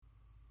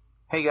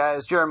Hey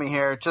guys, Jeremy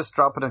here, just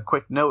dropping a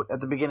quick note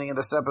at the beginning of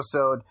this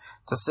episode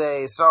to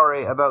say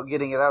sorry about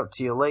getting it out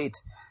to you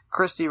late.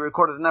 Christy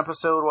recorded an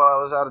episode while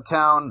I was out of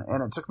town,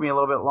 and it took me a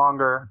little bit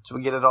longer to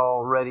get it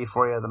all ready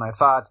for you than I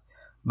thought,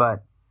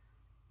 but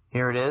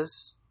here it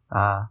is.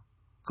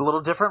 It's a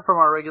little different from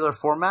our regular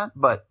format,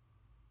 but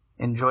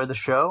enjoy the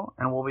show,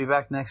 and we'll be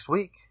back next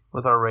week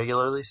with our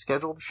regularly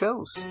scheduled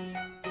shows.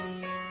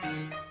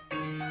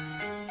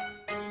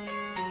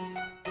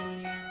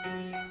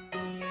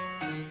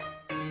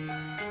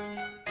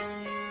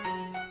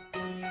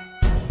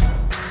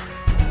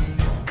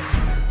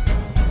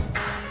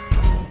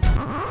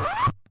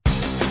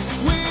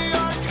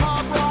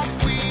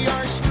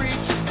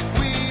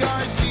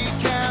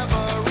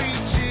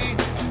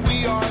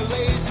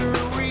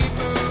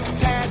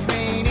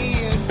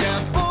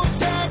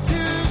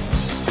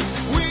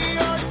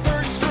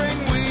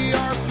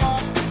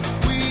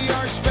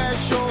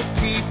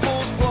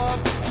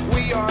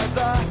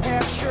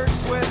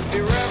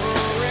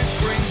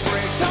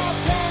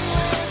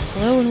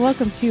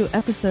 Welcome to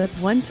episode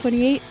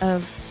 128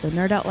 of the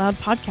Nerd Out Loud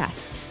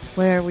podcast,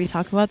 where we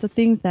talk about the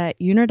things that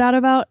you nerd out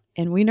about,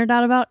 and we nerd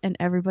out about, and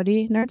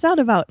everybody nerds out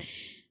about.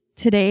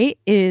 Today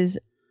is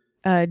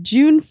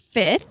June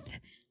 5th,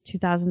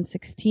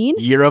 2016.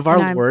 Year of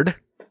our Lord.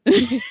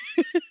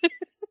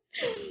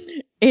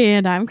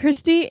 And I'm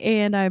Christy,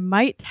 and I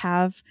might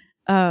have,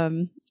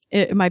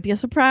 it might be a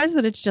surprise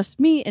that it's just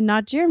me and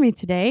not Jeremy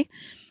today,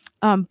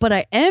 but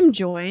I am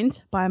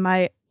joined by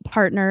my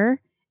partner,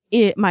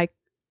 my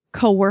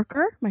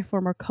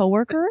former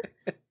coworker,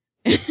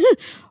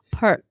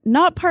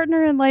 not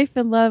partner in life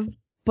and love,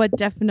 but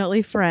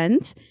definitely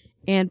friend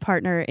and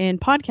partner in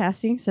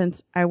podcasting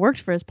since I worked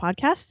for his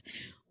podcast.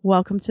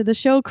 Welcome to the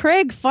show,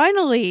 Craig.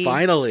 Finally.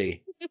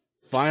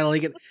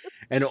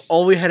 And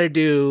all we had to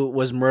do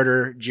was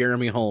murder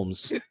Jeremy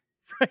Holmes.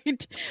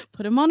 Right.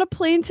 Put him on a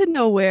plane to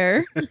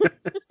nowhere.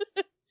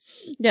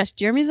 Yes,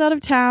 Jeremy's out of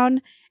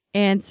town.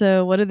 And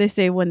so what do they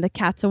say? When the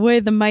cat's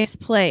away, the mice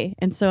play.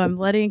 And so I'm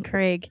letting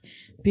Craig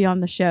be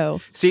on the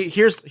show. See,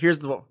 here's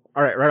the all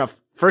right off.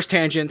 First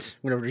tangent.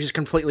 We're gonna just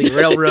completely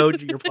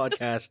railroad your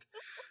podcast.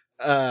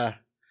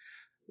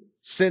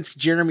 Since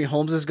Jeremy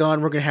Holmes is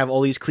gone, we're gonna have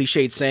all these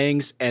cliched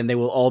sayings, and they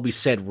will all be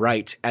said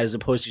right, as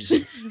opposed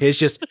to his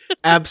just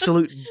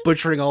absolute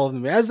butchering all of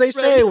them. As they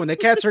say, when the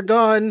cats are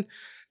gone,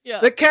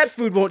 the cat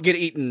food won't get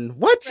eaten.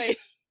 What? Right.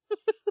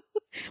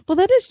 Well,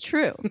 that is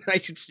true.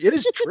 It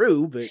is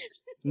true, but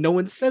no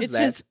one says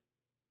that.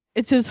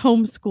 It's his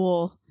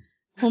homeschooledness.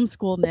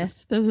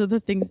 Those are the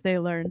things they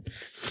learn.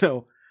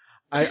 So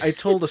I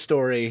told a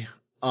story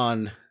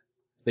on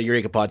the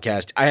Eureka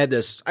podcast. I had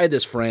this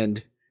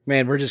friend.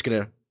 Man, I'm just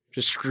gonna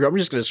screw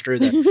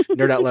the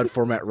Nerd Out Loud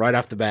format right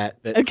off the bat.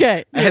 But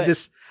okay. I had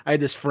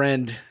this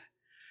friend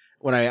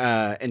when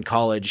I in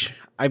college.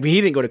 I mean,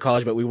 he didn't go to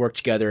college, but we worked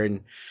together,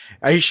 and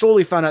I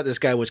slowly found out this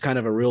guy was kind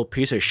of a real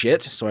piece of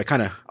shit. So I'm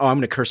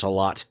gonna curse a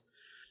lot.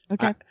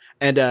 Okay.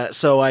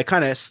 So I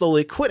kind of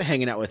slowly quit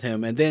hanging out with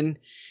him, and then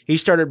he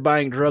started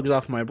buying drugs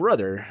off my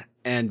brother.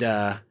 And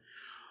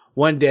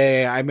one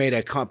day I made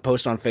a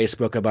post on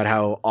Facebook about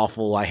how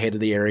awful I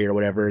hated the area or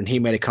whatever, and he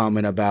made a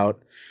comment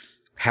about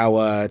how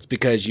it's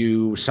because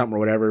you something or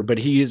whatever, but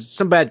he used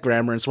some bad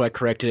grammar, and so I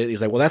corrected it. He's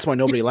like, well, that's why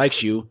nobody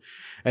likes you.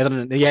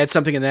 And then he had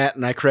something in that,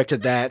 and I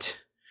corrected that.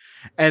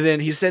 And then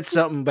he said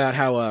something about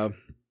how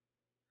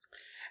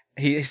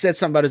he said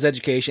something about his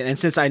education, and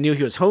since I knew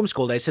he was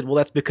homeschooled, I said, well,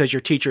 that's because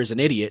your teacher is an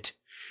idiot.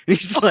 And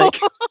he's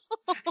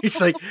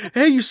like,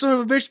 hey, you son of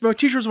a bitch, my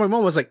teacher was my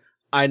mom. I was like,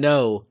 I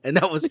know. And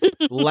that was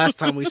the last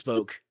time we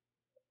spoke.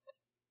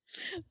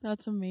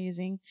 That's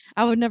amazing.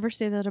 I would never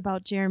say that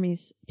about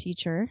Jeremy's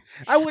teacher.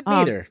 I wouldn't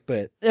either,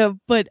 but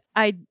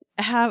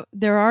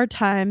there are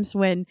times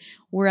when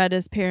we're at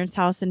his parents'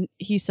 house and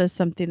he says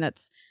something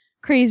that's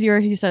crazy, or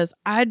he says,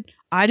 I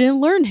didn't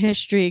learn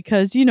history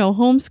because,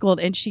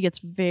 homeschooled, and she gets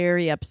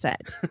very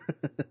upset.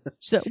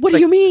 So what do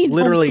you mean?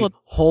 Literally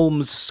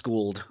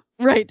Holmes-schooled.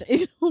 Right.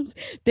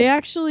 They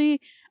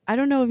actually, I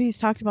don't know if he's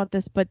talked about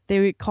this, but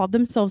they called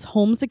themselves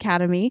Holmes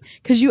Academy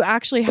because you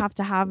actually have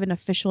to have an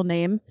official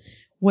name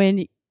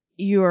when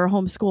you are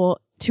homeschool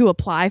to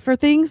apply for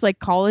things like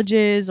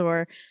colleges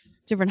or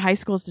different high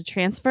schools to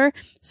transfer.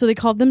 So they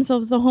called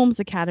themselves the Holmes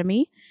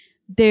Academy.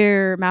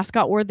 Their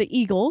mascot were the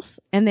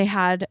Eagles, and they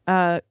had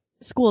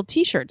school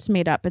t-shirts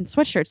made up and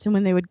sweatshirts. And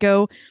when they would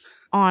go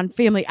on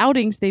family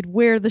outings, they'd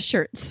wear the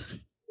shirts.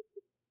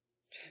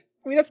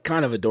 I mean, that's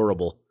kind of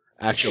adorable.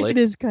 Actually, it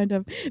is kind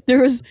of.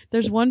 There's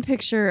one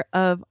picture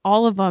of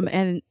all of them,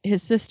 and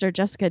his sister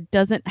Jessica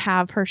doesn't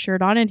have her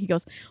shirt on, and he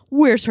goes,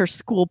 "Where's her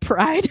school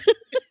pride?"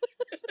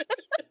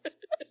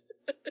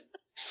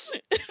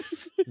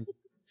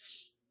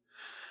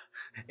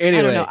 Anyway,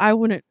 I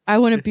don't know. I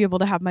wouldn't be able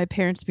to have my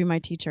parents be my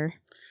teacher.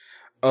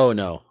 Oh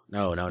no.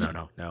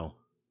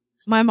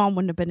 My mom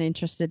wouldn't have been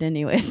interested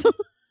anyways.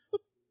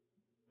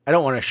 I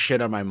don't want to shit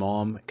on my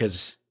mom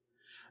because,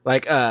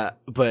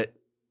 but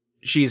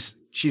she's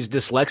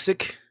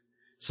dyslexic,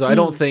 so I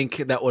don't think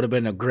that would have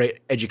been a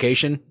great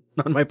education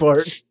on my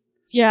part.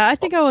 Yeah, I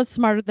think I was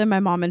smarter than my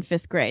mom in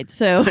 5th grade,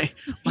 so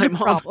My no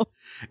mom problem.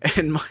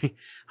 and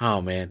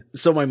oh man.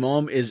 So my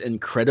mom is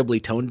incredibly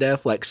tone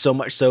deaf, like so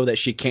much so that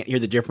she can't hear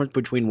the difference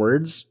between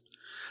words.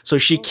 So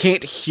she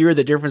can't hear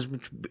the difference.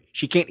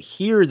 She can't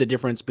hear the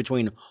difference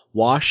between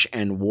wash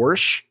and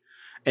wash,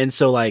 and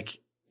so like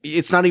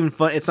it's not even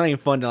fun. It's not even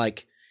fun to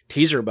like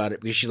tease her about it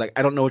because she's like,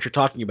 I don't know what you're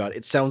talking about.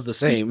 It sounds the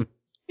same.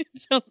 It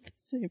sounds the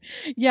same.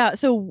 Yeah,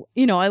 so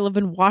I live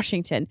in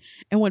Washington,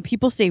 and when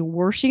people say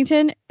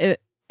Washington,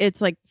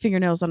 it's like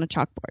fingernails on a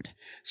chalkboard.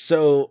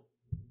 So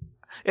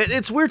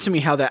it's weird to me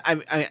how that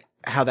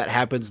how that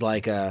happens.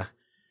 Like,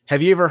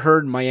 have you ever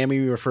heard Miami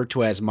referred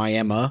to as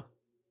Miami?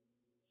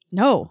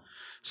 No.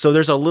 So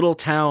there's a little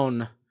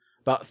town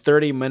about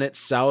 30 minutes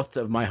south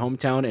of my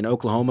hometown in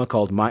Oklahoma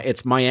called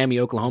it's Miami,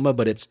 Oklahoma,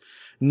 but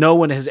no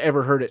one has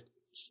ever heard it.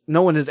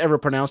 No one has ever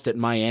pronounced it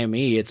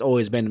Miami. It's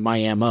always been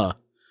Miami.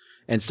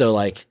 And so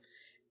like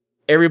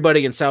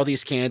everybody in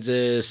Southeast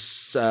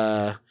Kansas,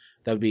 that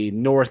would be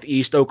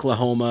Northeast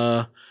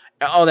Oklahoma,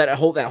 all that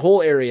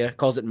whole area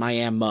calls it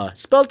Miami.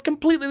 Spelled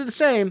completely the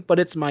same, but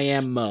it's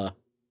Miami.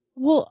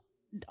 Well,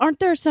 aren't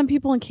there some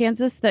people in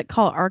Kansas that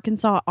call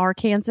Arkansas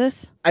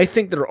Arkansas? I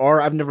think there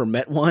are. I've never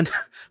met one.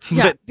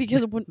 Yeah,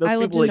 because when I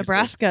lived in exist.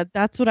 Nebraska,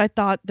 that's what I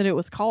thought that it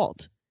was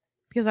called.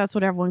 Because that's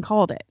what everyone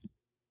called it.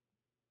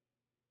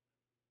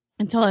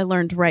 Until I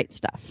learned right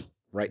stuff.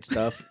 Right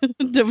stuff.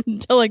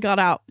 Until I got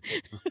out.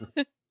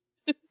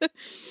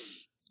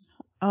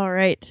 All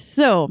right.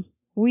 So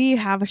we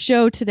have a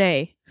show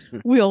today.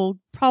 We'll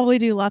probably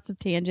do lots of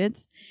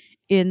tangents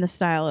in the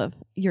style of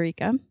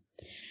Eureka.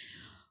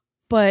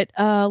 But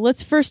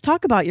let's first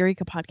talk about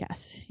Eureka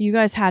Podcast. You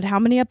guys had how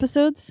many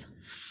episodes?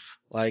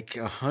 Like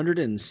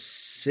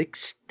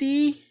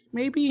 160,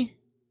 maybe?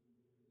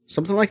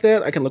 Something like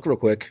that. I can look real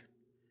quick.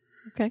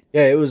 Okay.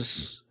 Yeah, it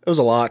was a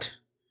lot.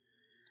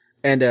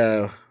 And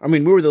I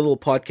mean, we were the little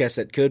podcast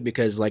that could,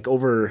 because like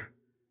over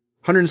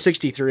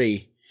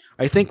 163,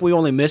 I think we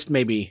only missed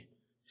maybe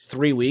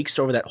 3 weeks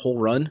over that whole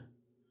run.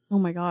 Oh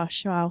my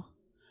gosh, wow.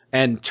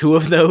 And 2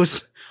 of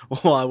those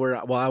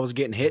while I was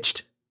getting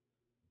hitched.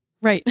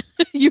 Right.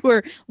 You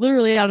were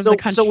literally out of the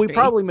country. So we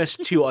probably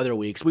missed 2 other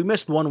weeks. We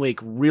missed 1 week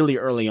really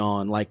early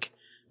on, like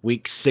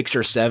week 6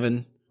 or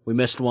 7. We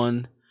missed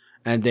one.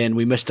 And then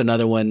we missed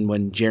another one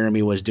when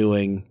Jeremy was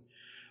doing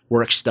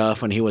work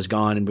stuff and he was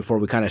gone, and before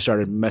we kind of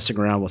started messing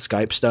around with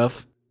Skype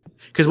stuff.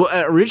 Because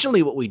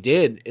originally what we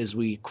did is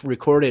we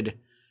recorded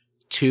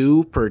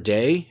 2 per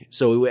day.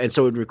 So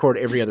we'd record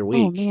every other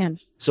week. Oh,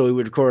 man. So we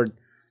would record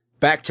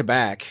back to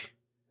back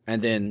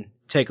and then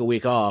take a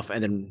week off,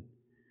 and then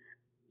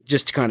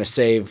just to kind of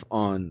save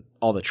on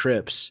all the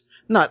trips.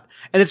 And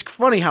it's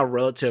funny how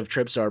relative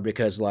trips are,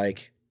 because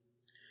like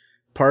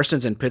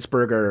Parsons and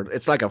Pittsburgh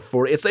it's like a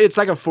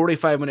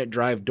 45-minute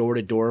drive door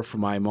to door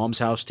from my mom's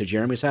house to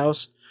Jeremy's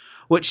house,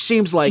 which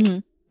seems like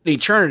an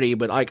eternity,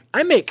 but like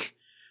I make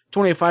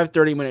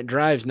 25-30-minute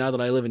drives now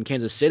that I live in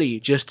Kansas City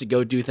just to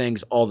go do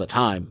things all the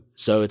time.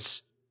 So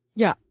it's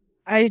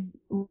I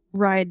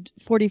ride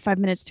 45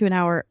 minutes to an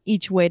hour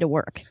each way to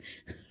work.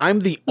 I'm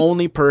the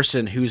only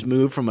person who's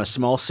moved from a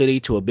small city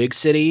to a big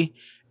city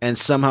and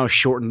somehow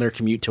shortened their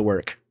commute to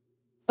work.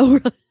 Oh,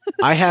 really?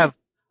 I have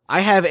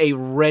a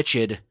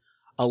wretched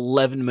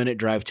 11-minute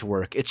drive to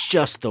work. It's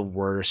just the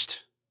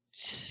worst.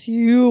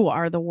 You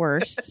are the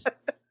worst.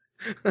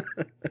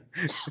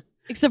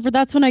 Except for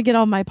that's when I get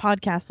all my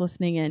podcast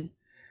listening in.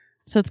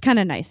 So it's kind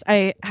of nice.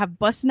 I have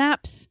bus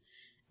naps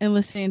and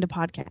listening to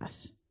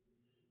podcasts.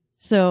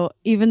 So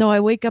even though I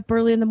wake up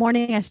early in the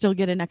morning, I still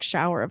get an extra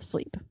hour of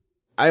sleep.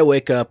 I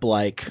wake up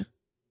like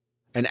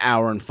an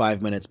hour and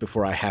 5 minutes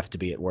before I have to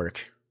be at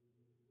work.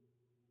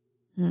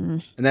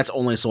 And that's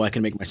only so I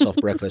can make myself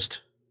breakfast.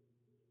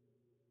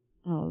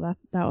 Oh,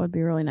 that would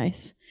be really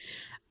nice.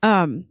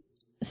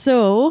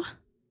 So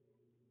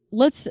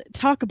let's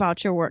talk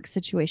about your work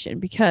situation,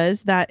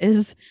 because that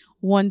is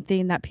one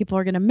thing that people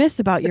are going to miss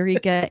about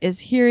Eureka is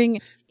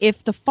hearing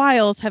if the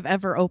files have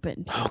ever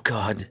opened. Oh,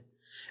 God.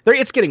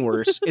 It's getting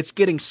worse. It's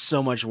getting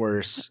so much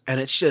worse.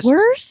 And it's just...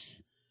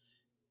 Worse?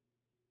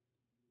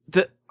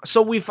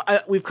 So we've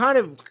kind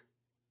of...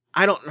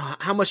 I don't know.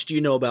 How much do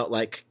you know about,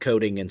 like,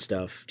 coding and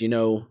stuff? Do you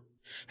know...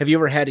 Have you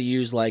ever had to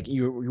use, like...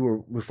 You were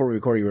before we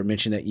recorded, you were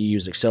mentioning that you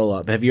use Excel a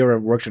lot. But have you ever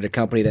worked at a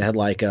company that had,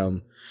 like,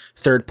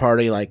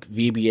 third-party, like,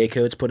 VBA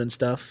codes put in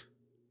stuff?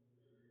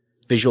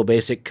 Visual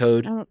Basic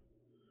code? I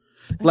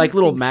Like,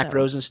 little think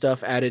macros so. and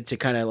stuff added to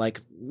kind of,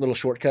 like, little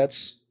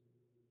shortcuts?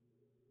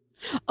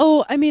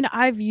 Oh, I mean,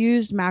 I've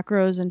used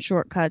macros and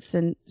shortcuts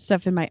and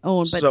stuff in my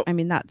own, but So- I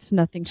mean, that's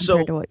nothing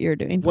compared to what you're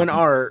doing. When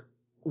our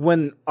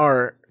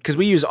because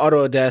we use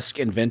Autodesk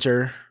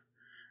Inventor,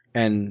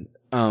 and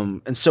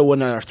so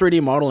when our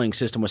 3D modeling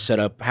system was set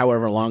up,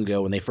 however long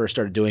ago, when they first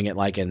started doing it,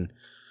 like in,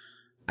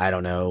 I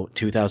don't know,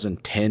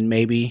 2010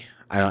 maybe.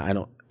 I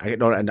don't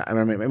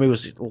remember. Maybe it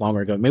was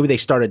longer ago. Maybe they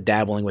started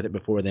dabbling with it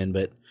before then.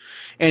 But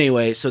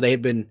anyway, so they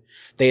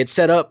had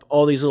set up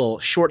all these little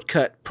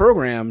shortcut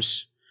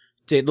programs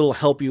to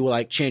help you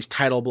like change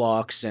title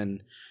blocks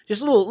and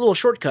just little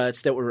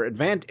shortcuts that were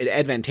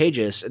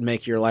advantageous and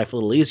make your life a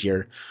little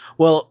easier.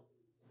 Well,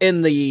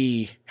 in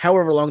the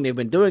however long they've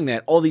been doing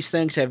that, all these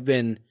things have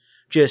been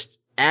just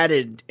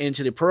added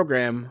into the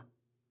program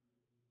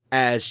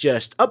as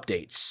just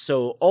updates.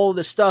 So all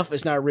this stuff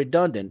is now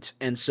redundant,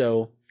 and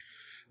so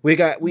we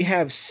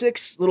have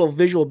 6 little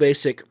Visual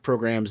Basic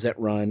programs that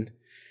run,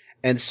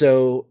 and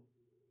so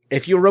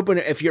if you're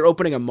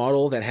opening a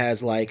model that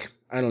has like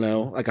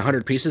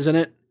 100 pieces in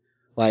it,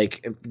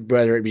 like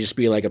whether it just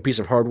be like a piece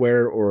of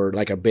hardware or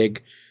like a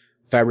big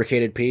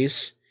fabricated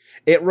piece,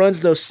 it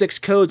runs those 6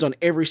 codes on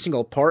every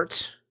single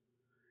part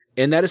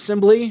in that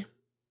assembly.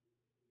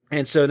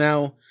 And so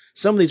now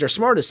some of these are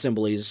smart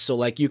assemblies, so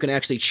like you can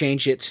actually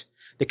change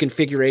the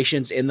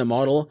configurations in the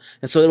model,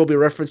 and so it'll be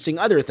referencing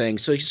other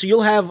things. So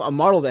you'll have a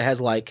model that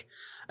has like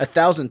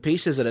 1,000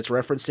 pieces that it's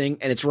referencing,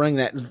 and it's running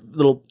that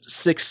little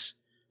 6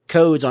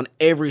 codes on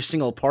every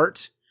single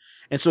part.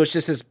 And so it's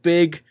just this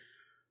big,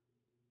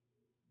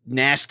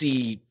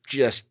 nasty,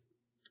 just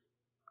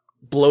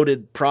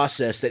bloated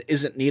process that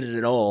isn't needed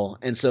at all.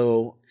 And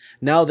so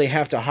now they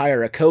have to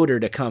hire a coder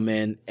to come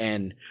in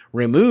and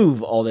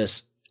remove all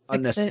this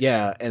unnecessary.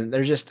 Yeah, and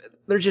they're just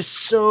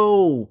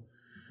so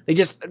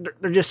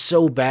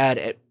bad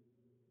at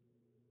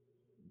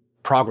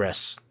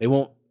progress.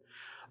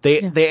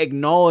 They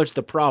acknowledge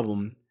the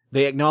problem.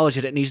 They acknowledge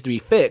that it needs to be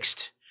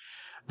fixed.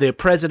 The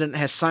president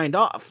has signed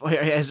off,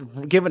 has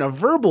given a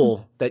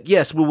verbal that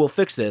yes, we will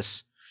fix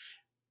this.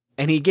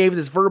 And he gave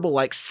this verbal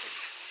like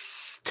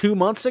 2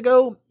 months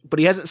ago, but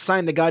he hasn't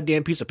signed the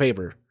goddamn piece of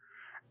paper.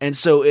 And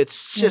so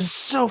it's just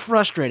so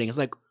frustrating. It's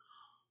like,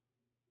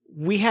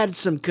 we had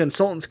some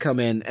consultants come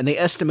in and they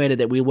estimated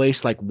that we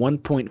waste like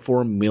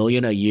 1.4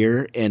 million a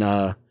year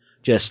in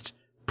just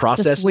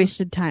processes. Just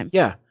wasted time.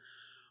 Yeah.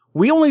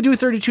 We only do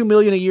 32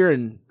 million a year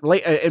in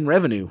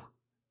revenue.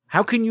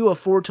 How can you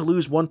afford to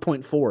lose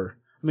 1.4?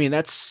 I mean,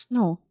 that's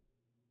 4%.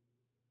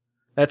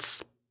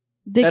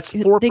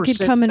 They could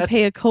come and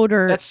pay a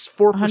coder that's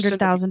 4%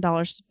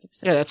 $100,000 to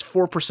fix it. Yeah, that's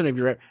 4% of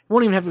your. It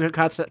won't even have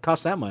to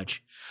cost that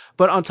much.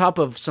 But on top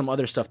of some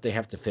other stuff they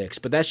have to fix.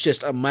 But that's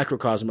just a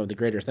microcosm of the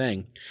greater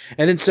thing.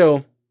 And then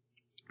so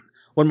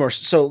one more.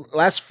 So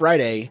last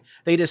Friday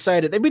they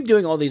decided they've been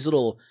doing all these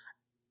little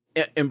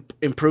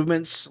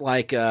improvements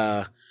like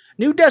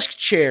new desk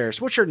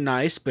chairs, which are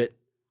nice, but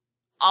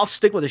I'll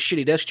stick with a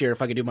shitty desk chair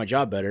if I can do my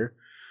job better.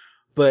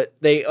 But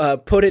they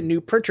put in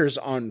new printers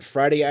on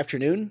Friday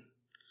afternoon.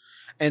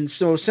 And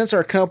so since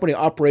our company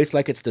operates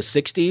like it's the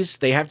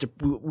 60s,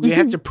 we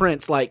have to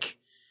print like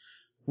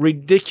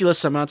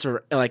ridiculous amounts of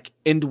like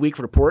end week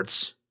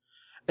reports.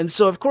 And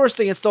so of course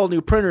they installed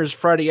new printers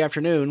Friday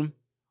afternoon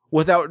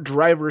without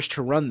drivers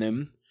to run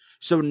them.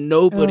 So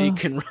nobody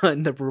can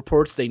run the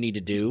reports they need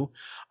to do.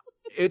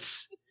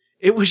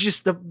 It was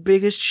just the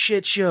biggest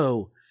shit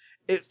show.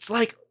 It's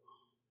like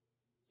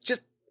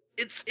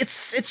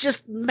it's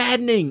just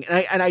maddening.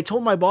 And I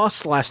told my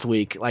boss last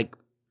week, like,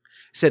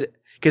 said,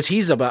 because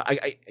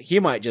he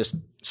might just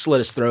slit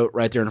his throat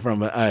right there in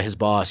front of his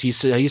boss.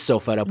 He's so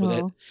fed up with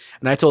it.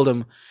 And I told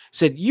him,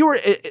 said,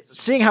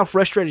 seeing how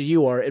frustrated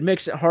you are, it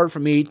makes it hard for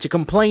me to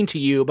complain to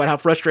you about how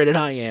frustrated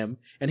I am.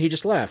 And he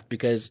just laughed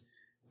because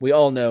we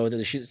all know that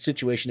the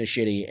situation is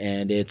shitty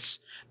and it's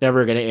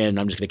never going to end.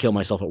 I'm just going to kill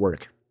myself at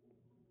work.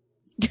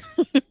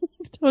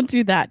 Don't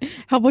do that.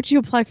 How about you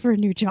apply for a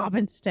new job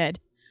instead?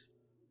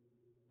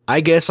 I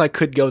guess I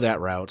could go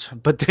that route,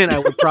 but then I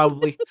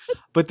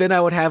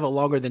would have a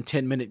longer than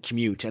 10-minute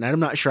commute, and I'm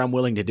not sure I'm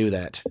willing to do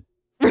that.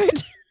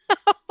 Right.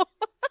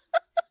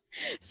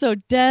 So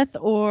death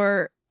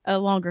or a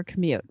longer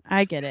commute.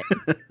 I get it.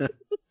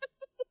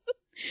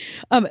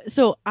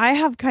 So I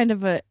have kind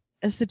of a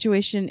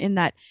situation in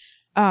that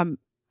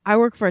I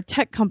work for a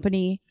tech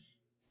company,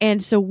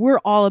 and so we're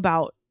all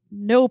about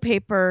no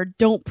paper,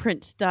 don't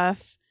print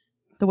stuff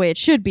the way it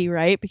should be,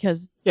 right?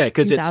 Because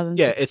it's not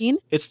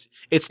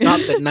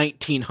the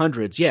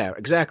 1900s. Yeah,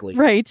 exactly.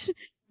 Right.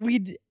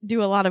 We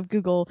do a lot of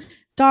Google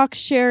Docs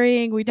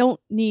sharing. We don't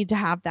need to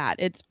have that.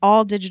 It's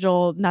all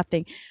digital,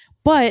 nothing.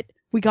 But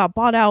we got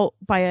bought out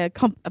by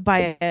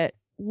a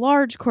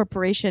large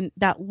corporation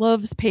that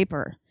loves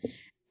paper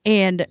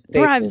and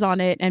thrives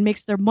on it and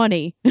makes their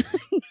money.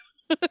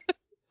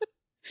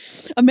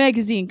 A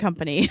magazine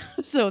company.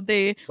 So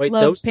they love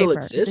those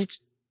paper. Still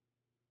exist?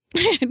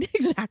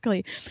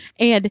 Exactly.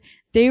 And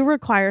they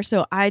require,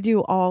 so I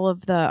do all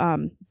of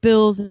the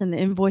bills and the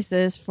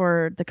invoices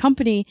for the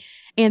company,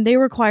 and they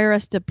require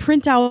us to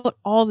print out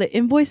all the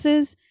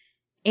invoices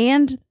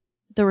and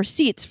the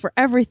receipts for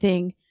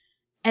everything,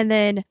 and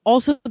then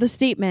also the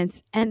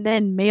statements, and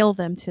then mail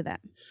them to them.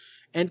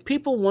 And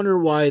people wonder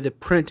why the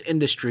print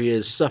industry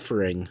is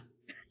suffering.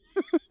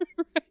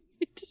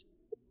 Right.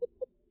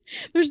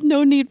 There's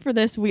no need for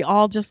this. We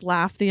all just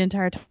laugh the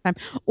entire time.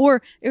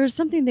 Or it was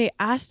something they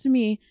asked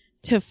me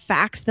to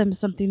fax them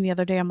something the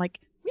other day. I'm like,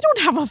 we don't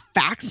have a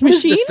fax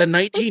machine. Is this the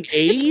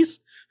 1980s?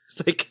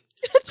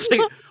 It's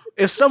like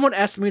if someone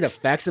asked me to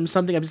fax them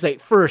something, I'm just like,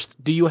 first,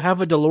 do you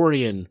have a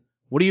DeLorean?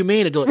 What do you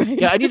mean a DeLorean?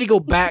 Right. Yeah, I need to go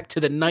back to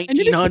the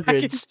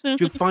 1900s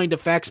to find a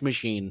fax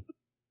machine.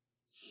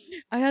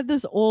 I had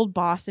this old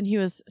boss, and he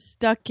was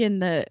stuck in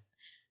the.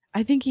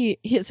 I think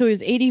so he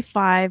was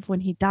 85 when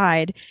he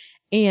died,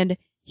 and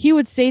he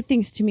would say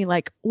things to me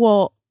like,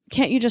 "Well,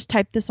 can't you just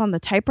type this on the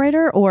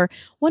typewriter? Or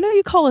why don't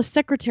you call a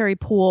secretary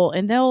pool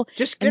and they'll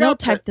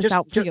type this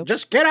out for you?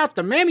 Just get out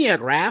the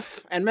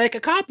mimeograph and make a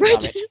copy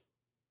of it."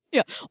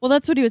 Yeah. Well,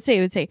 that's what he would say.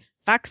 He would say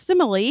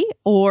facsimile,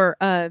 or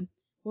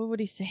what would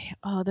he say?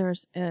 Oh,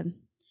 there's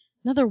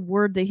another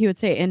word that he would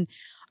say, and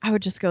I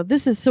would just go,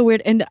 "This is so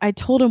weird." And I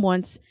told him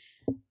once,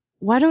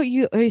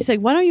 he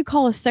said, "Why don't you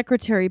call a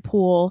secretary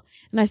pool?"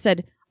 And I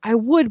said, "I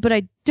would, but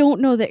I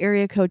don't know the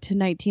area code to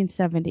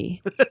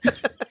 1970.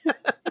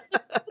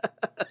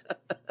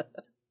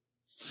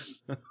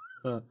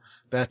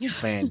 That's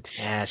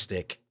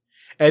fantastic.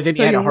 And then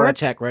he had a heart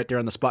attack right there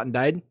on the spot and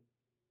died?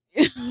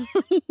 No.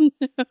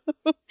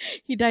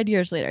 He died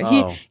years later.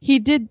 Oh. He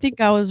did think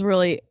I was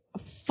really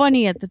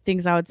funny at the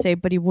things I would say,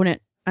 but he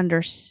wouldn't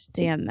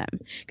understand them.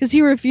 Because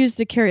he refused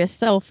to carry a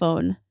cell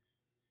phone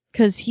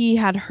because he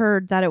had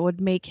heard that it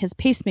would make his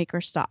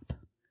pacemaker stop.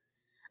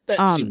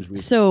 That seems weird.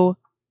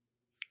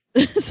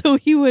 So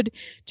he would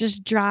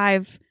just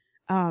drive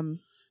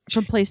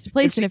from place to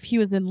place, and if he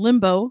was in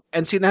limbo,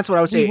 and see, that's what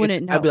I would say.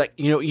 I'd be like,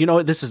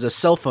 this is a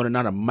cell phone and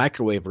not a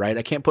microwave, right?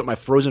 I can't put my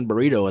frozen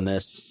burrito in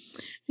this.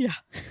 Yeah.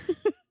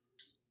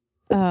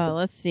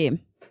 Let's see.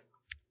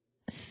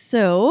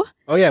 So.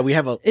 Oh yeah, we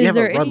have a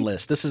run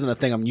list. This isn't a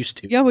thing I'm used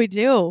to. Yeah, we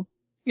do.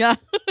 Yeah.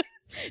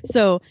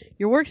 So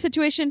your work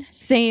situation,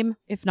 same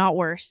if not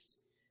worse.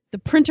 The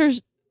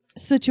printer's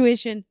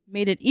situation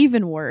made it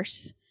even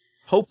worse.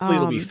 Hopefully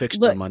it'll be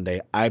fixed on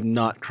Monday. I'm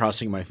not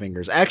crossing my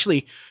fingers.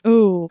 Actually,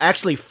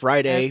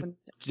 Friday,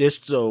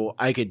 just so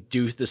I could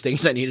do the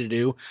things I need to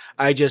do,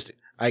 I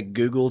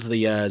Googled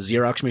the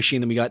Xerox machine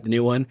that we got, the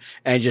new one,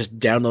 and just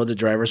downloaded the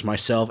drivers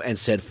myself and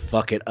said,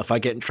 fuck it. If I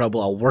get in trouble,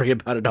 I'll worry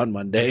about it on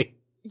Monday.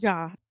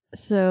 Yeah.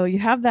 So you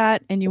have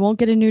that, and you won't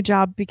get a new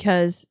job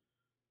because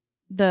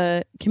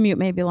the commute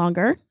may be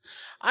longer.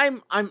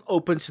 I'm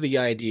open to the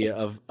idea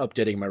of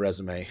updating my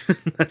resume.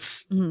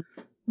 That's... Mm-hmm.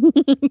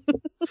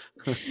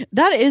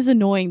 That is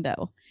annoying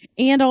though.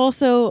 And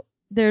also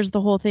there's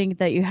the whole thing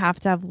that you have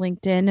to have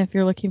LinkedIn if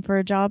you're looking for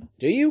a job.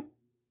 Do you?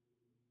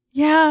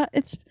 Yeah,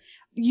 if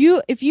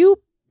you put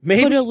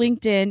a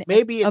LinkedIn,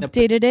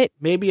 updated it.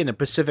 Maybe in the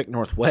Pacific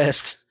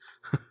Northwest.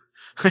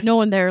 No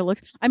one there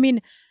looks. I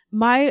mean,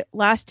 my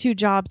last 2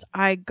 jobs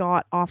I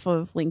got off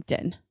of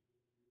LinkedIn.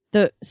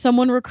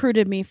 Someone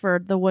recruited me for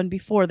the one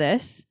before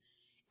this.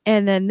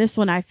 And then this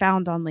one I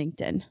found on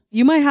LinkedIn.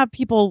 You might have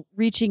people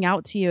reaching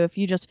out to you if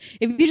you just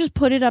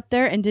put it up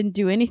there and didn't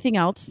do anything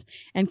else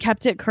and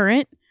kept it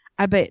current.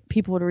 I bet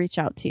people would reach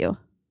out to you.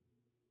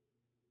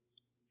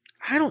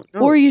 I don't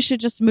know. Or you should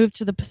just move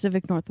to the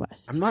Pacific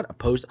Northwest. I'm not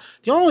opposed.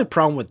 The only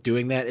problem with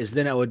doing that is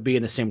then I would be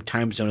in the same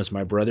time zone as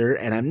my brother,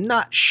 and I'm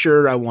not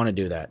sure I want to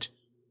do that.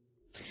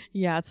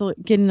 Yeah, it's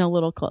getting a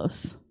little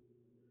close.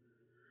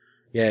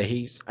 Yeah,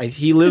 he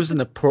lives in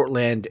the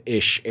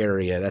Portland-ish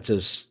area. That's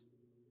his...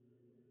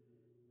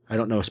 I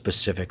don't know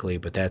specifically,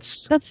 but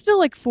that's still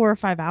like 4 or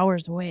 5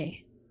 hours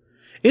away.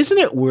 Isn't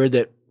it weird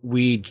that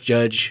we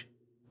judge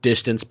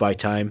distance by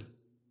time?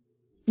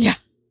 Yeah,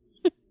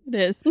 it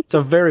is. It's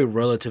a very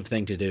relative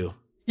thing to do.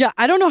 Yeah,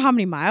 I don't know how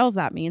many miles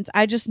that means.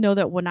 I just know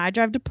that when I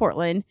drive to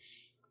Portland,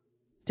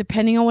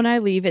 depending on when I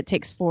leave, it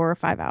takes 4 or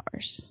 5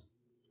 hours.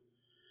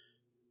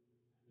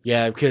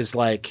 Yeah, because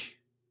like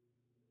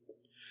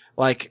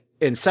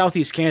in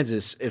Southeast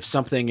Kansas, if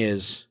something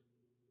is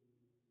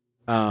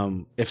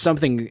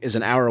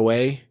an hour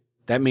away,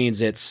 that means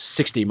it's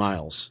 60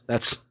 miles.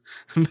 That's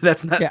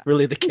not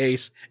really the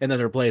case in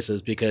other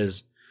places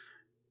because,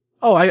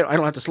 I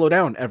don't have to slow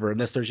down ever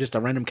unless there's just a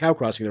random cow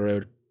crossing the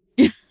road.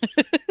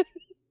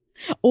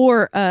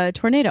 Or a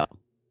tornado.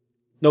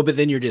 No, but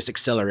then you're just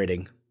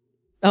accelerating.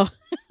 Oh.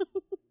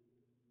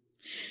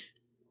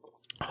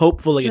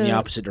 Hopefully in the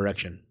opposite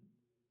direction.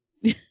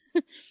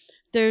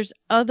 There's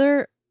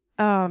other...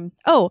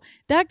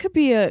 that could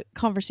be a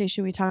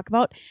conversation we talk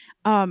about.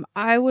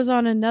 I was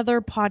on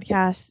another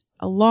podcast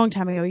a long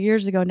time ago,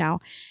 years ago now,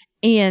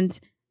 and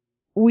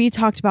we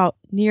talked about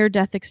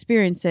near-death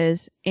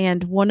experiences,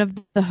 and one of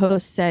the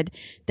hosts said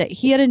that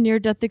he had a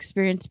near-death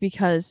experience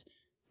because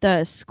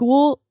the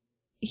school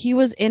he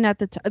was in at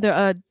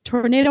the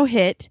tornado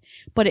hit,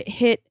 but it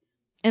hit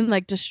and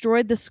like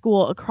destroyed the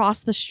school across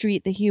the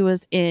street that he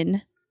was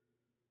in,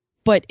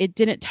 but it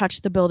didn't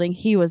touch the building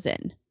he was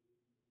in.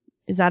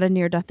 Is that a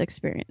near-death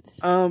experience?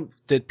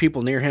 Did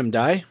people near him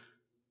die?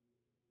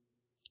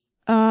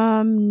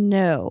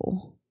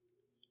 No.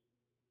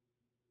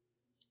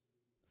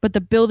 But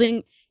the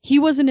building, he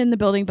wasn't in the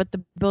building, but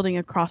the building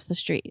across the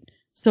street.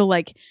 So,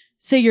 like,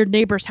 say your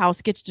neighbor's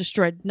house gets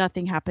destroyed,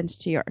 nothing happens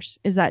to yours.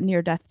 Is that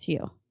near-death to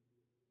you?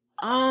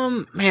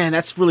 Man,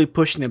 that's really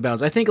pushing the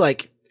bounds. I think,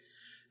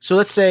 so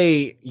let's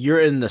say you're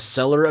in the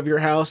cellar of your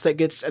house and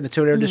the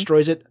tornado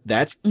destroys it.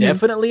 That's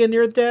definitely a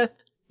near-death.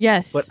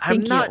 Yes, but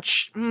I'm not.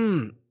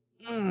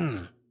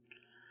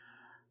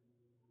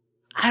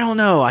 I don't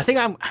know. I think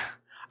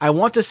I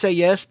want to say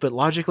yes, but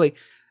logically,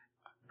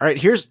 all right.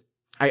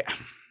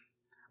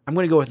 I'm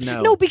going to go with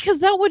no. No, because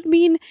that would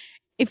mean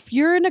if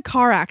you're in a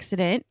car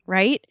accident,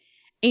 right?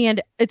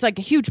 And it's like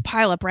a huge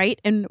pileup, right?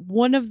 And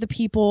one of the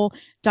people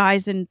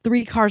dies and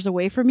 3 cars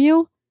away from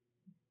you,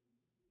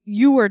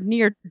 you were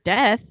near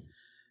death.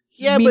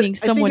 Yeah, meaning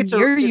but someone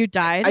near you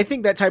died. I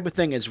think that type of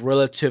thing is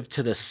relative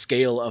to the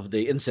scale of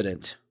the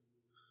incident.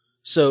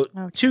 So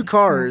 2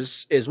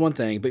 cars is one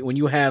thing, but when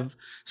you have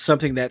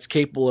something that's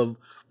capable of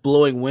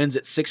blowing winds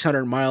at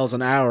 600 miles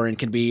an hour and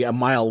can be a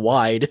mile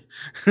wide,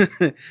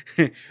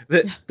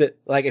 that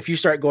like if you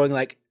start going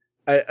like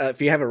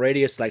if you have a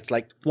radius like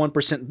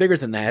 1% bigger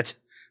than that,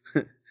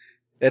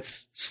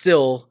 that's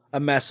still a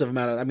massive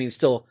amount of. I mean,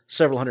 still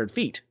several hundred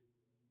feet.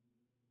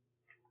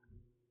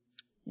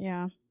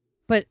 Yeah,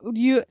 but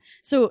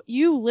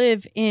you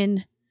live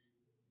in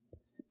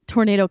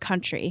tornado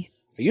country.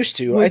 I used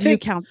to. Would I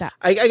think you count that?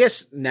 I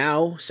guess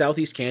now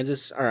Southeast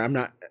Kansas, or I'm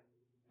not.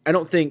 I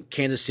don't think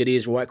Kansas City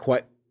is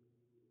quite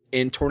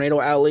in Tornado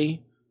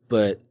Alley,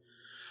 but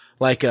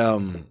like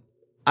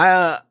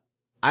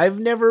I've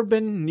never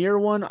been near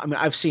one. I mean,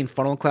 I've seen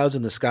funnel clouds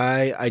in the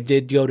sky. I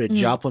did go to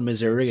Joplin,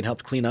 Missouri, and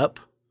helped clean up.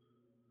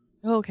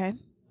 Oh, okay.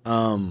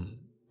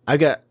 I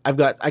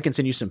can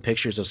send you some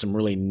pictures of some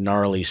really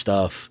gnarly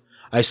stuff.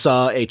 I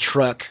saw a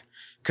truck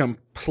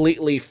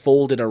completely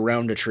folded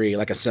around a tree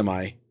like a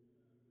semi.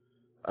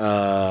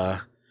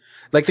 Like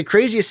the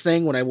craziest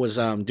thing when I was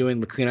doing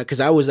the cleanup, because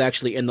I was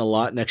actually in the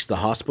lot next to the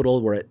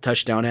hospital where it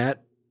touched down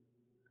at.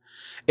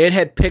 It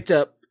had picked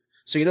up,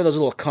 so you know those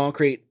little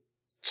concrete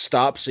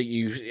stops that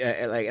you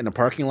like in a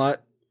parking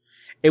lot.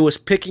 It was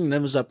picking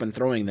those up and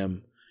throwing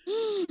them,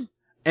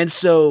 and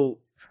so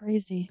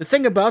crazy. The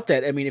thing about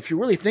that, I mean, if you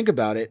really think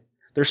about it,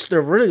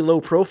 they're really low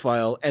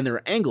profile and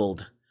they're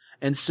angled,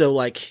 and so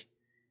like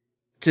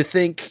to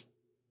think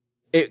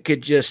it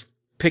could just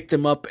pick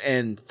them up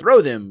and throw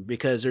them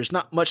because there's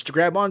not much to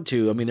grab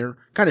onto. I mean, they're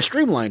kind of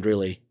streamlined,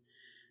 really,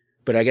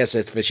 but I guess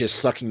it's just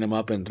sucking them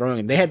up and throwing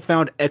them. They had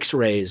found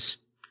X-rays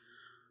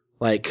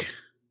like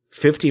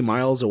 50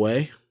 miles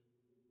away.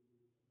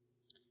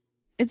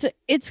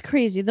 It's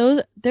crazy.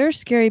 They're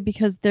scary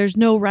because there's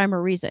no rhyme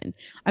or reason.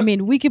 I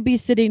mean, we could be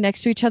sitting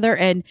next to each other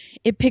and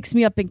it picks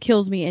me up and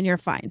kills me and you're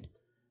fine.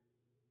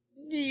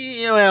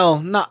 Yeah,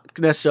 well, not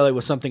necessarily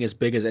with something as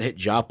big as it hit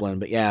Joplin,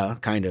 but yeah,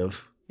 kind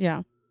of.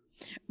 Yeah.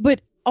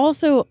 But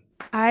also,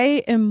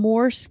 I am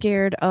more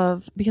scared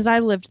of, because I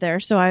lived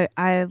there, so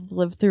I've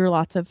lived through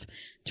lots of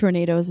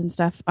tornadoes and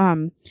stuff.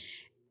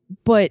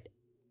 But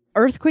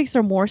earthquakes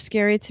are more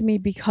scary to me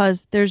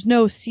because there's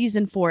no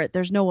season for it.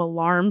 There's no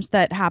alarms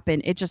that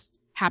happen. It just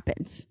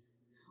happens.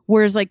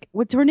 Whereas like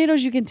with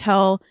tornadoes, you can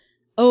tell,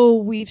 oh,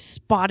 we've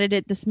spotted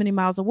it this many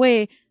miles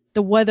away.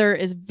 The weather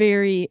is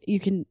you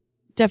can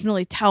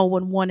definitely tell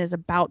when one is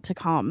about to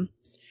come.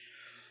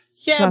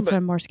 Yeah, so that's why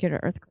I'm more scared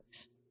of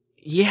earthquakes.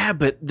 Yeah,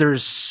 but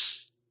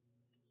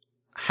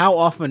how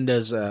often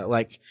does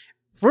like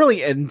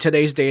really in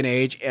today's day and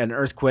age an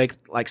earthquake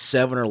like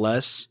 7 or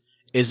less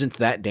isn't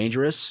that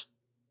dangerous?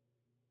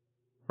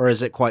 Or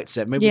is it quite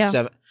 7? Maybe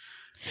 7.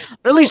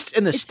 Or at least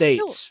in the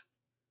States.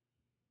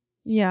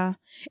 Yeah.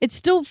 It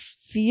still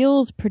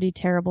feels pretty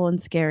terrible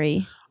and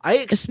scary.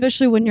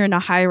 Especially when you're in a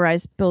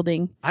high-rise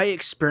building. I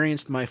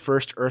experienced my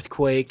first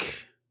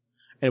earthquake.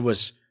 It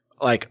was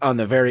like on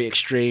the very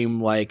extreme,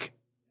 like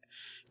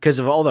because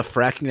of all the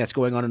fracking that's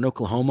going on in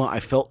Oklahoma. I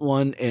felt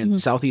one in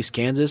southeast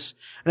Kansas.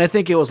 And I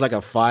think it was like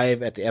a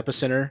 5 at the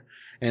epicenter.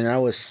 And I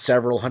was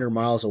several hundred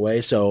miles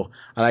away. So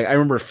I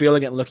remember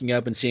feeling it and looking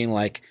up and seeing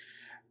like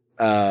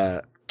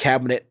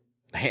cabinet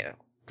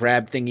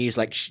grab thingies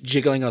like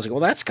jiggling. I was like, well,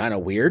 that's kind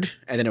of weird.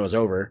 And then it was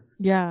over.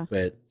 Yeah.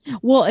 But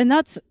well, and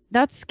that's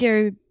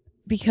scary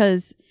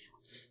because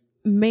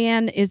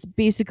man is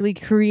basically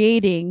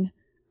creating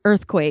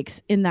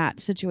earthquakes in that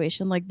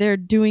situation. Like they're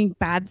doing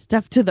bad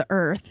stuff to the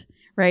earth,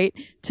 right,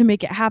 to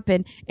make it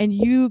happen. And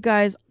you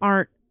guys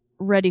aren't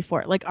ready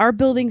for it. Like our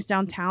buildings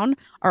downtown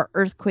are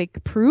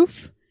earthquake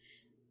proof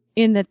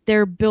in that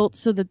they're built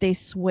so that they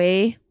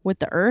sway with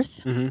the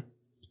earth. Mm-hmm.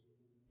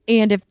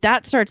 And if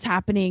that starts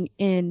happening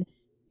in,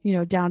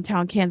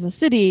 downtown Kansas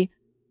City,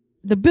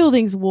 the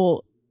buildings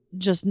will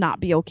just not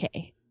be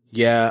okay.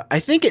 Yeah, I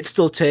think it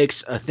still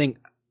takes I think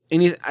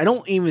it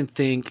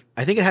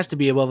has to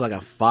be above like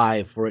a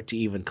 5 for it to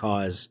even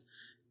cause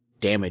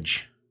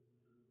damage.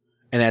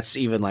 And that's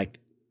even like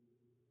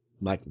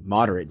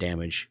moderate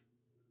damage.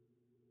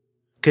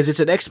 Because it's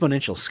an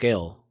exponential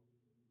scale.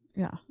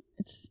 Yeah,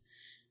 it's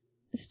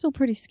still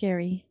pretty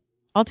scary.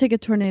 I'll take a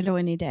tornado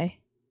any day.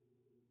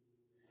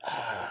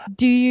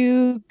 Do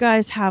you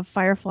guys have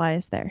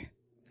fireflies there?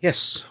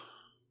 Yes.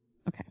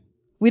 Okay.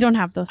 We don't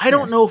have those. I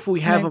don't know if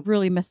we have them. I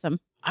really miss them.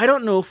 I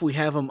don't know if we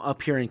have them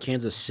up here in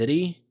Kansas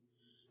City,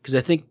 because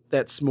I think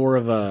that's more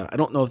of I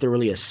don't know if they're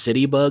really a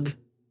city bug.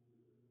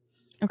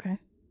 Okay.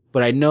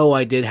 But I know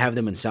I did have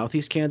them in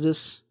southeast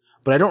Kansas,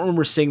 but I don't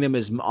remember seeing them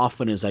as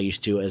often as I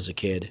used to as a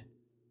kid.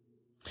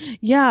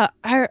 Yeah,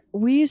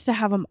 we used to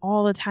have them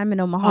all the time in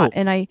Omaha,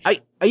 and I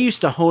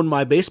used to hone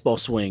my baseball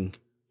swing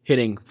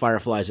hitting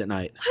fireflies at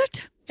night.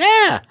 What?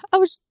 Yeah. I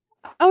was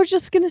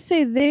just gonna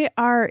say they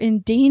are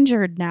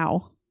endangered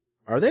now.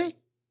 Are they?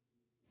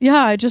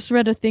 Yeah, I just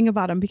read a thing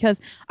about them because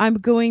I'm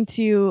going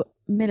to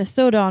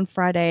Minnesota on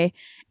Friday,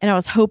 and I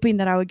was hoping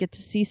that I would get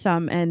to see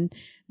some, and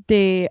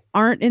they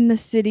aren't in the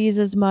cities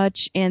as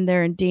much, and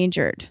they're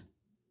endangered.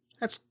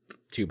 That's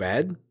too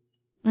bad.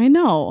 I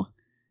know.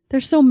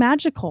 They're so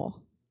magical.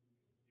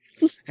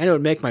 And it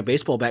would make my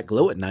baseball bat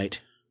glow at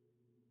night.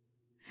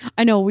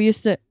 I know. We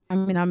used to,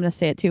 I'm going to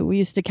say it too. We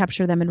used to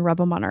capture them and rub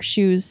them on our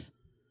shoes.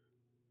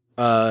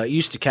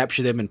 Used to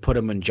capture them and put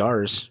them in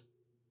jars.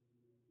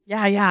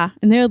 Yeah.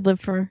 And they would live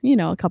for,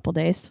 a couple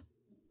days.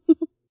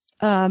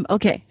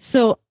 Okay.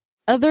 So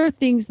other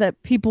things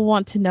that people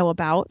want to know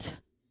about,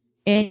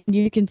 and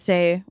you can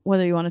say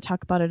whether you want to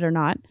talk about it or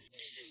not.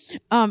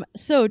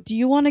 So do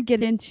you want to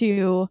get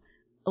into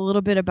a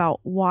little bit about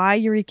why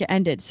Eureka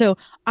ended? So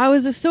I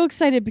was so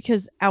excited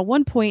because at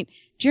one point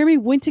Jeremy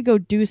went to go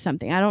do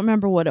something. I don't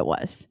remember what it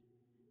was.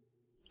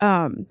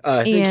 I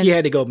think he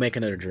had to go make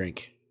another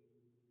drink.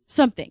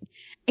 Something.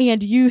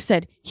 And you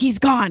said, he's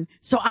gone,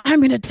 so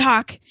I'm going to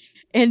talk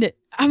and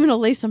I'm going to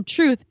lay some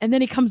truth. And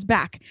then he comes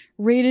back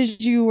right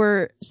as you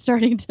were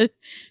starting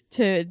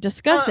to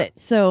discuss it.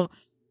 So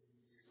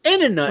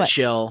in a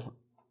nutshell,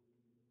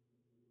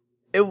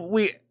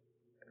 on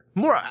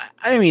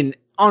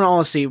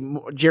honesty,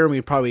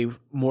 Jeremy probably a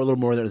little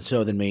more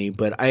so than me,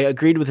 but I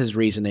agreed with his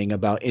reasoning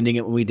about ending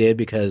it when we did,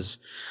 because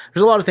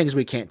there's a lot of things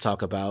we can't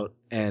talk about,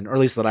 or at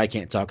least that I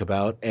can't talk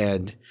about.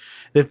 And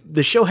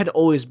the show had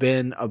always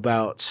been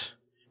about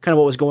kind of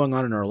what was going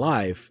on in our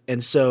life.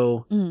 And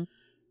so, and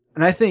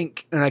I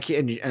think, and I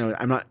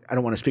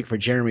don't want to speak for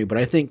Jeremy, but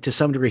I think to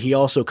some degree he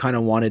also kind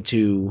of wanted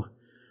to,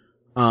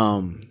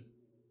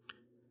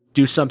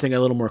 do something a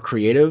little more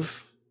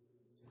creative.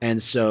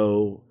 And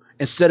so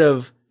instead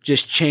of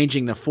just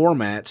changing the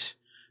format,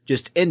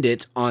 just end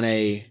it on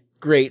a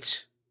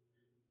great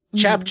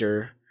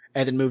chapter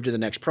and then move to the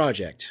next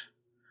project.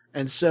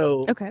 And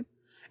so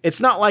it's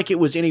not like it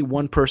was any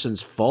one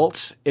person's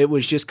fault. It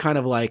was just kind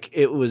of like,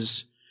 it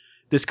was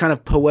this kind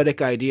of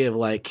poetic idea of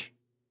like,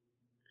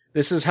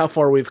 this is how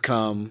far we've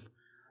come.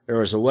 There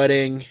was a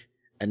wedding,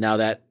 and now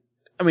that,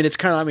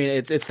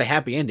 it's the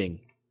happy ending.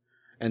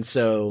 And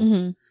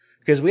so,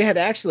 because we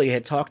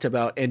had talked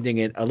about ending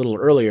it a little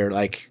earlier,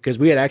 because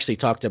we had actually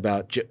talked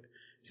about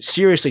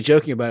seriously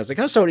joking about it. It's like,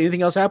 oh, so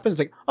anything else happens?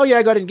 Like, oh yeah,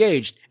 I got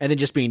engaged, and then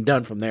just being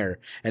done from there,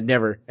 and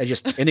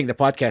just ending the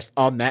podcast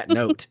on that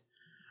note.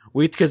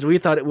 Because we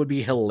thought it would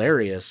be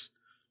hilarious.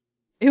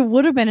 It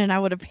would have been, and I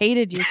would have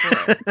hated you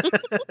for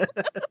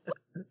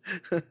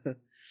it.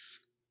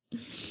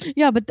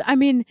 Yeah, but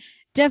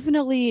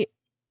definitely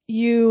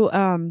you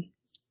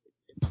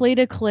played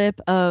a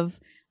clip of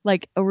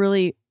like a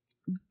really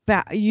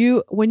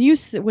when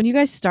you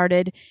guys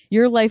started,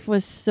 your life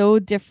was so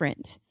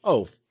different.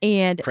 Oh,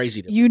 and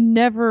crazy different. You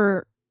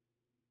never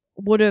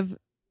would have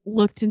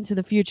looked into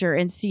the future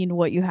and seen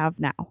what you have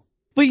now.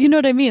 But you know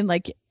what I mean?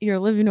 Like, you're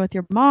living with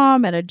your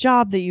mom at a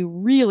job that you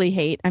really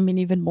hate.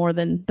 Even more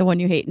than the one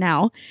you hate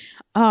now.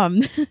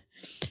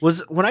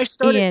 Was when I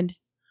started.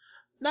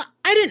 No,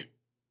 I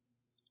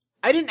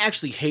didn't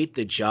actually hate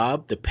the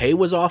job. The pay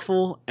was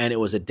awful and it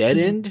was a dead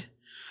end,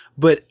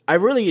 but I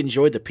really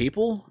enjoyed the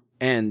people,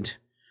 and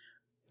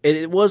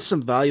it was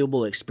some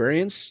valuable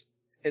experience.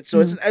 And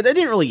so I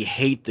didn't really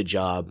hate the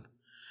job.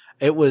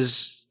 It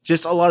was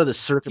just a lot of the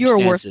circumstances.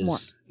 You were worth more.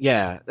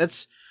 Yeah,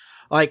 that's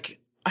like,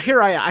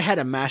 here I had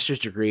a master's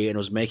degree and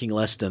was making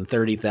less than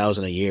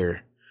 $30,000 a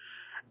year.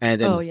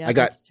 And then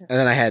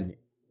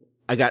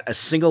I got a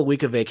single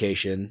week of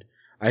vacation.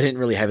 I didn't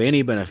really have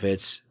any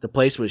benefits. The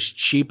place was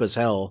cheap as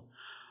hell,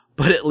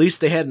 but at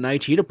least they had an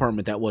IT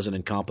department that wasn't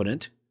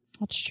incompetent.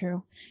 That's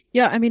true.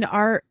 Yeah,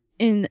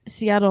 in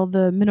Seattle,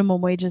 the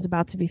minimum wage is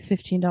about to be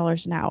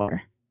 $15 an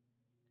hour.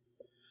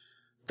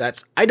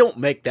 I don't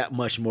make that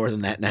much more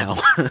than that now.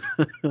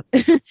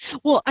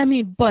 Well,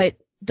 but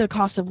the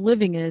cost of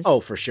living is.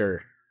 Oh, for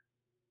sure.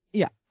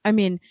 Yeah.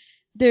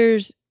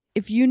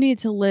 If you need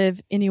to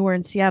live anywhere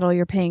in Seattle,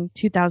 you're paying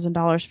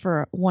 $2,000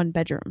 for one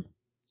bedroom.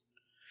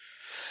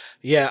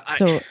 Yeah.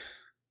 So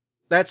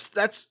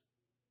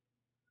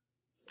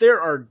there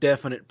are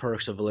definite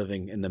perks of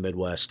living in the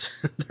Midwest.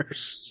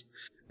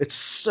 It's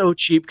so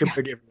cheap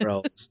compared to everywhere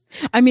else.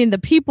 The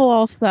people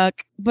all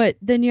suck, but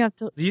then you have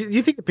to. Do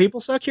you think the people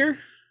suck here?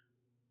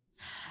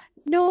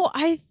 No,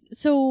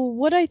 so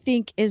what I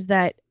think is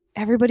that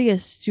everybody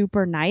is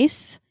super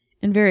nice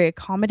and very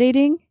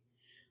accommodating.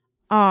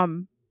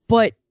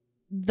 But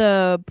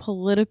the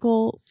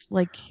political,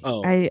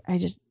 I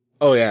just.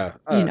 Oh yeah.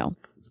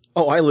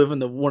 Oh, I live in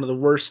one of the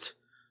worst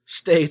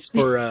states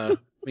for.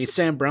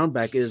 Sam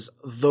Brownback is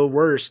the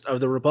worst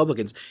of the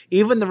Republicans.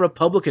 Even the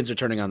Republicans are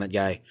turning on that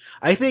guy.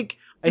 I think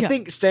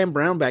Sam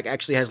Brownback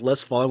actually has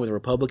less following with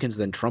Republicans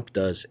than Trump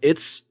does.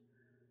 It's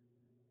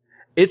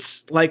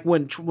like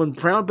when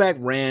Brownback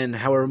ran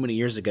however many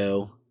years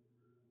ago.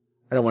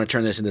 I don't want to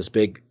turn this into this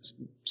big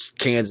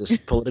Kansas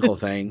political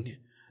thing. You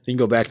can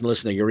go back and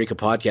listen to Eureka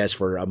podcast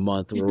for a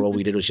month where all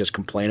we did was just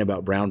complain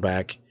about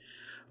Brownback.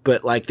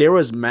 But there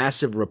was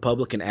massive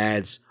Republican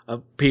ads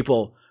of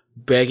people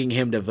begging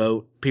him to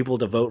vote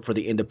for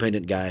the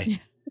independent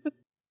guy.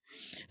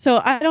 So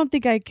I don't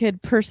think I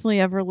could personally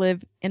ever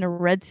live in a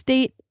red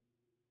state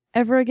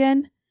ever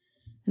again,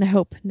 and I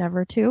hope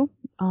never to.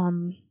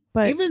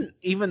 But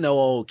even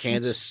though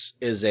Kansas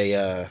is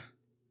a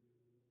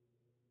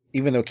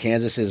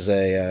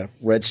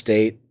red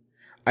state,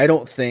 I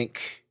don't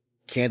think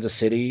Kansas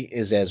City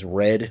is as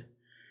red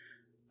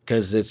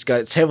because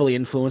it's heavily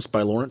influenced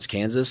by Lawrence,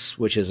 Kansas,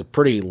 which is a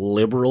pretty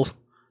liberal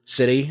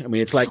city. I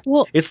mean, it's like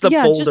it's the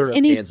Boulder of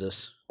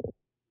Kansas.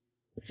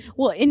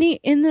 Well,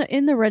 in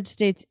the red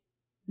states,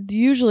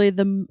 usually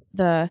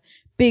the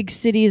big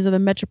cities or the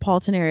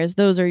metropolitan areas,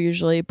 those are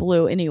usually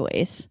blue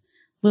anyways.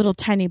 Little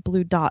tiny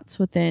blue dots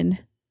within.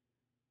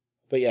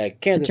 But yeah,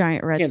 Kansas, the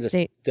giant red Kansas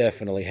state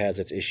definitely has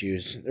its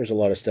issues. There's a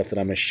lot of stuff that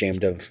I'm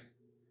ashamed of,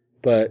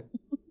 but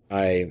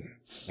I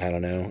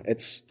don't know.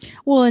 It's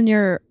and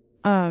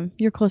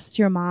you're close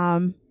to your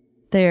mom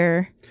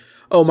there.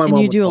 Oh, my mom.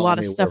 And you do a lot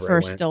of stuff for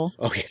her still.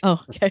 Okay.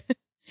 Oh, okay.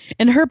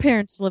 And her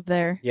parents live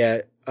there.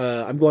 Yeah,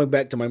 I'm going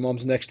back to my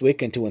mom's next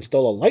weekend to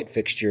install a light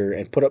fixture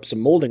and put up some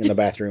molding in the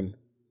bathroom.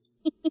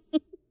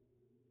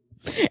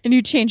 And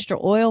you changed her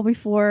oil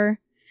before.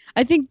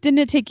 I think, didn't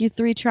it take you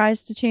 3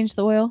 tries to change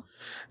the oil?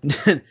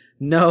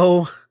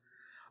 No,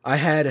 I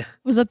had.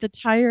 Was that the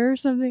tire or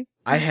something?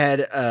 I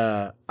had.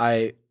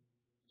 I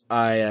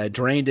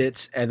drained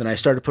it and then I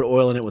started to put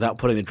oil in it without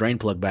putting the drain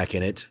plug back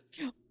in it.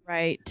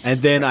 Right. And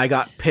then I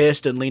got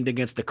pissed and leaned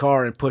against the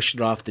car and pushed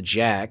it off the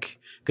jack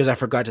because I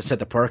forgot to set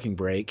the parking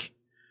brake.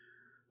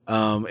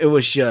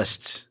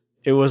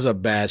 It was a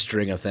bad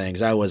string of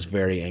things. I was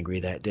very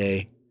angry that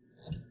day.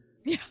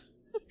 Yeah.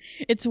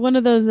 It's one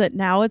of those that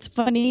now it's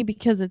funny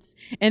because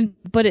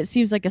but it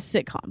seems like a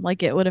sitcom,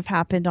 like it would have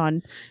happened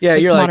on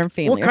you're Modern like,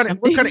 Family. What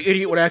kind of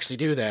idiot would actually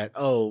do that?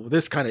 Oh,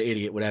 this kind of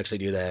idiot would actually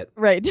do that.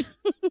 Right.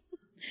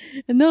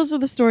 And those are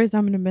the stories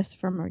I'm going to miss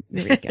from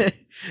Eureka.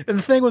 And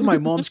the thing with my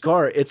mom's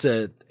car, it's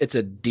a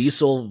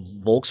diesel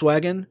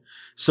Volkswagen,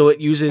 so it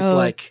uses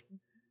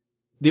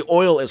the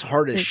oil is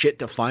hard as shit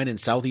to find in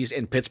Southeast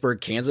in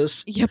Pittsburgh,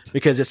 Kansas. Yep.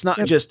 Because it's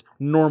not just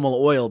normal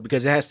oil,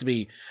 because it has to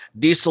be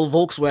diesel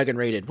Volkswagen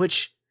rated,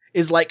 which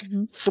is like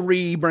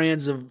 3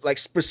 brands of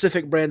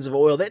specific brands of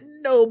oil that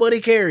nobody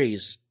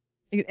carries.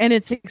 And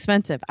it's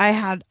expensive. I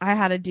had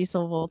a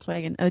diesel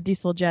Volkswagen, a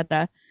diesel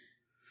Jetta.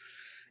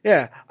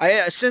 Yeah,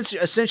 I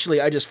essentially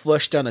I just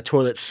flushed down the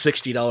toilet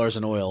 $60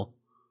 in oil.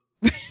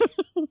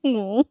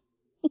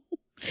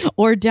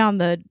 Or down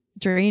the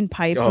drain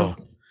pipe. Oh.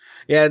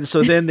 Yeah, and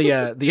so then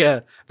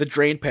the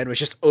drain pan was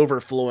just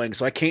overflowing,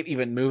 so I can't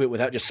even move it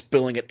without just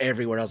spilling it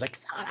everywhere. I was like,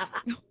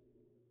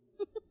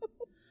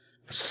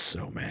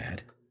 so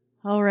mad.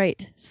 All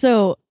right.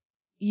 So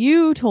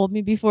you told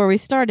me before we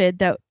started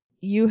that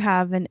you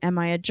have an Am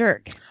I a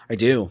Jerk? I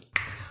do.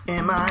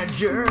 Am I a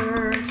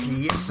jerk?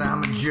 Yes,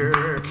 I'm a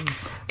jerk.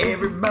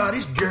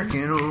 Everybody's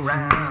jerking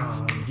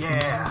around,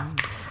 yeah.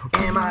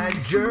 Am I a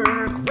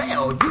jerk?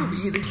 Well, you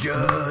be the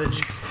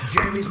judge.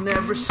 Jeremy's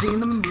never seen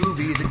the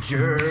movie The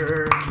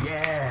Jerk,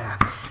 yeah.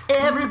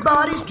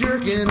 Everybody's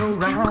jerking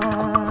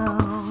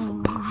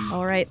around.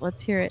 All right,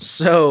 let's hear it.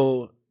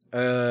 So,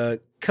 a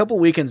couple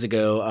weekends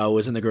ago, I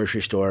was in the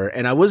grocery store,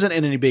 and I wasn't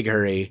in any big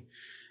hurry.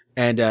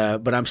 And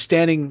but I'm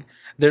standing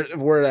there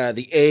where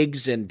the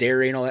eggs and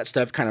dairy and all that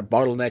stuff kind of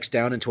bottlenecks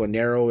down into a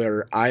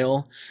narrower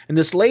aisle. And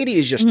this lady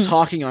is just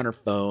talking on her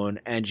phone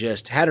and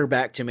just had her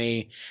back to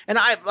me. And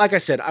like I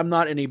said, I'm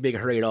not in any big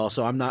hurry at all,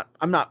 so I'm not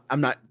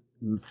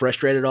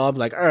frustrated at all. I'm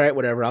like, all right,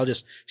 whatever. I'll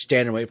just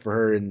stand and wait for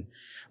her and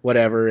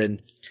whatever.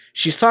 And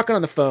she's talking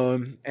on the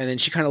phone, and then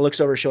she kind of looks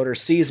over her shoulder,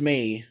 sees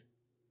me,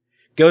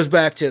 goes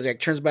back to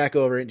turns back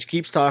over and she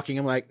keeps talking.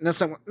 I'm like,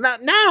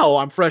 now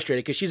I'm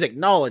frustrated because she's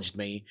acknowledged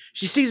me.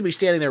 She sees me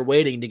standing there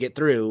waiting to get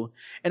through.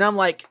 And I'm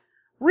like,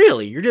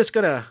 really? You're just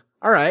gonna,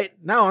 all right,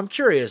 now I'm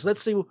curious.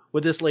 Let's see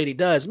what this lady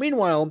does.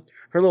 Meanwhile,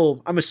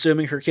 I'm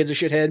assuming her kid's a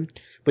shithead,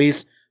 but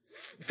he's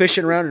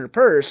fishing around in her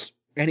purse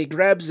and he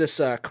grabs this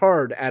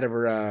card out of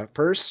her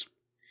purse.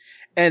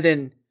 And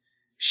then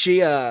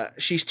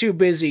she's too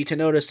busy to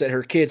notice that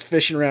her kid's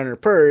fishing around in her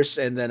purse.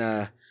 And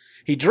then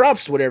he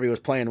drops whatever he was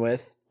playing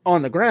with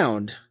on the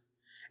ground,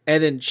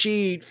 and then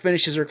she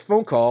finishes her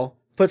phone call,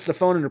 puts the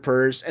phone in her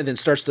purse, and then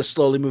starts to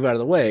slowly move out of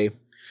the way.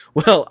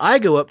 Well, I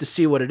go up to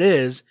see what it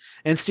is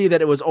and see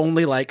that it was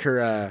only like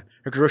her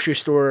grocery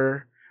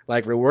store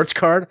rewards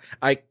card.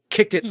 I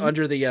kicked it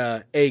under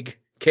the egg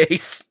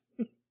case.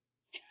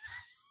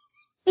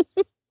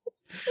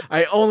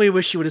 I only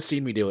wish she would have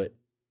seen me do it.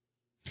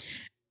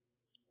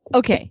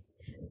 Okay,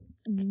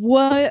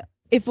 what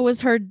if it was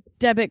her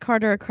debit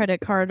card or a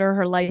credit card or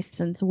her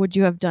license? Would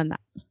you have done that?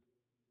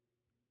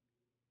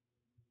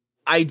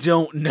 I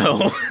don't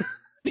know.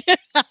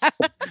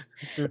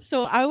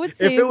 So I would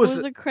say if it was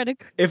a credit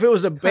card. If it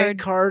was a bank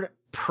card,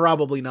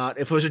 probably not.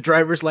 If it was a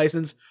driver's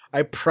license,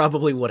 I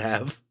probably would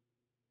have.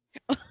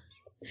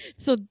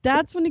 So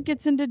that's when it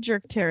gets into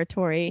jerk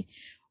territory.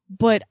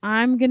 But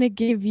I'm going to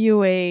give you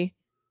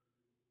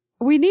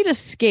we need a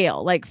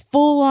scale, like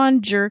full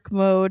on jerk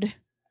mode.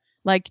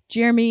 Like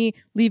Jeremy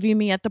leaving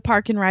me at the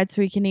park and ride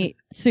so he can eat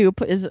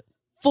soup is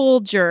full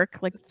jerk,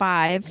 like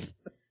 5.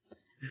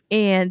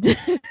 And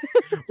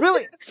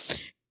Really?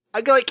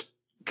 I got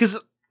because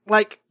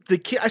the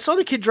kid, I saw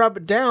the kid drop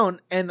it down,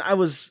 and I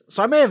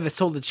may have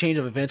told the change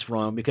of events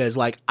wrong because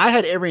I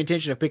had every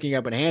intention of picking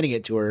up and handing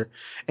it to her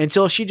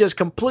until she just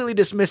completely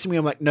dismissed me.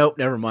 I'm like, nope,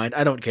 never mind.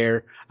 I don't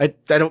care. I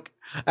don't.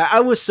 I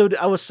was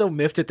so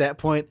miffed at that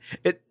point.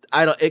 It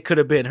could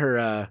have been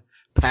her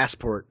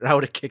passport. I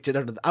would have kicked it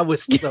under. I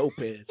was so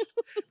pissed.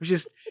 It was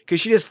just because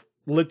she just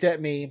looked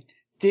at me,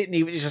 didn't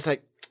even. Just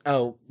like,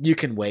 oh, you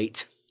can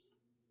wait.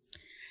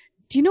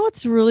 Do you know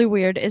what's really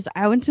weird is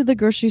I went to the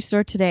grocery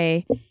store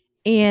today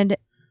and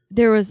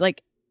there was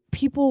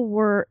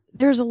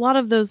there's a lot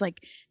of those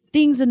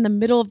things in the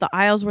middle of the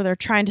aisles where they're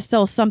trying to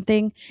sell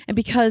something. And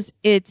because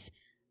it's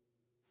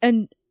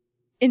an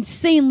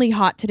insanely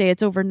hot today,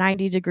 it's over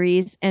 90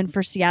 degrees. And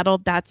for Seattle,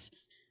 that's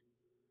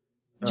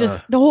just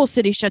the whole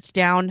city shuts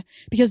down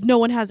because no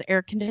one has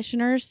air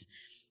conditioners.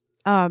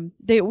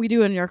 We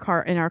do in our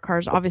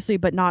cars, obviously,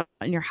 but not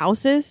in your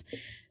houses.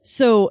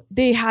 So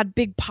they had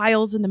big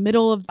piles in the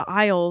middle of the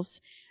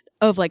aisles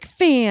of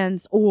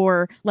fans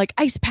or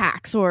ice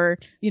packs or,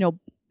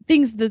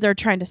 things that they're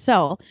trying to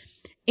sell.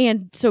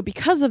 And so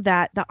because of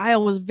that, the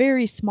aisle was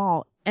very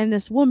small. And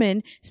this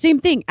woman, same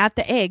thing at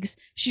the eggs,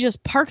 she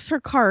just parks her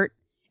cart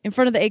in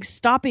front of the eggs,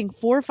 stopping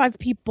 4 or 5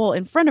 people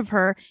in front of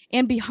her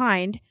and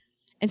behind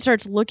and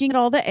starts looking at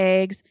all the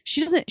eggs.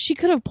 She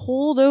could have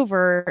pulled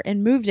over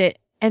and moved it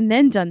and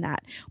then done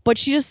that. But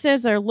she just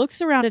sits there,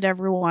 looks around at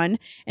everyone,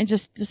 and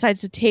just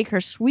decides to take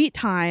her sweet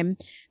time,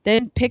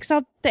 then picks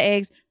out the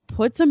eggs,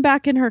 puts them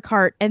back in her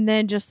cart, and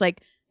then just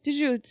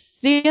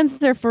stands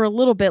there for a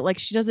little bit like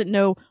she doesn't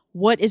know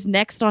what is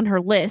next on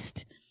her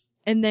list,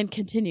 and then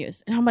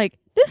continues. And I'm like,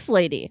 this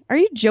lady, are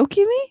you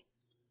joking me?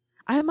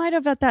 I might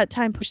have at that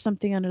time pushed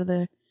something under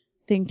the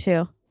thing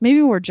too.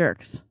 Maybe we're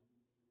jerks.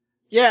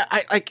 Yeah,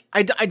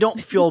 I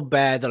don't feel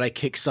bad that I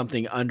kick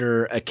something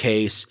under a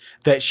case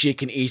that she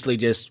can easily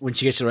just, when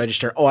she gets to the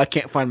register, oh, I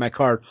can't find my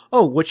card.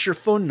 Oh, what's your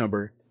phone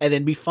number? And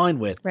then be fine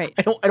with. Right.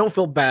 I don't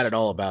feel bad at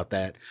all about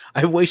that.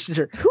 I wasted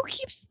her. Who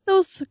keeps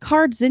those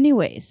cards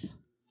anyways?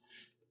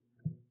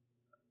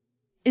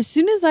 As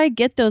soon as I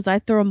get those, I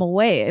throw them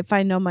away if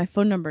I know my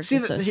phone number is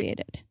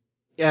associated.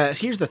 Yeah,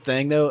 here's the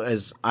thing though,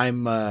 is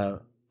I'm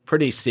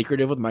pretty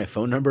secretive with my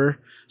phone number.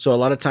 So a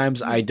lot of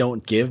times I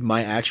don't give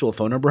my actual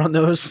phone number on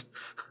those.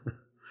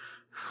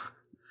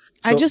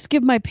 I just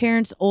give my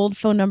parents' old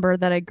phone number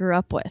that I grew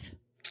up with.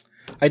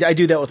 I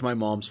do that with my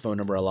mom's phone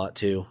number a lot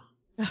too.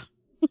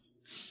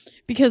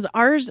 Because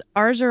ours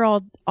are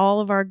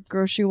all of our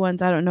grocery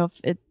ones. I don't know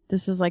if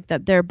this is like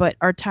that there, but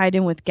are tied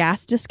in with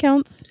gas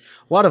discounts.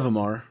 A lot of them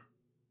are.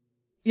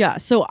 Yeah,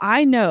 so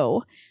I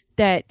know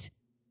that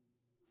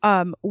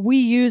we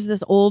use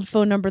this old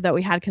phone number that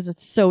we had because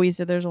it's so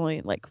easy. There's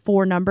only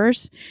 4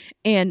 numbers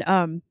and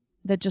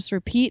that just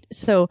repeat.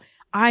 So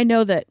I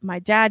know that my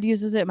dad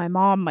uses it, my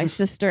mom, my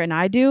sister, and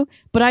I do,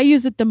 but I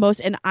use it the most,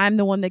 and I'm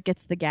the one that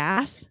gets the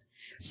gas.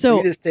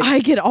 So I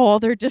get all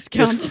their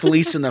discounts. Just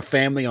fleecing the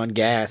family on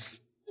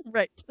gas.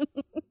 Right.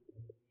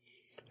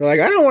 They're like,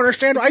 I don't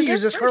understand. I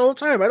use this car all the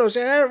time. I don't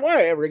understand why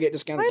I ever get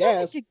discounted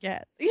gas.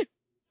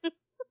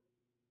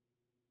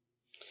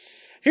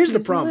 Here's the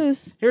problem.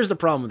 Here's the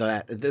problem with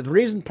that. Part of the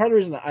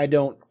reason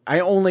that I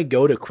only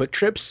go to Quick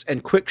Trips,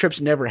 and Quick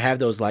Trips never have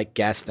those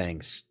gas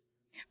things.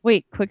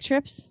 Wait, Quick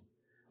Trips?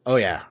 Oh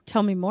yeah.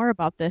 Tell me more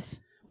about this.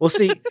 Well,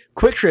 see,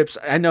 Quick Trips.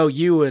 I know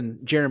you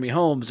and Jeremy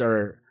Holmes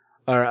are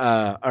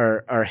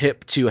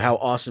hip to how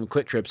awesome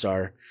Quick Trips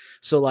are.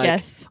 So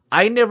yes.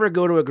 I never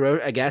go to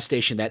a gas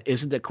station that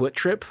isn't a Quick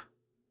Trip.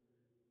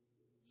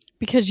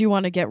 Because you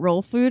want to get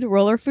roller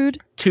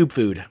food? Tube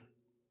food.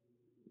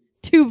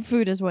 Tube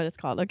food is what it's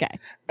called. Okay.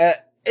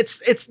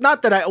 It's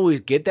not that I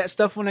always get that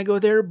stuff when I go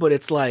there, but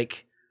it's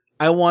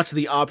I want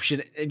the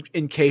option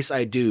in case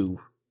I do.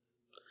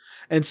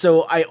 And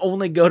so I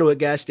only go to a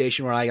gas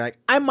station where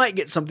I might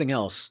get something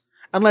else,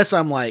 unless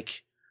I'm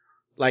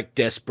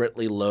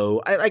desperately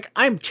low.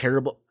 I'm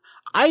terrible.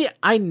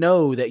 I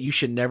know that you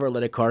should never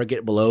let a car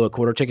get below a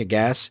quarter tank of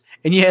gas,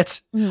 and yet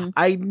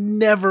I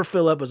never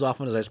fill up as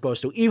often as I'm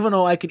supposed to, even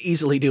though I could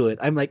easily do it.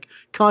 I'm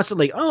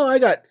constantly, oh, I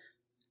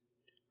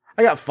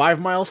got 5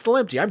 miles still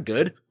empty. I'm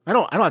good. I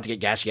don't have to get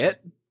gas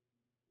yet.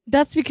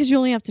 That's because you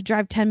only have to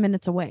drive 10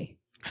 minutes away.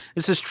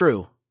 This is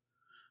true.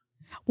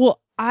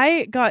 Well,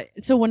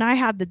 when I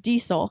had the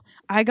diesel,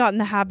 I got in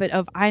the habit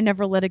of I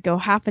never let it go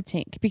half a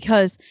tank,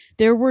 because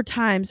there were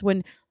times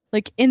when,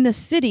 in the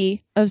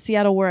city of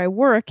Seattle where I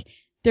work,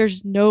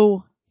 there's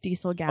no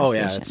diesel gas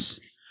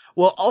station.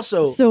 Well,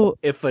 also,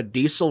 if a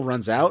diesel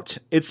runs out,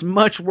 it's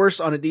much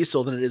worse on a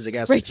diesel than it is a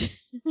gas station.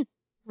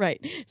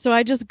 Right. So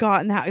I just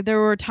got in that. There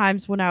were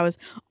times when I was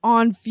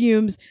on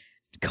fumes,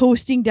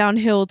 coasting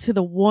downhill to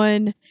the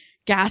one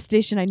gas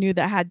station I knew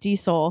that had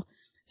diesel.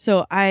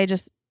 So I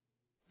just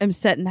am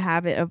set in the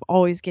habit of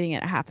always getting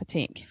it at half a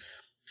tank.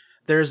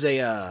 There's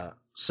I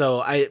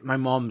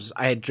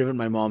had driven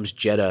my mom's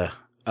Jetta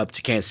up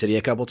to Kansas City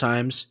a couple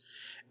times,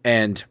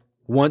 and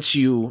it's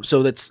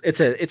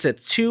a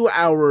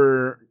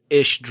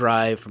 2-hour-ish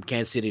drive from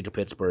Kansas City to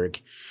Pittsburgh.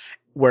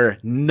 where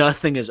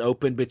nothing is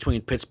open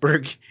between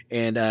Pittsburgh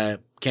and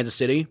Kansas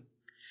City.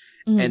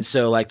 Mhm. And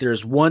so, like,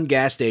 there's one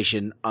gas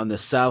station on the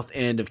south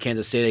end of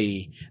Kansas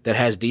City that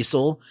has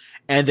diesel,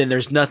 and then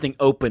there's nothing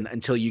open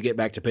until you get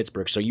back to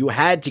Pittsburgh. So you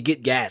had to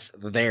get gas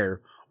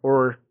there,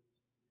 or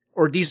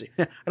diesel.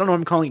 I don't know what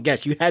I'm calling it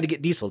gas. You had to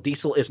get diesel.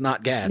 Diesel is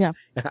not gas.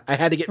 Yeah. I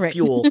had to get Right.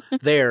 fuel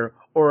there,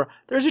 or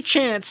there's a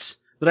chance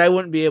that I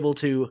wouldn't be able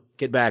to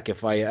get back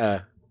if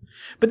I.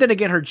 But then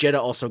again, her Jetta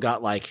also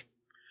got like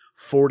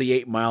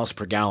 48 miles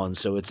per gallon,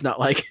 so it's not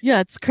like. Yeah,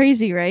 it's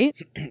crazy, right?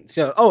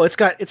 So it's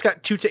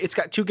got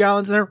 2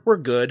 gallons in there. We're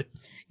good.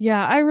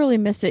 Yeah, I really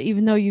miss it,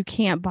 even though you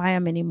can't buy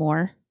them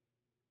anymore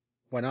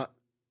Why not?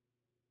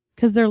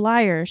 because they're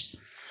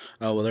liars.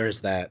 Oh well,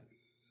 there's that.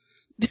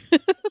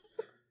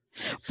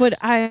 But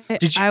I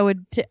Did you- I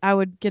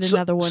would get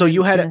another one. So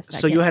you had in a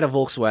so you second. had a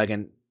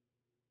Volkswagen.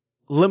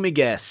 Let me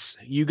guess.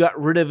 You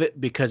got rid of it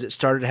because it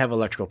started to have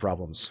electrical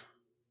problems.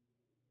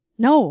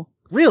 No,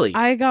 Really?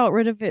 I got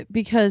rid of it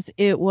because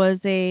it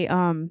was a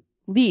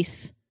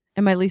lease,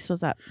 and my lease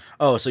was up.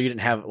 Oh, so you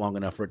didn't have it long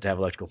enough for it to have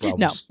electrical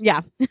problems.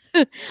 No,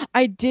 yeah.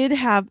 I did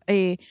have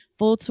a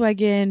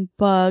Volkswagen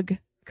Bug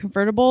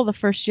convertible the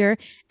first year,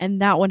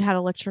 and that one had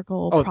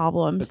electrical Oh,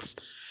 problems.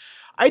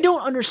 I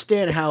don't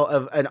understand how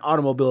an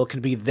automobile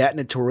can be that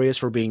notorious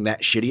for being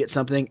that shitty at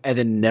something and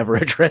then never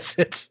address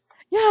it.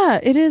 Yeah,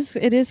 it is.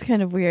 It is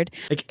kind of weird.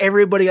 Like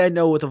everybody I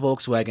know with a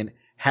Volkswagen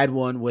had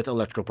one with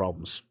electrical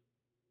problems.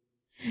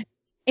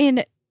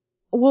 And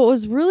what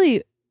was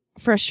really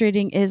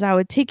frustrating is I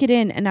would take it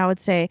in and I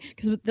would say,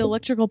 because the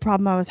electrical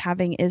problem I was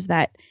having is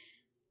that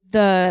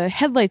the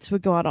headlights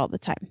would go out all the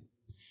time.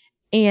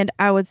 And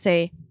I would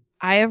say,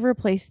 I have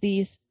replaced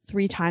these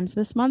 3 times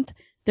this month.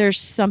 There's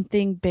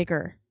something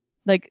bigger.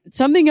 Like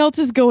something else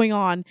is going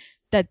on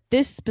that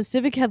this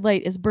specific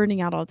headlight is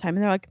burning out all the time.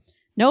 And they're like,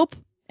 nope.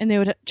 And they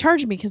would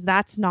charge me because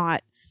that's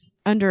not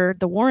under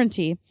the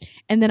warranty.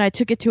 And then I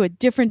took it to a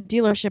different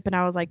dealership and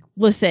I was like,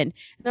 listen. And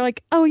they're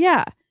like, oh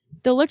yeah,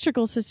 the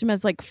electrical system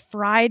has like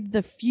fried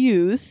the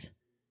fuse.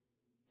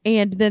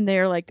 And then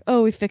they're like,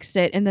 oh, we fixed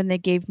it. And then they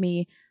gave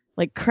me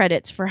like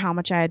credits for how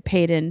much I had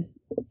paid in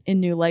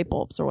new light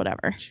bulbs or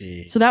whatever.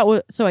 Jeez.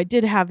 So I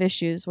did have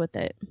issues with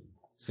it.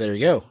 So there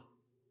you go.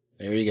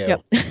 There you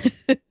go.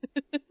 Yep.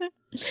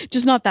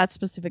 Just not that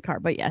specific car,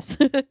 but yes.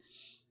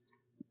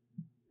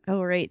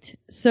 All right.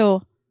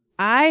 So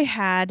I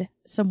had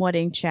some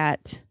wedding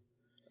chat.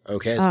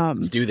 Okay,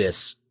 let's do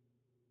this.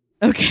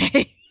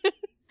 Okay.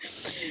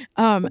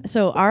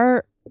 So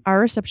our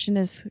reception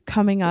is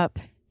coming up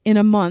in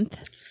a month,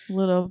 a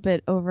little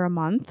bit over a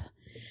month.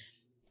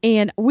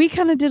 And we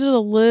kind of did it a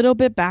little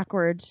bit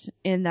backwards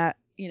in that,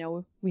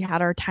 we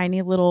had our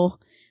tiny little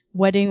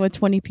wedding with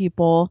 20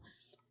 people.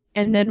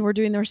 And then we're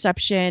doing the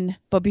reception.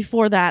 But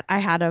before that, I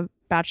had a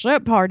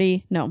bachelorette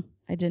party. No,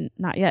 I didn't.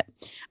 Not yet.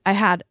 I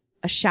had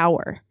a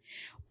shower.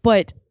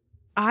 But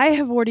I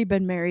have already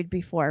been married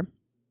before.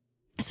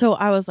 So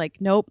I was like,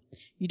 nope,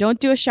 you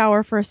don't do a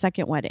shower for a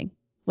second wedding.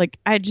 Like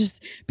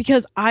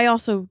because I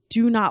also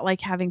do not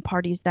like having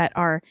parties that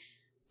are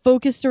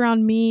focused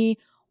around me,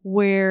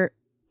 where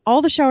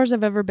all the showers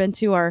I've ever been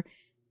to are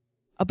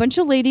a bunch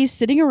of ladies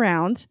sitting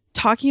around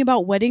talking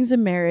about weddings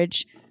and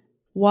marriage,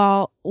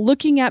 while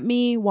looking at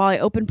me while I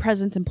open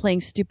presents and playing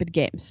stupid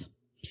games.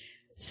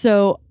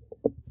 So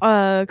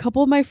a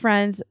couple of my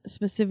friends,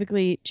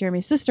 specifically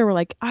Jeremy's sister, were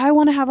like, I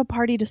want to have a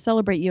party to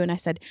celebrate you. And I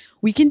said,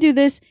 we can do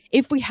this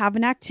if we have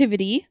an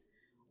activity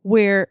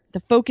where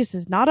the focus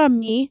is not on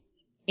me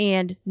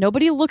and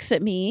nobody looks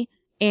at me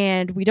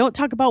and we don't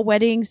talk about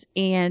weddings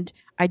and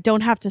I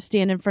don't have to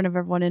stand in front of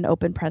everyone and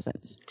open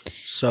presents.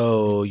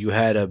 So you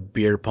had a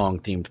beer pong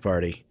themed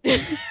party.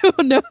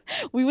 No,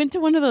 we went to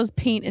one of those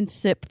paint and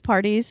sip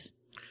parties.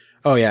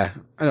 Oh yeah.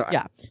 I know.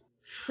 Yeah.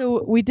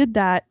 So we did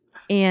that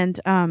and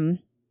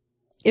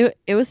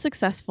it was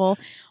successful.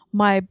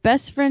 My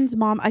best friend's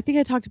mom, I think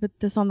I talked about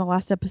this on the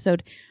last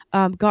episode,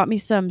 got me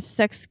some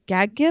sex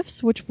gag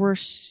gifts, which were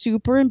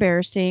super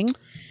embarrassing,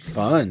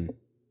 Fun.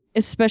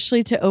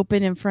 especially to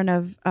open in front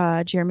of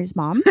Jeremy's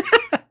mom.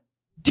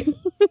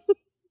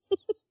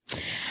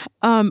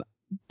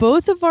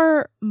 Both of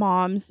our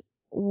moms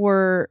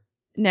were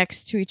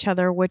next to each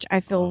other, which I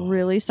feel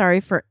really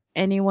sorry for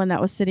anyone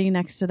that was sitting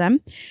next to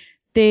them.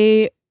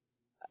 They,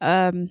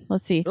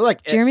 let's see. They're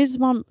like Jeremy's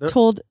mom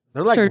told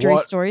they're like surgery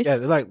stories. Yeah,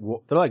 they're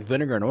like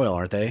vinegar and oil,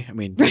 aren't they? I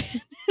mean, Right.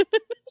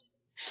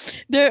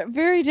 They're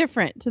very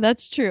different.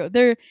 That's true.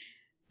 They're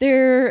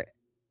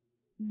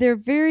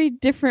very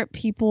different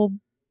people,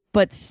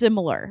 but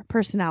similar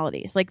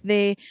personalities. Like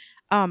they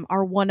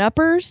are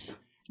one-uppers.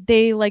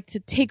 They like to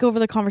take over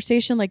the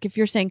conversation. Like if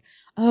you're saying,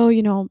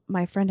 oh,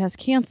 my friend has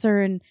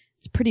cancer and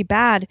it's pretty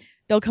bad,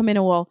 they'll come in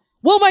and well,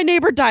 my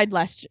neighbor died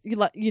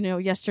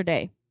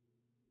yesterday.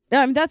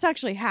 That's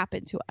actually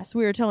happened to us.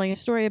 We were telling a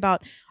story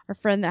about our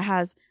friend that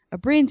has a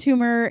brain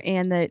tumor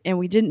and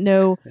we didn't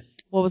know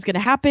what was going to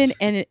happen.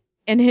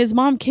 And his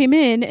mom came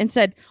in and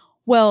said,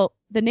 well,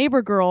 the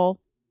neighbor girl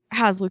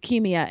has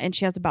leukemia and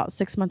she has about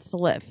 6 months to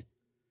live.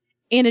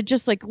 And it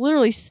just like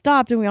literally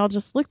stopped and we all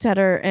just looked at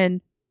her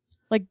and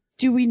like,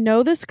 Do we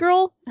know this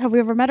girl? Have we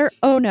ever met her?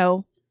 Oh,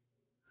 no.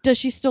 Does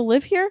she still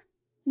live here?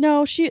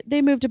 No,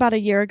 they moved about a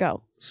year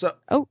ago. So,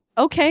 oh,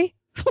 okay.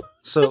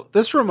 So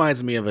this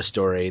reminds me of a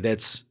story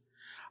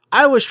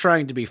I was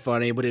trying to be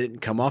funny, but it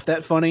didn't come off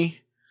that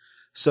funny.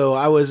 So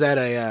I was at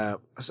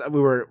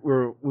we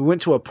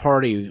went to a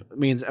party,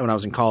 when I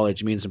was in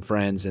college, me and some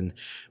friends, and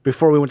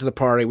before we went to the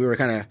party, we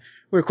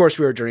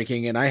were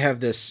drinking, and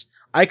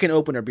I can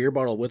open a beer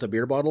bottle with a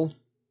beer bottle.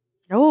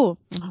 Oh,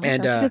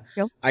 and that's a good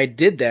skill. I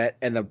did that,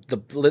 and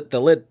the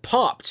lid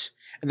popped,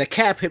 and the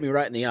cap hit me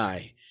right in the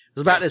eye. It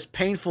was about as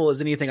painful as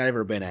anything I'd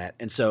ever been at,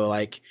 and so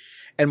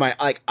and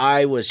my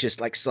eye was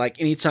just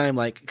anytime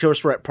of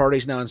course we're at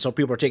parties now, and so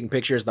people are taking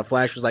pictures. The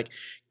flash was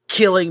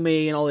killing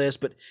me and all this,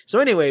 but so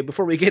anyway,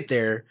 before we get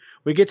there,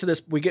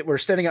 we're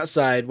standing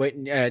outside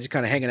waiting, just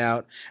kind of hanging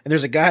out, and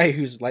there's a guy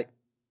who's got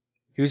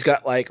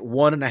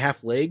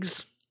 1.5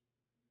 legs.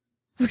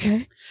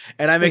 Okay.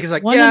 And I make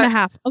it one and a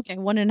half. Okay,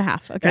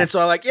 1.5. Okay. And so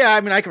I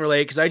I can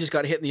relate because I just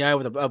got hit in the eye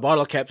with a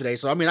bottle cap today.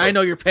 So I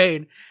know your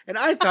pain, and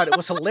I thought it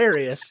was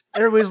hilarious.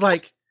 Everybody's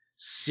like,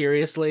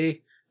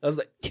 seriously? I was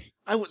like,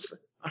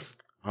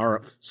 all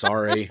right,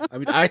 sorry.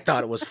 I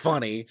thought it was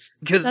funny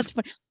because that's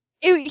funny.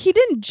 He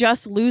didn't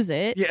just lose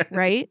it, yeah.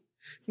 Right?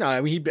 No,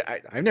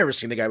 I've never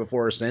seen the guy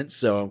before or since,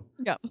 so.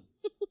 Yeah.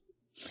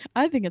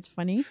 I think it's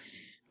funny.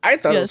 I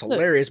thought it was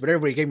hilarious, but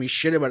everybody gave me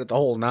shit about it the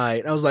whole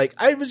night. I was like,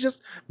 I was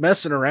just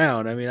messing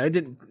around. I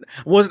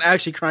wasn't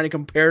actually trying to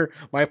compare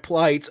my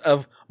plight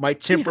of my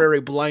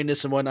temporary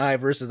blindness in one eye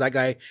versus that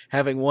guy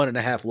having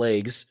 1.5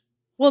 legs.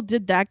 Well,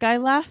 did that guy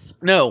laugh?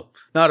 No,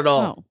 not at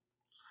all. Oh.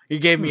 He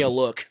gave me a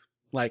look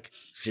like,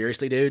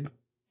 seriously, dude?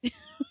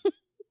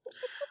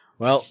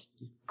 Well,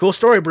 cool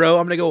story, bro.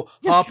 I'm going to go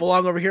hop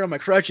along over here on my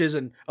crutches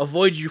and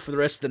avoid you for the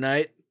rest of the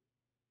night.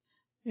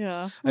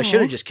 Yeah. I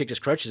should have just kicked his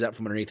crutches out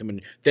from underneath him,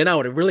 and then I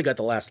would have really got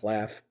the last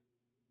laugh.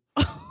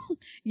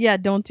 Yeah,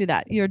 don't do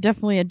that. You're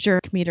definitely a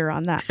jerk meter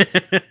on that.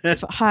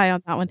 High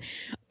on that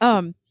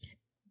one.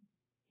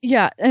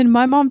 Yeah, and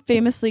my mom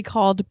famously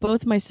called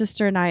both my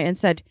sister and I and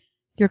said,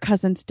 "Your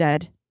cousin's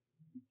dead."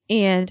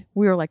 And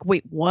we were like,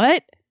 "Wait,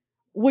 what?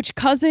 Which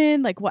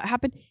cousin? What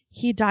happened?"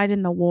 "He died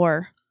in the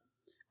war."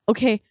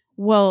 Okay,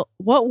 well,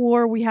 what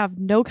war? We have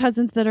no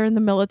cousins that are in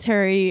the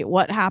military.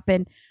 What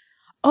happened?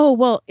 Oh,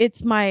 well,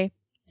 it's my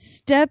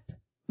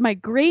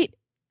great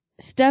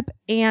step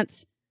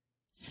aunt's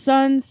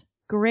son's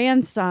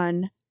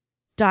grandson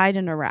died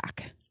in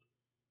Iraq.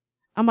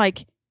 I'm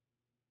like,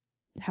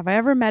 have I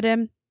ever met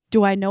him?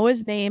 Do I know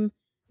his name?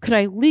 Could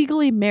I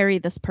legally marry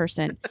this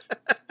person?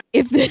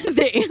 If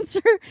the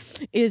answer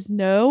is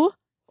no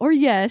or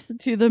yes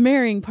to the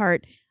marrying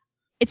part,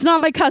 it's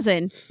not my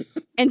cousin.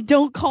 And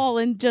don't call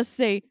and just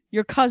say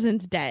your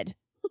cousin's dead.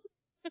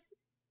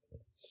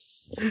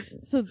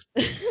 So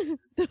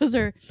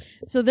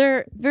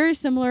they're very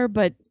similar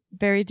but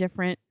very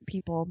different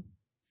people,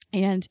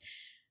 and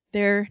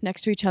they're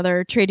next to each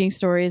other trading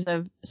stories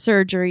of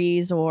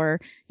surgeries or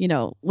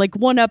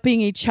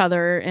one-upping each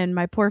other, and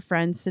my poor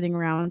friend sitting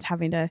around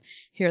having to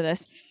hear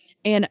this.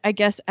 And I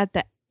guess at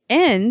the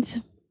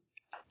end,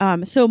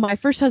 so my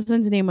first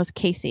husband's name was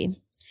Casey,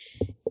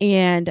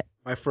 and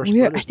my first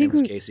brother's name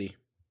was Casey.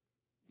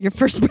 Your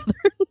first brother.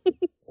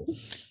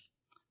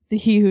 The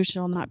he who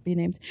shall not be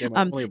named. Yeah,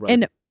 my only brother.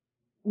 And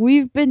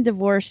we've been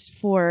divorced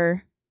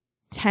for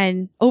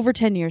over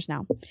 10 years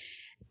now.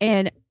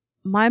 And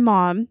my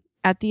mom,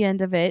 at the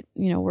end of it,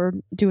 we're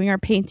doing our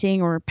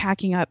painting or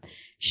packing up.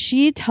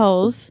 She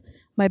tells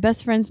my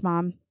best friend's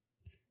mom,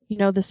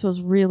 this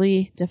was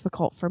really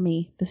difficult for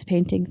me, this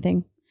painting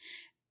thing.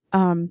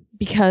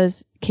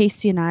 Because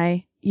Casey and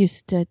I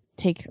used to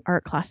take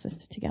art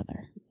classes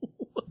together.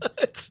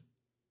 What?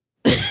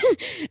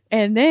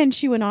 And then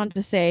she went on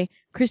to say,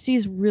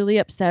 Christy's really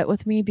upset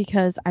with me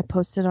because I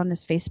posted on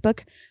his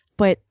Facebook,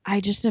 but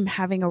I just am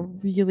having a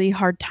really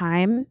hard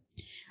time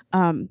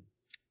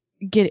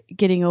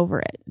getting over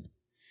it.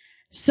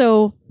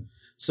 So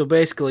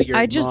basically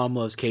your mom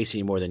loves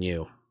Casey more than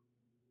you.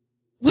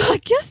 Well, I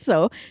guess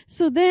so.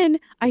 So then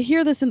I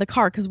hear this in the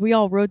car because we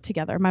all rode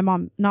together. My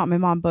mom, not my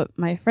mom, but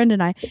my friend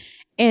and I.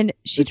 And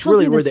she tells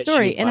me this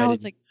story, and I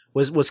was like,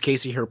 was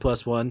Casey her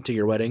 +1 to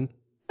your wedding?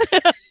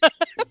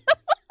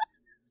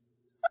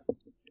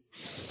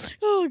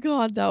 Oh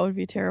God, that would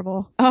be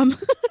terrible.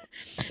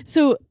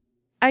 So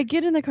I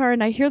get in the car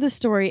and I hear the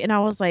story and I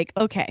was like,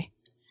 okay,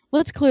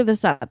 let's clear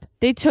this up.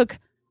 They took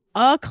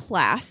a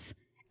class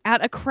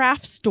at a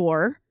craft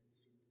store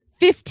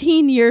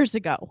 15 years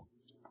ago.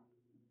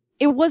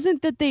 It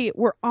wasn't that they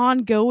were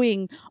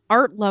ongoing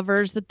art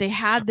lovers, that they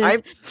had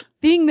this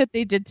thing that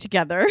they did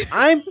together.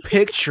 I'm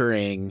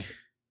picturing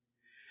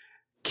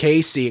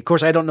Casey. Of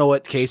course, I don't know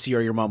what Casey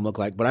or your mom look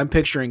like, but I'm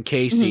picturing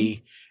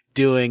Casey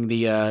doing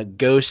the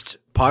ghost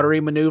pottery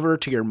maneuver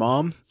to your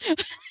mom.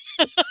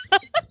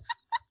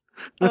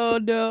 Oh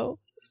no!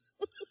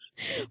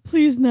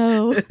 Please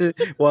no.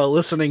 While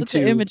listening That's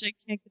to an image I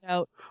can't get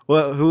out.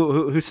 Well,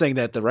 who sang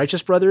that? The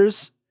Righteous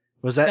Brothers?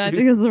 Was that? Yeah, I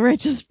think it was the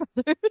Righteous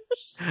Brothers.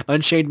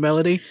 Unchained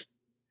Melody.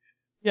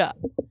 Yeah.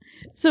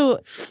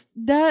 So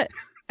that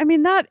I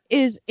mean, that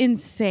is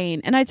insane.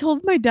 And I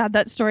told my dad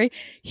that story.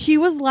 He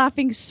was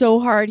laughing so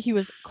hard, he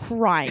was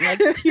crying. Like,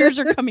 tears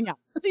are coming out.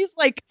 He's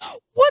like,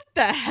 what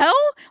the hell?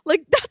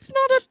 Like, that's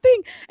not a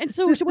thing. And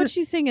so what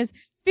she's saying is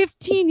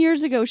 15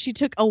 years ago, she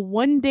took a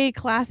 1-day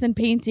class in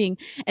painting,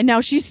 and now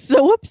she's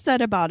so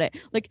upset about it.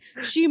 Like,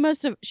 she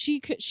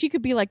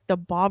could be like the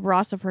Bob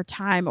Ross of her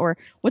time, or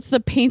what's the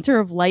painter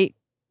of light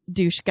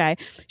douche guy.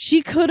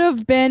 She could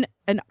have been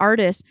an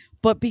artist,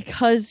 but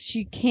because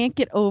she can't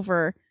get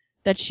over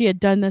that she had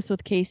done this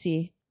with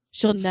Casey,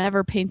 she'll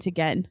never paint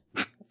again.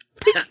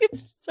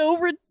 It's so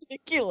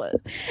ridiculous.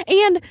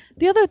 And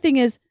the other thing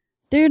is,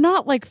 they're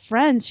not like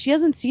friends. She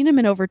hasn't seen him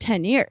in over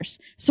 10 years.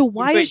 So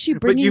why is she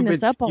bringing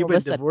this up all of a sudden?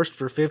 You've been divorced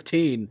for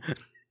 15.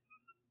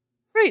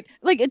 Right.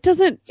 Like, it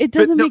doesn't make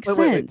sense.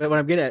 Wait, what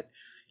I'm getting at,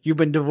 you've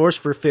been divorced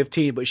for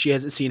 15, but she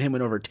hasn't seen him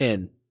in over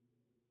 10.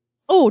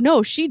 Oh,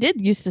 no, she did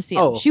used to see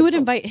him. She would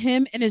invite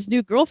him and his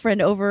new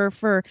girlfriend over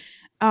for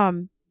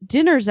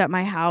dinners at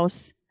my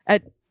house,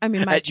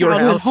 my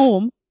childhood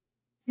home.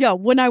 Yeah,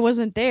 when I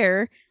wasn't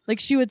there. Like,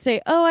 she would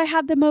say, oh, I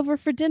had them over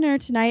for dinner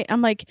tonight.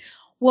 I'm like,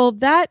 well,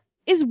 that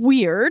is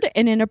weird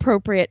and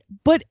inappropriate,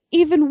 but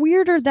even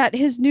weirder that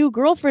his new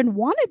girlfriend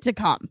wanted to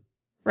come,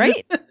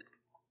 right?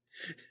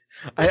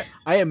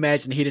 I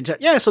imagine he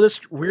didn't. So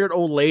this weird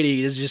old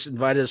lady has just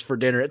invited us for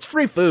dinner. It's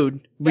free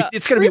food. Yeah,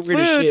 it's gonna be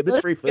weird as shit, but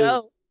it's free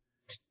food.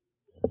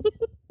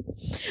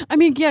 I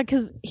mean, yeah,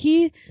 because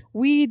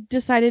we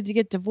decided to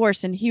get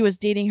divorced, and he was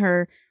dating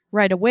her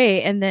right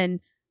away, and then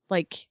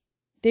like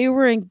they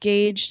were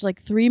engaged like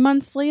 3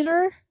 months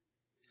later.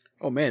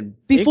 Oh man!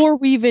 Before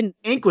we even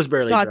ink was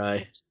barely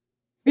dry.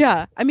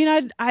 Yeah, I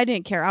mean, I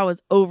didn't care. I was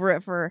over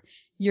it for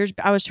years.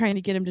 I was trying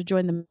to get him to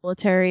join the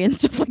military and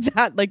stuff like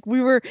that. Like,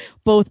 we were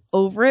both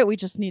over it. We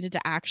just needed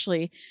to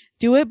actually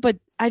do it. But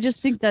I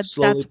just think that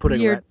slowly that's putting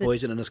weird rat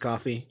poison in his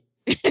coffee.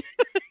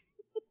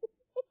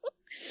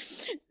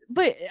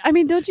 But I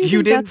mean, don't you? You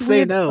think didn't that's say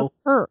weird no.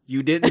 for her?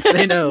 You didn't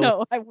say no.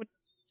 No, I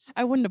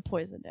wouldn't have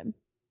poisoned him.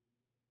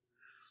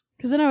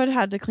 Because then I would have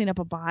had to clean up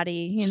a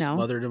body.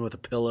 Smothered him with a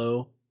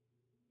pillow.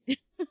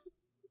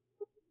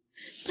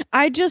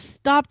 I just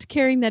stopped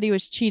caring that he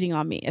was cheating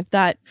on me, if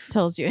that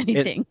tells you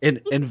anything.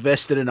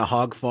 Invested in a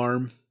hog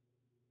farm.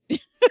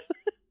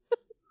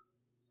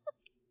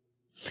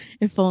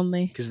 If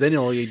only. Because then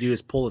all you do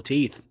is pull the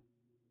teeth.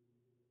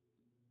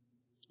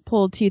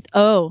 Pull teeth.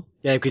 Oh.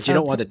 Yeah, because you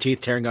don't want the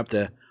teeth tearing up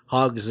the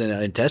hog's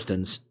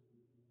intestines.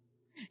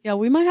 Yeah,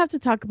 we might have to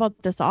talk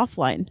about this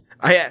offline.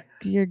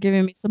 You're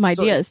giving me some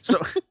ideas. So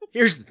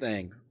here's the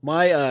thing.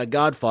 My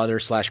godfather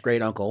 /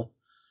 great uncle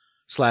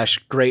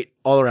 / great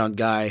all-around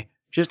guy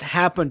just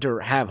happened to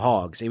have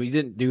hogs. I mean, he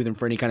didn't do them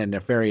for any kind of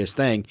nefarious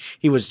thing.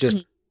 He was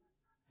just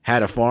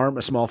had a farm,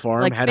 a small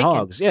farm, like had bacon.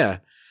 Hogs. Yeah.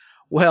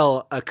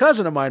 Well, a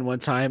cousin of mine one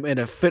time, in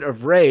a fit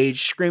of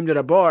rage, screamed at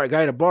a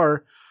guy at a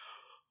bar,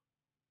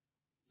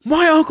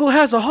 "My uncle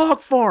has a hog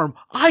farm.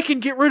 I can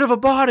get rid of a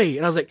body."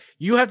 And I was like,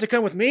 "You have to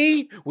come with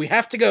me. We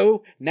have to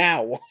go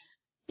now."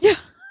 Yeah.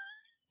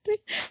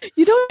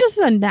 You don't just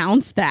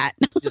announce that.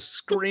 Just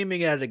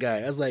screaming at a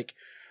guy. I was like,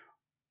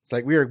 it's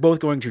like we are both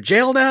going to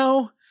jail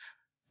now.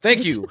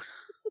 Thank you.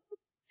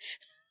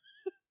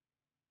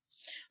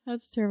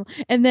 That's terrible.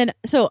 And then,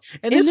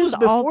 and this was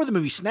before the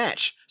movie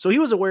Snatch. So he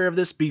was aware of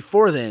this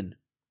before then.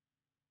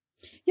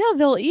 Yeah,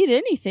 they'll eat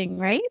anything,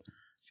 right?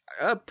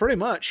 Pretty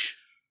much.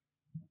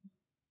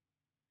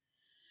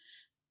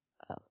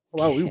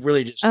 Wow, we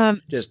really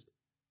just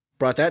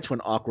brought that to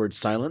an awkward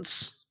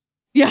silence.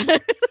 Yeah.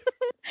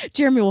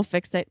 Jeremy will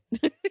fix it.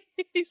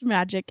 He's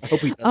magic. I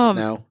hope he does it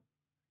now.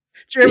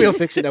 Jeremy will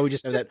fix it now. We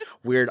just have that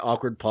weird,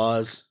 awkward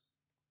pause.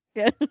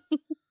 Yeah.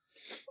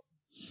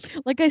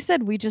 Like I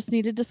said, we just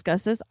need to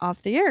discuss this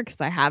off the air because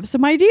I have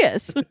some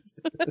ideas.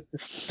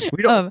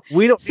 We don't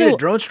need a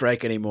drone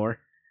strike anymore.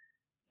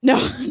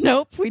 No,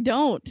 nope, we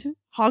don't.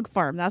 Hog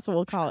farm, that's what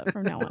we'll call it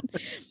from now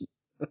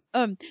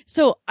on.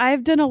 So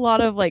I've done a lot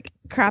of like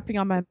crapping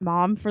on my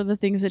mom for the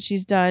things that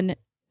she's done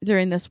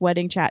during this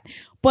wedding chat,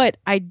 but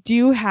I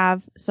do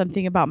have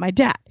something about my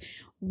dad,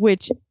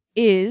 which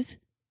is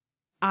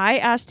I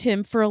asked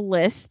him for a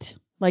list,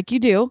 like you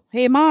do.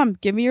 Hey, Mom,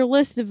 give me your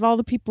list of all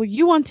the people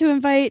you want to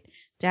invite.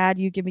 Dad,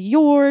 you give me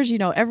yours.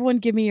 Everyone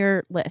give me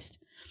your list.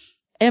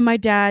 And my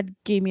dad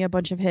gave me a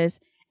bunch of his,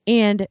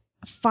 and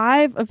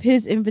 5 of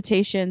his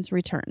invitations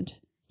returned.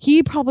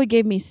 He probably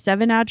gave me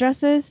 7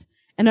 addresses,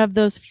 and of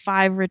those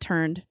 5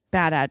 returned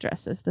bad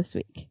addresses this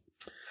week.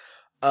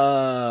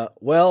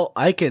 Well,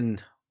 I'm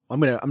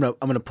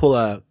gonna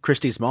pull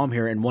Christy's mom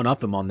here and one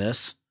up him on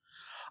this.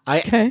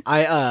 Okay.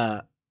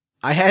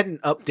 I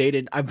hadn't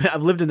updated.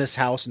 I've lived in this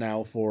house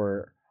now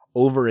for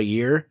over a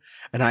year,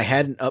 and I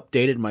hadn't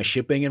updated my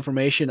shipping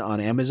information on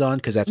Amazon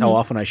because that's how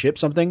often I ship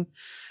something.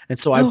 And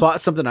so I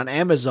bought something on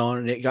Amazon,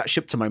 and it got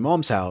shipped to my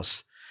mom's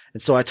house.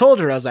 And so I told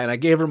her, I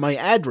gave her my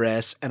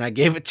address, and I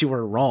gave it to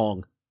her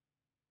wrong.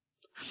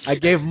 I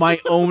gave my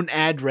own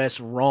address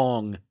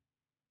wrong.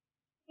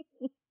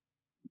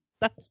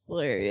 That's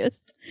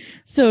hilarious.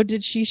 So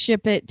did she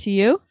ship it to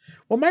you?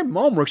 Well, my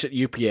mom works at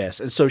UPS,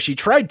 and so she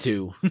tried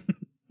to.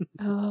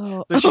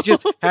 Oh. So she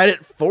just had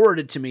it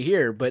forwarded to me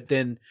here, but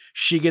then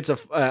she gets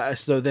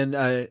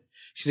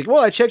she's like, well,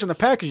 I checked on the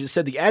package. It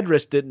said the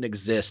address didn't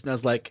exist. And I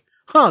was like,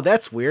 huh,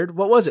 that's weird.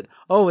 What was it?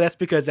 Oh, that's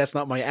because that's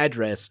not my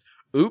address.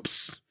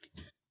 Oops.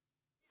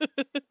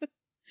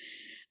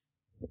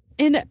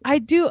 And I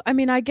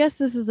guess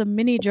this is a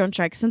mini drone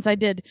strike since I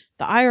did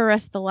the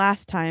IRS the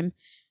last time.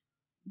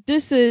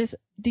 This is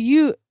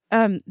the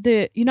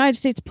United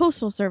States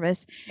Postal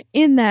Service,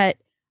 in that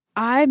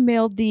I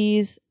mailed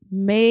these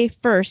May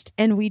 1st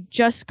and we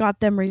just got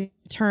them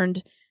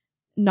returned,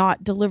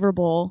 not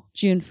deliverable,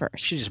 June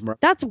 1st.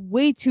 That's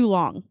way too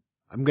long.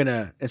 I'm going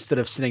to, instead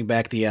of sending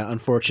back the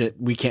unfortunate,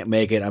 we can't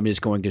make it, I'm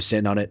just going to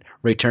send on it,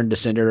 return to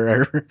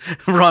sender,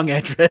 wrong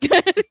address.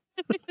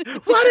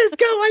 What is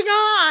going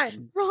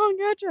on? Wrong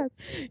address.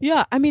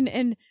 Yeah, I mean,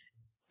 and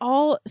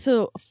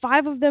so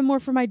 5 of them were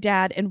for my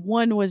dad, and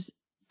 1 was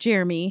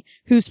Jeremy,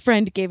 whose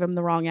friend gave him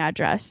the wrong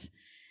address.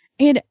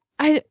 And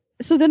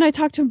so then I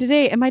talked to him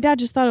today, and my dad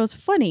just thought it was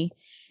funny.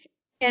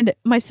 And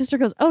my sister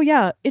goes, oh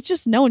yeah, it's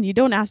just known you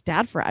don't ask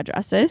dad for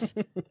addresses.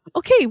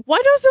 Okay,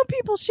 why don't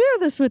people share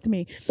this with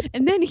me?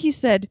 And then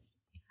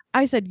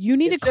I said, you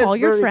need to call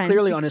your friends.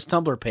 Clearly on his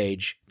Tumblr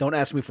page, don't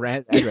ask me for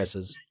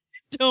addresses.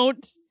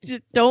 Don't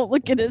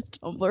look at his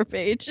Tumblr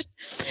page.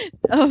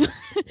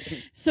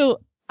 So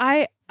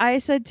I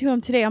said to him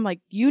today, I'm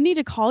like, you need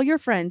to call your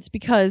friends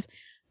because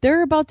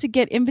they're about to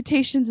get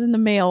invitations in the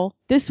mail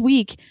this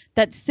week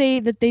that say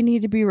that they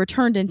need to be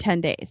returned in 10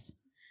 days.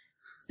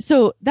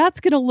 So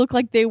that's going to look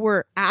like they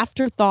were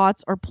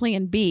afterthoughts or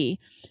plan B.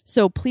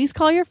 So please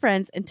call your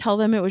friends and tell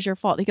them it was your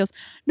fault. He goes,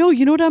 no,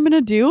 you know what I'm going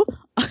to do?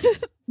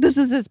 This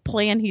is his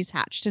plan he's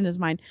hatched in his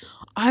mind.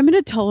 I'm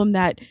going to tell them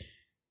that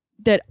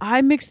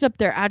I mixed up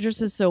their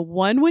addresses. So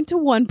one went to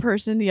one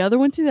person, the other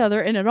went to the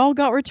other, and it all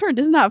got returned.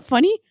 Isn't that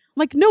funny? I'm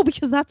like, no,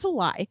 because that's a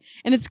lie.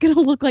 And it's going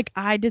to look like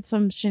I did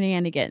some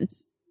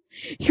shenanigans.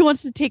 He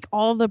wants to take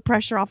all the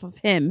pressure off of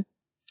him.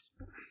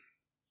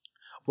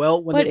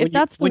 Well, when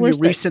you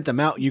resent them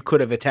out, you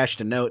could have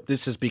attached a note.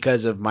 This is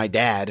because of my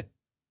dad.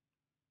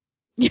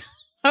 Yeah,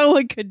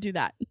 I could do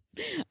that.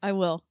 I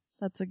will.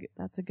 That's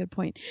a good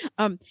point.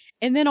 And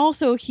then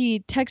also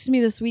he texted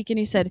me this week and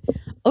he said,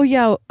 "Oh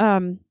yeah,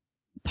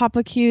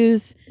 Papa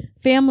Q's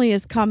family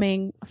is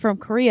coming from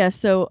Korea,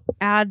 so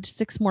add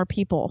 6 more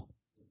people."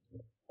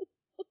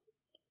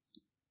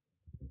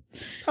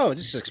 Oh,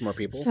 just 6 more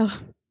people. So,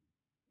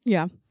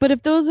 yeah, but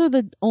if those are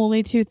the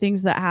only 2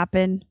 things that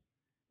happen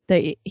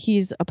that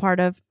he's a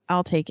part of,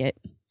 I'll take it.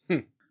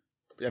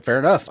 Yeah, fair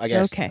enough, I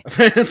guess. Okay.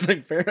 It's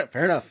like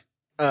fair enough.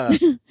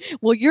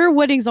 Well, your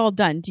wedding's all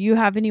done. Do you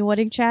have any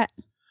wedding chat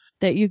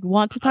that you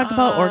want to talk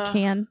about or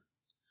can?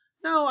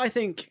 No, I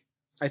think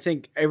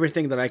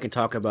everything that I can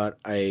talk about,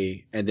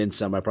 and then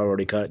some, I probably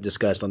already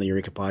discussed on the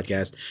Eureka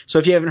podcast. So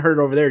if you haven't heard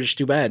it over there, just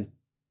too bad.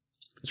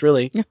 It's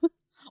really.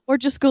 Or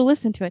just go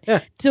listen to it. Yeah.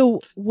 So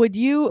would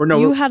you? Or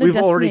no, you had a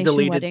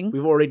destination wedding.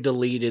 We've already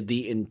deleted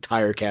the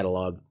entire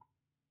catalog.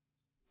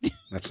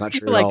 That's not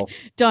true at all.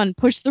 Done.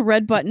 Push the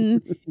red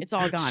button. It's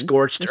all gone.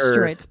 Scorched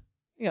Destroyed. earth.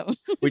 Yeah.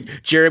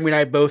 Jeremy and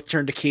I both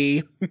turned a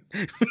key.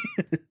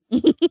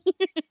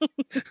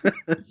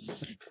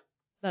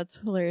 That's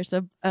hilarious.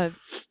 A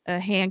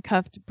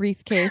handcuffed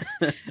briefcase.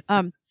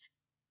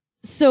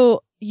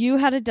 So you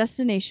had a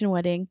destination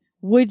wedding.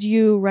 Would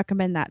you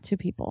recommend that to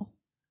people?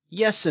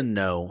 Yes and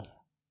no.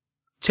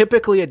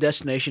 Typically, a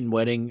destination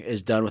wedding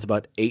is done with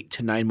about 8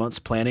 to 9 months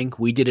planning.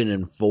 We did it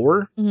in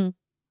 4.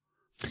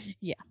 Mm-hmm.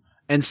 Yeah.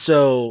 And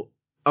so,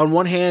 on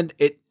one hand,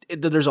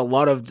 there's a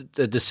lot of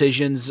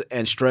decisions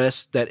and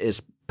stress that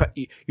is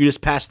you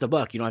just pass the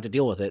buck. You don't have to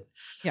deal with it.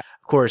 Yeah.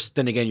 Of course,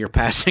 then again, you're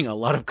passing a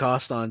lot of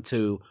cost on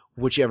to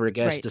whichever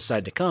guests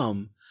decide to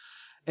come.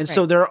 And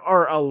so there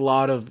are a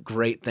lot of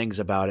great things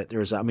about it. It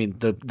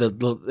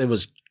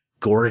was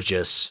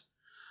gorgeous.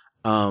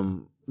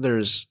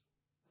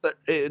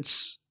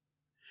 It's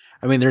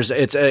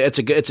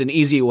an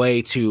easy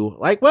way to,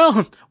 like,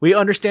 well, we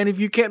understand if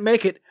you can't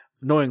make it,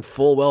 knowing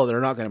full well they're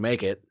not going to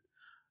make it.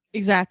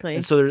 Exactly.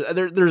 And so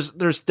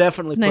there's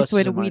definitely it's a nice pluses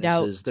way to and weed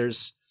minuses.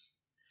 out.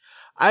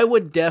 I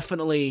would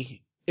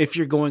definitely, if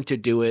you're going to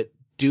do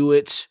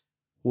it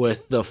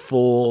with the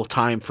full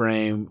time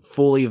frame,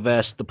 fully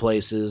vest the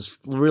places,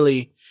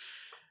 really,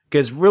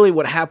 because really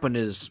what happened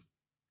is,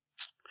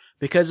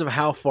 because of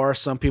how far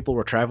some people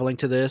were traveling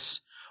to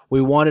this,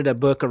 we wanted to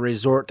book a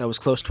resort that was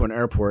close to an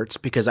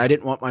airport, because I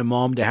didn't want my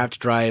mom to have to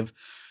drive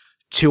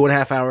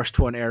 2.5 hours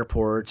to an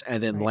airport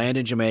and then land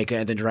in Jamaica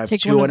and then drive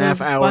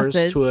 2.5 hours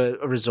to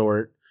a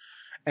resort.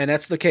 And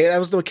that's the case. That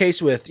was the case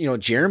with,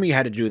 Jeremy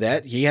had to do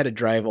that. He had to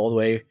drive all the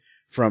way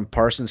from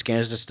Parsons,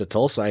 Kansas to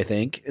Tulsa, I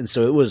think. And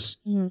so it was,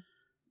 and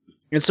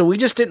so we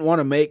just didn't want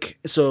to make,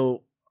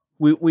 so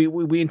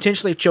we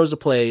intentionally chose a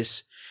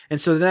place. And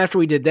so then after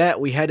we did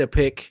that, we had to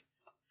pick,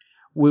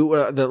 a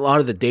lot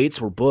of the dates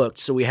were booked.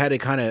 So we had to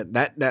kind of,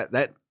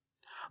 that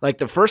like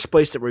the first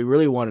place that we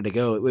really wanted to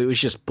go, it was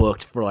just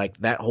booked for like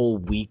that whole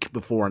week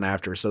before and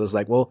after. So it was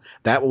like, well,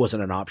 that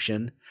wasn't an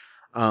option.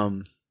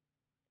 And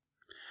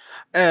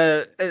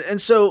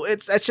so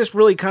that's just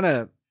really kind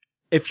of,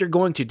 if you're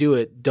going to do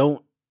it,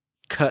 don't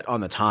cut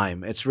on the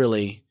time. It's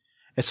really,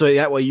 and so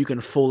that way you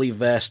can fully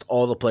vest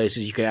all the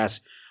places. You can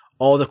ask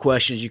all the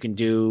questions you can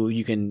do.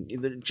 You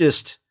can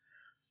just,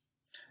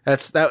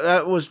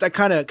 that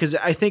kind of, because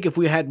I think if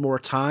we had more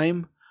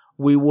time,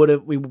 we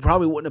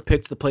probably wouldn't have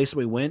picked the place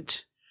we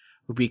went,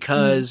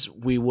 because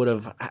we would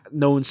have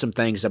known some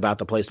things about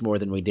the place more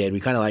than we did.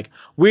 We kind of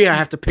we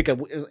have to pick it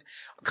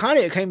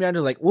came down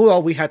to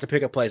well, we have to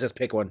pick a place. Let's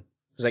pick one.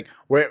 It's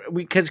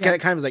because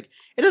kind of it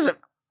doesn't,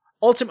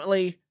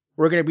 ultimately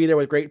we're going to be there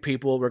with great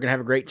people. We're going to have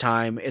a great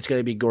time. It's going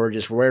to be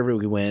gorgeous wherever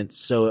we went.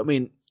 So, I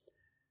mean, it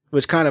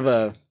was kind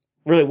of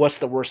really what's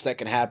the worst that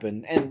can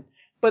happen?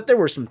 But there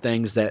were some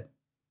things that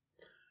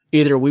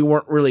either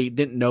we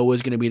didn't know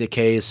was going to be the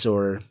case,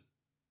 or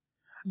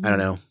I don't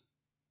know.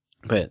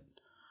 But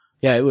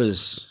yeah, it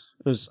was,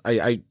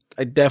 I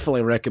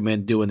definitely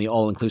recommend doing the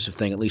all-inclusive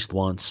thing at least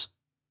once,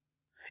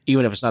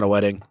 even if it's not a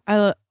wedding.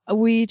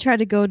 We try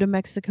to go to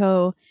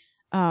Mexico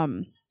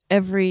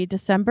every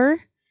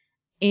December,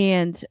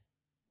 and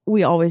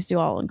we always do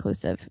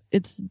all-inclusive.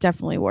 It's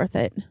definitely worth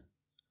it.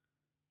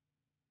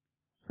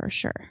 For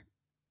sure.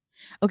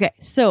 Okay,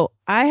 so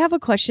I have a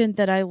question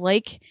that I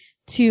like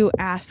to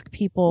ask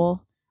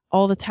people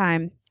all the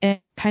time, and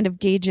kind of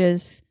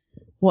gauges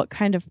what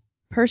kind of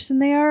person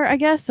they are, I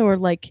guess, or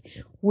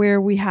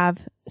where we have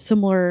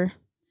similar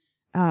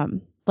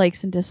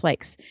likes and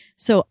dislikes.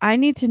 So I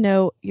need to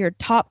know your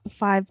top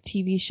 5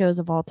 TV shows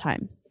of all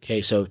time.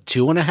 Okay, so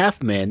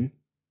 2.5 Men.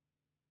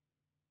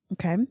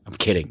 Okay. I'm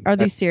kidding. Are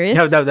these serious?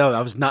 No,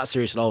 I was not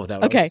serious at all with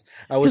that one. Okay.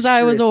 Because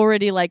I was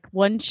already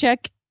one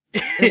check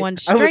and one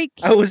strike.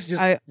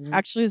 I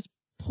actually was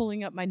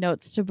pulling up my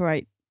notes to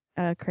write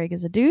Craig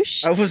is a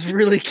douche. I was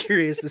really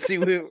curious to see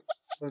who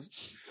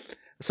was.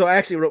 So I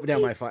actually wrote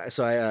down my 5.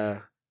 So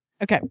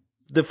okay.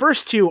 The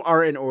first 2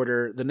 are in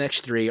order. The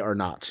next 3 are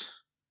not.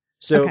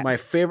 So my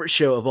favorite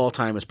show of all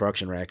time is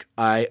Parks and Rec.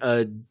 I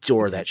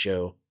adore that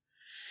show.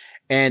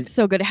 And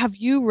so good. Have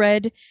you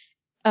read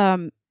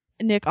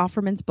Nick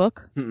Offerman's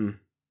book? Mm-mm.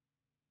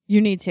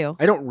 You need to.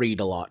 I don't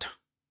read a lot.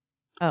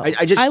 Oh.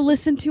 I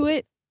listen to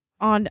it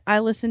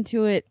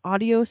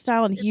audio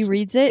style, and he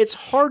reads it. It's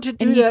hard to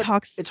do that.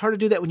 It's hard to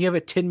do that when you have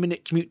a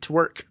 10-minute commute to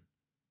work.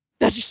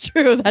 That's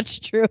true.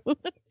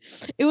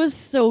 It was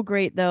so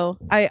great, though.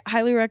 I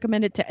highly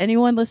recommend it to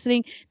anyone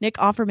listening. Nick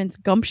Offerman's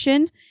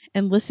Gumption,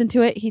 and listen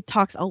to it. He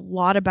talks a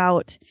lot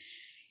about.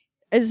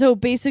 So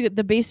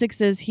the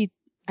basics is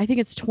I think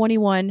it's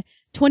 21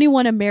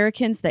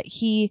 Americans that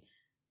he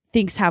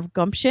thinks have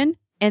gumption,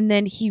 and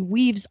then he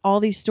weaves all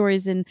these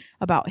stories in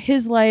about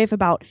his life,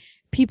 about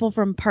people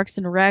from Parks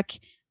and Rec,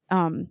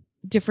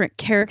 different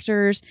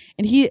characters,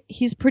 and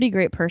he's a pretty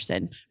great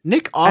person.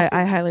 Nick Offerman,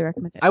 I highly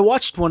recommend it. I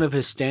watched one of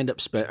his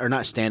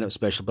not stand-up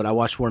special, but I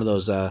watched one of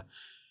those one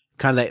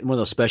of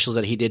those specials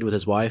that he did with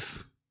his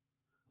wife,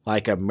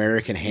 like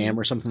American Ham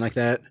or something like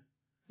that.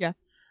 Yeah.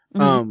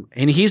 Mm-hmm.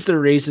 And he's the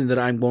reason that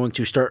I'm going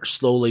to start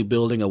slowly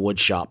building a wood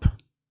shop.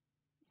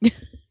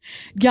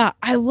 Yeah,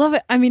 I love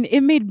it. I mean,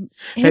 it made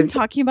him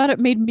talking about it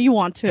made me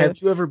want to.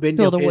 Have you ever been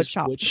build to a his wood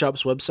shop. wood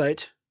shop's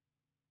website?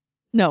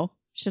 No.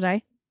 Should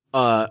I?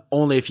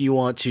 Only if you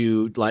want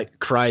to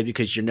cry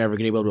because you're never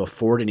going to be able to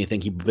afford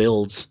anything he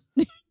builds.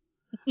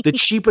 The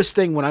cheapest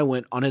thing when I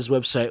went on his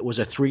website was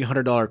a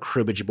 $300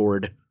 cribbage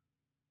board.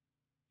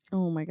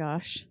 Oh my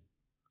gosh.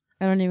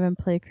 I don't even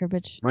play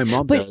cribbage. My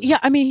mom does. But yeah,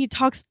 I mean, he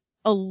talks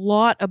a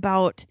lot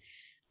about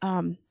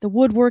the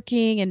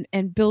woodworking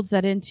and builds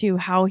that into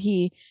how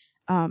he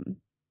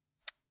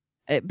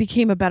it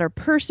became a better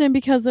person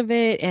because of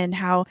it, and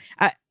how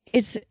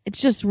it's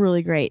just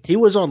really great. He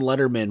was on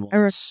Letterman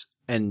once,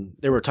 and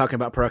they were talking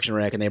about Parks and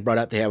Rec, and they brought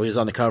out he was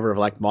on the cover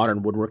of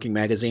Modern Woodworking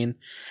magazine,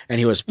 and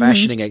he was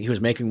fashioning he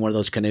was making one of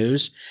those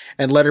canoes,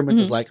 and Letterman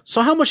was like,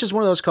 "So how much does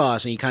one of those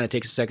cost?" And he kind of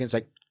takes a second. It's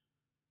like,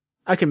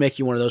 "I can make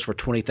you one of those for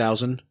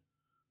 $20,000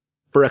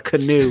 for a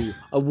canoe,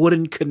 a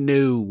wooden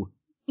canoe."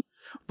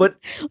 But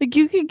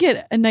you could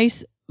get a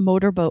nice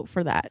motorboat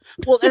for that.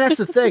 Well, and that's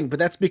the thing, but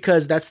that's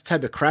because that's the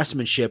type of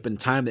craftsmanship and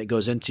time that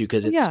goes into,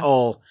 because it's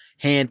all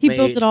handmade. He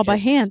builds it all by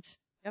hand.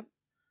 Yep.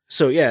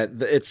 So yeah,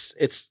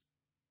 it's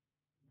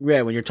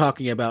when you're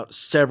talking about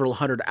several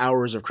hundred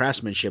hours of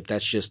craftsmanship,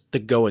 that's just the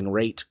going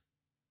rate.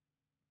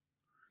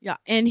 Yeah,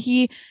 and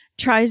he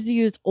tries to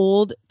use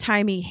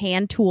old-timey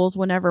hand tools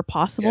whenever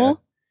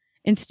possible,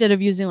 instead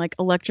of using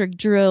electric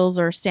drills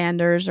or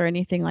sanders or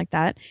anything like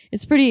that.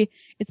 It's pretty,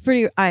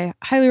 I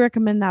highly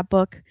recommend that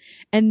book.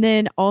 And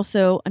then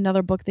also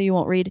another book that you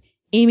won't read,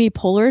 Amy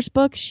Poehler's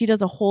book. She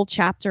does a whole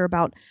chapter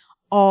about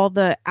all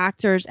the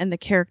actors and the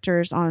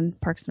characters on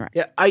Parks and Rec.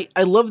 Yeah,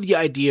 I love the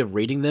idea of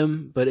reading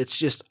them, but it's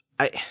just,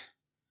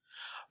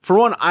 for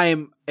one,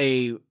 I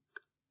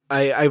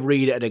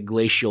read at a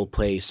glacial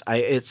pace.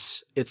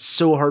 It's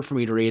so hard for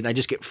me to read, and I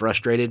just get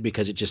frustrated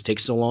because it just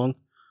takes so long.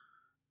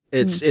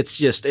 It's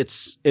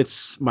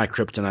my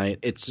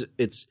kryptonite.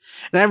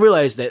 And I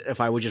realized that if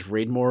I would just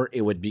read more,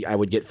 I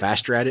would get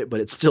faster at it,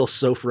 but it's still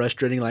so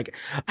frustrating.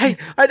 I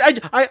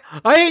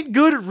ain't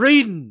good at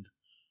reading.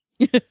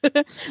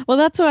 Well,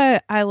 that's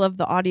why I love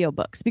the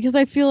audiobooks, because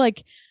I feel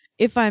like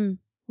if I'm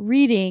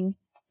reading,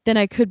 then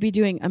I could be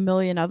doing a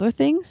million other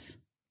things.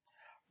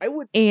 I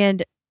would.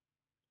 And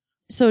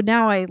so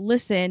now I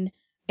listen,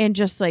 and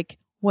just like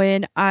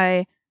when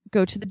I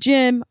go to the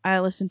gym, I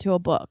listen to a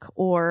book,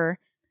 or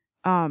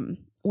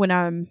when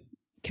I'm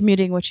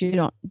commuting, which you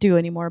don't do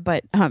anymore,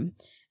 but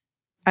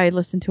I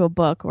listen to a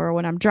book, or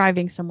when I'm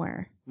driving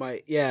somewhere.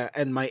 My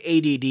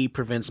ADD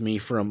prevents me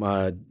from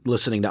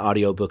listening to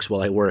audiobooks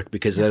while I work,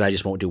 because then I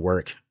just won't do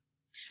work.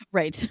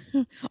 Right.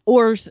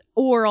 Or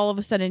all of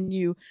a sudden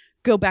you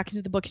go back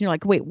into the book and you're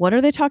like, wait, what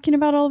are they talking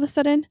about all of a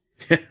sudden?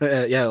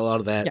 Yeah, a lot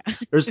of that.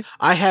 Yeah.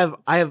 I have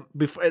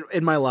before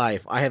in my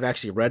life, I have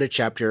actually read a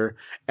chapter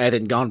and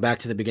then gone back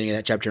to the beginning of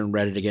that chapter and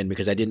read it again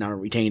because I did not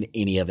retain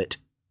any of it.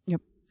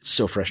 Yep. It's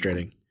so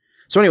frustrating.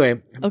 So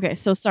anyway. Okay,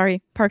 so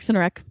sorry, Parks and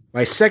Rec.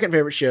 My second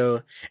favorite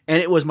show,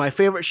 and it was my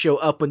favorite show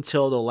up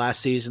until the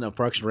last season of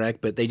Parks and Rec,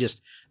 but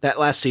that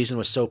last season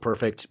was so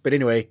perfect. But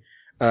anyway,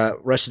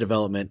 Arrested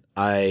Development.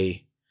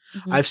 I've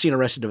seen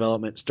Arrested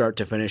Development start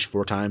to finish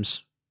 4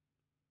 times.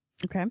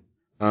 Okay.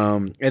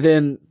 And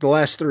then the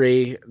last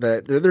 3,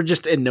 they're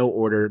just in no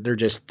order. They're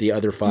just the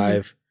other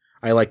 5.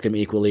 Mm-hmm. I like them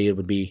equally. It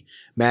would be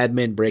Mad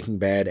Men, Breaking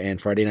Bad, and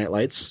Friday Night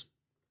Lights.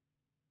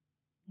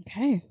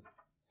 Okay.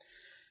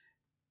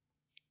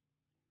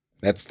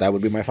 That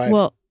would be my 5.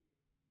 Well,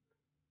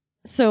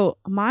 so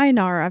mine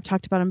are, I've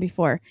talked about them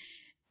before.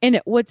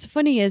 And what's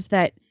funny is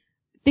that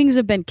things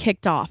have been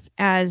kicked off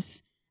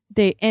as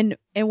they, and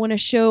when a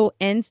show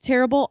ends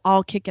terrible,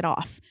 I'll kick it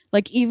off.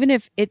 Like, even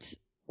if it's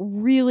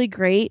really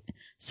great.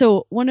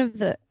 So one of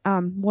the,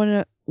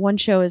 one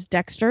show is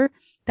Dexter.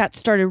 That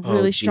started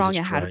really strong.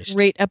 It had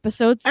great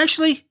episodes.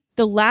 Actually,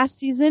 the last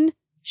season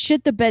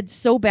shit the bed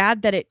so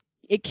bad that it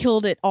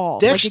killed it all.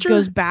 Dexter, like, it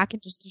goes back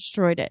and just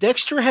destroyed it.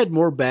 Dexter had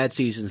more bad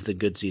seasons than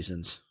good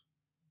seasons.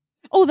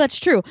 Oh, that's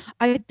true.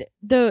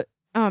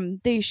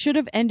 They should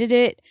have ended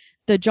it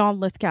the John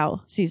Lithgow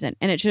season,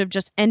 and it should have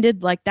just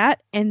ended like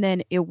that, and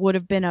then it would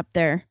have been up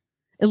there,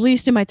 at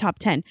least in my top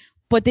 10.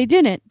 But they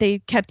didn't. They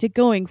kept it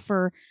going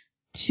for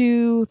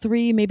 2,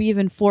 3, maybe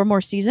even 4 more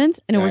seasons,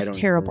 and it was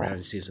terrible.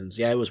 Seasons,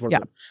 yeah, it was one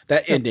of them.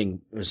 That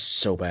ending was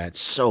so bad,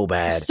 so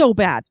bad, so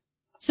bad.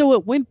 So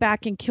it went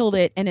back and killed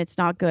it, and it's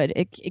not good.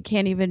 It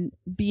can't even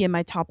be in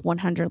my top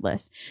 100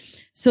 list.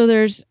 So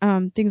there's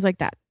things like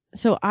that.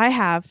 So I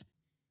have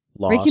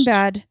Lost. Breaking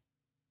Bad.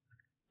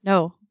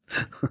 No.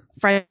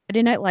 Friday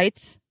Night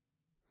Lights.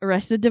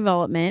 Arrested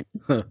Development.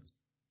 Huh.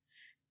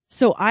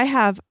 So I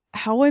have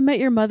How I Met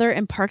Your Mother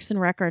and Parks and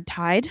Rec are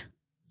tied.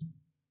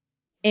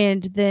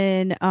 And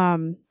then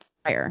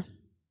Wire.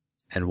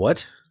 And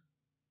what?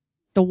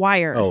 The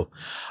Wire. Oh,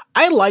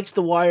 I liked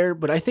The Wire,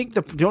 but I think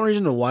the only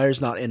reason The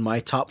Wire's not in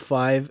my top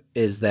 5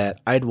 is that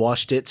I'd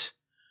watched it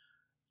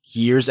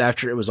years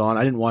after it was on.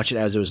 I didn't watch it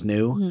as it was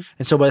new. Mm-hmm.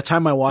 And so by the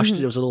time I watched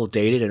it was a little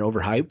dated and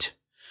overhyped.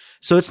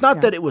 So it's not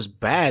that it was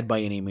bad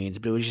by any means,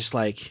 but it was just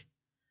like,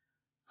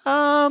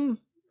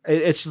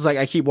 it's just like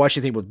I keep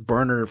watching things with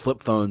burner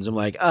flip phones. I'm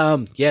like,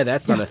 yeah,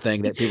 that's not a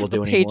thing that people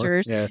do anymore.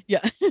 Pagers.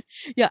 Yeah.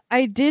 Yeah.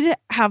 I did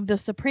have The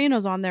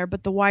Sopranos on there,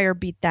 but The Wire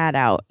beat that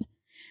out.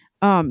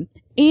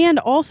 And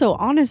also,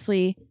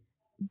 honestly,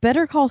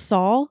 Better Call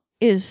Saul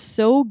is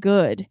so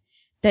good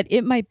that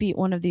it might beat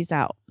one of these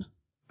out.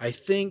 I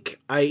think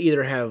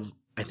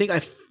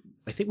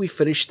we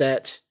finished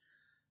that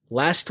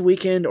last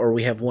weekend, or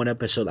we have one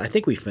episode. I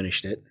think we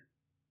finished it.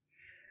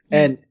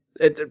 And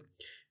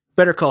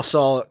Better Call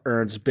Saul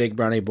earns big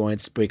brownie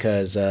points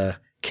because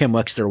Kim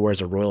Wexler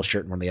wears a Royal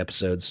shirt in one of the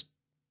episodes.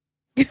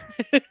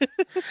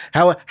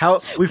 How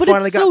we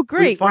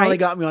finally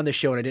got me on this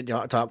show and I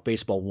didn't talk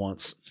baseball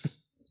once.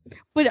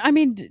 But I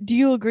mean, do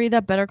you agree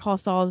that Better Call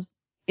Saul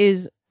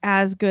is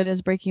as good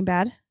as Breaking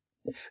Bad?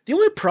 The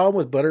only problem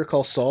with Better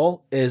Call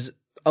Saul is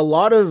a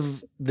lot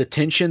of the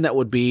tension that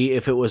would be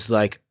if it was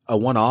like a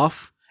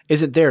one-off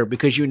isn't there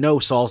because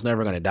Saul's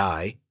never going to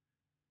die.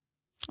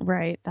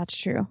 Right, that's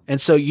true. And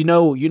so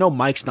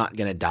Mike's not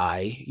going to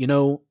die,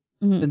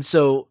 And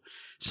so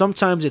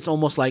sometimes it's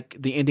almost like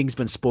the ending's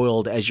been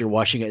spoiled as you're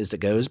watching it as it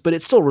goes, but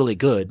it's still really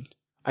good.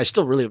 I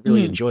still really,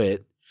 really enjoy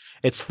it.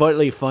 It's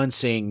really fun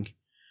seeing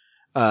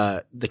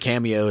the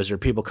cameos or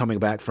people coming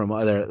back from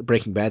other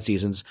Breaking Bad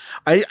seasons.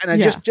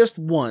 Just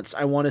once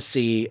I want to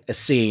see a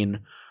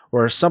scene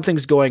where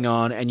something's going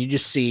on and you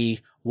just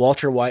see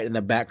Walter White in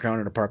the background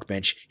on a park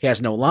bench. He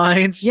has no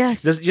lines.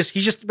 Yes.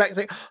 He's just back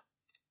there.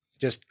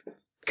 Just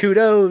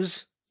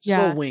kudos.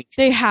 Yeah. Little wink.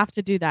 They have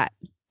to do that.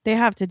 They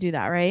have to do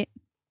that, right?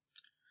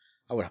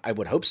 I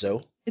would hope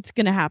so. It's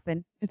gonna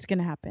happen. Let's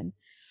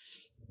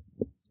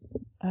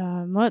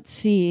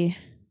see.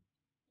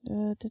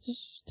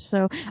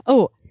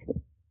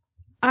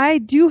 I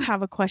do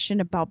have a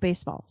question about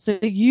baseball. So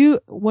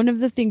one of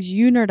the things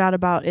you nerd out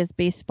about is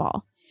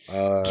baseball.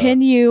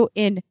 Can you,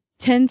 in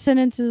 10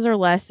 sentences or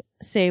less,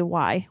 say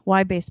why?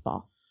 Why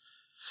baseball?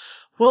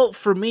 Well,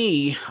 for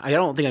me, I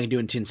don't think I can do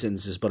it in 10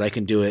 sentences, but I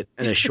can do it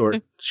in a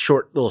short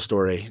little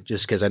story,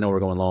 just because I know we're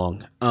going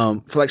long.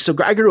 So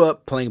I grew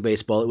up playing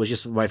baseball. It was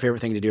just my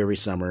favorite thing to do every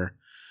summer.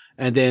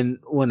 And then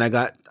when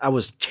I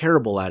was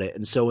terrible at it.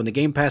 And so when the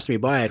game passed me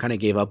by, I kind of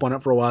gave up on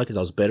it for a while because I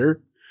was bitter.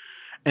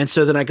 And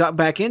so then I got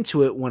back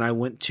into it when I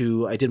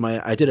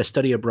did a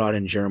study abroad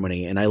in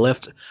Germany, and I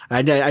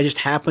just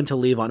happened to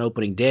leave on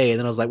opening day. And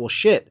then I was like, well,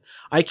 shit,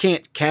 I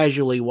can't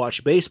casually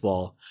watch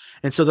baseball.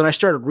 And so then I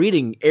started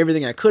reading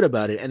everything I could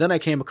about it. And then I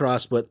came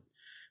across the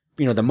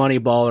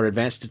Moneyball or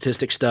advanced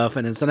statistics stuff.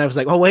 And then I was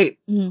like, oh, wait,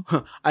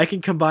 I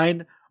can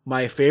combine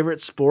my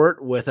favorite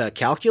sport with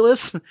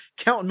calculus.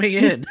 Count me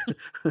in.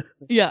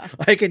 Yeah.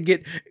 I can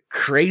get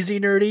crazy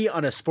nerdy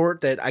on a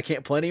sport that I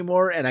can't play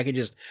anymore. And I can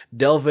just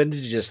delve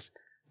into just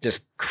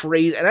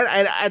crazy. And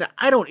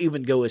I don't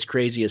even go as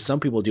crazy as some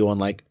people do on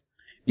like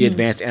the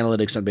advanced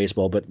analytics on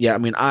baseball. But yeah, I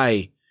mean,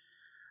 I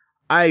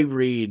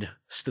read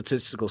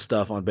statistical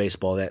stuff on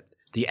baseball that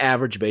the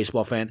average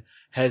baseball fan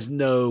has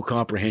no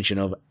comprehension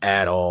of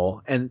at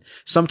all. And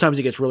sometimes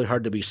it gets really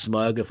hard to be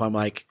smug if I'm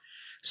like,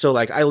 so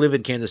like I live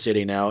in Kansas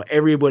City now.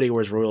 Everybody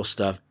wears Royals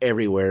stuff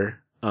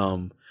everywhere,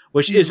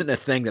 which isn't a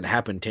thing that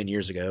happened 10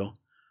 years ago.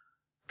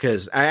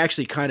 Because I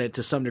actually kind of,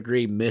 to some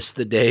degree, miss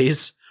the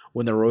days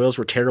when the Royals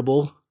were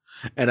terrible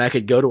and I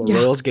could go to a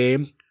Royals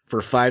game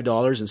for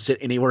 $5 and sit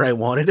anywhere I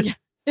wanted. Yeah,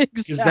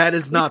 exactly. Because that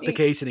is not the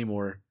case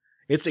anymore.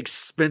 It's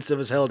expensive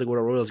as hell to go to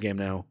a Royals game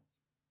now.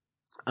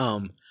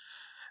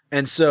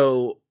 And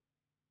so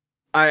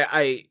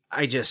it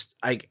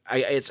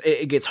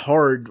gets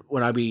hard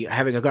when I be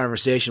having a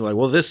conversation like,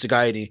 well, this is the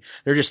guy, and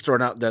they're just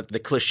throwing out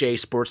the cliche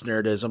sports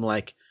narratives. I'm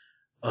like,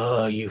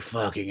 oh, you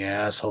fucking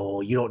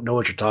asshole. You don't know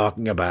what you're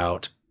talking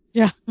about.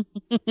 Yeah.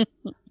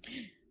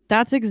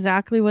 That's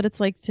exactly what it's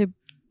like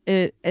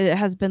it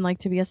has been like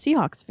to be a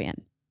Seahawks fan.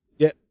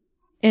 Yeah.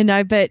 And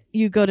I bet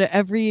you go to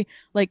every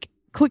like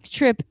Quick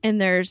Trip and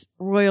there's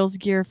Royals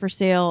gear for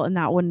sale, and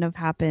that wouldn't have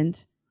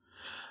happened.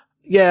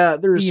 Yeah,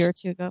 a year or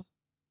two ago.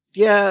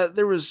 Yeah,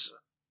 there was.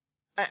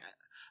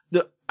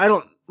 I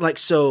don't like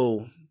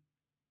so.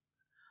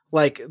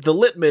 Like the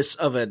litmus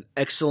of an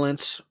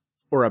excellent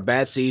or a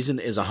bad season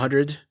is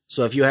 100.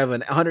 So if you have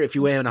 100, if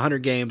you win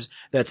 100 games,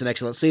 that's an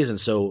excellent season.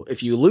 So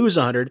if you lose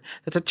 100,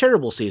 that's a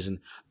terrible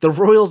season. The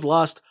Royals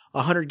lost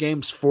 100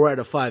 games 4 out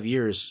of 5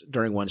 years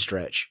during one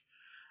stretch.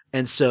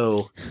 And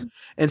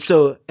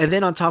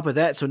then on top of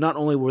that, so not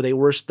only were they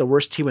the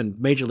worst team in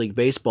Major League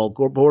Baseball,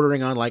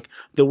 bordering on like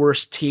the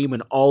worst team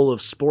in all of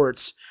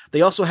sports,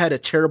 they also had a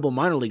terrible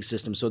minor league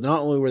system. So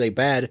not only were they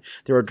bad,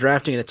 they were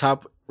drafting in the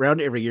top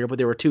round every year, but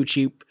they were too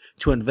cheap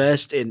to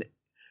invest in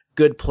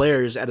good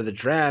players out of the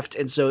draft.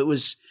 And so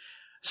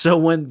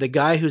when the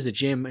guy who's the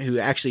GM who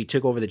actually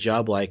took over the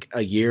job like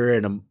a year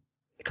and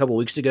a couple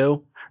weeks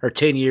ago, or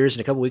 10 years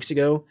and a couple weeks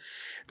ago,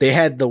 they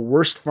had the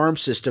worst farm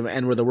system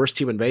and were the worst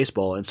team in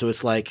baseball. And so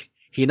it's like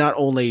he not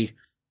only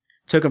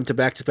took them to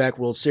back-to-back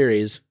World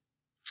Series,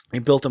 he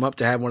built them up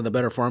to have one of the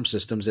better farm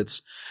systems.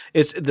 It's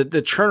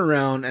the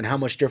turnaround and how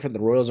much different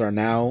the Royals are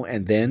now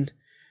and then.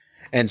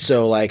 And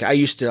so like I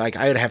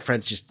would have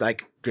friends just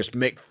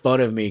make fun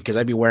of me because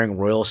I'd be wearing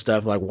Royal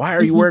stuff. Like, why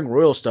are you wearing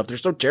Royal stuff? They're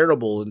so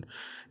terrible. And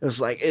it was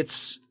like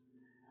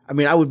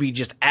I would be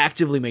just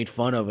actively made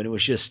fun of, and it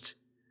was just.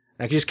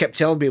 I just kept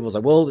telling people,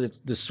 like, well,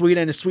 the sweet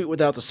end is sweet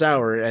without the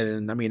sour.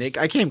 And I mean,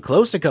 I came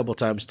close a couple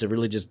times to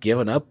really just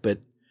giving up, but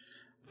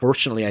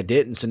fortunately I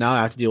didn't. So now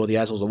I have to deal with the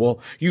assholes.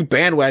 Well, you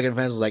bandwagon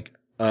fans, like,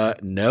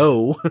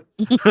 no,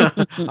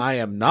 I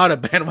am not a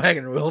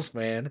bandwagon Royals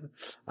fan.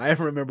 I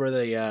remember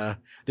the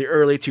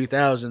early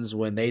 2000s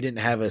when they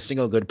didn't have a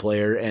single good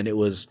player, and it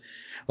was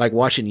like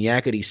watching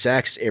Yakety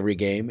Sax every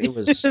game. It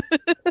was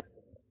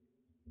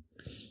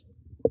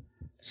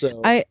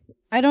so. I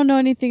don't know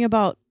anything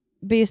about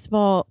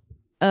baseball.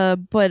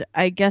 But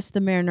I guess the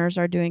Mariners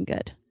are doing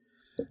good.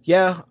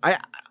 Yeah,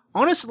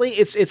 honestly,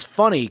 it's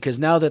funny because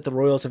now that the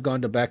Royals have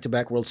gone to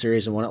back-to-back World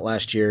Series and won it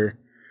last year,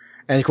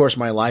 and of course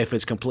my life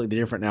is completely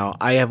different now.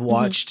 I have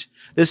watched.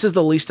 This is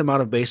the least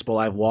amount of baseball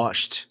I've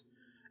watched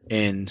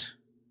in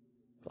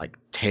like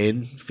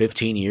 10,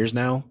 15 years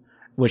now,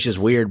 which is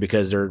weird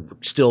because they're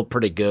still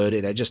pretty good,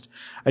 and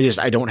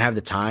I don't have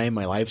the time.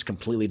 My life's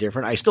completely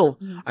different.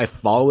 I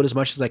follow it as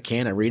much as I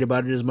can. I read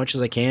about it as much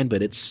as I can,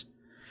 but it's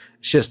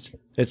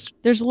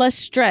there's less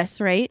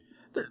stress, right?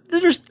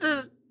 There's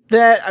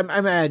that. I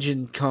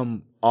imagine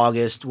come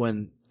August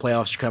when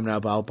playoffs are coming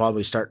up, I'll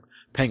probably start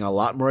paying a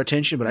lot more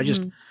attention. But I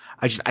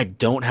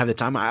don't have the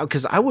time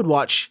because I would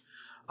watch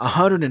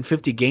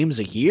 150 games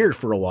a year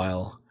for a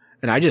while,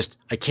 and I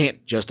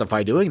can't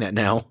justify doing that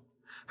now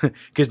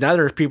because now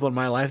there are people in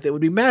my life that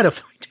would be mad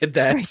if I did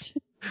that.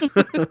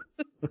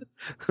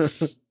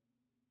 Right.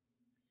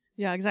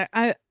 Yeah,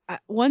 exactly. I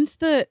once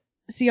the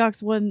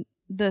Seahawks won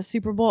the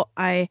Super Bowl,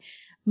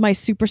 my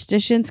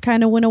superstitions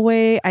kind of went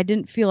away. I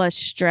didn't feel as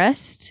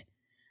stressed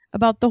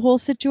about the whole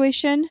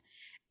situation,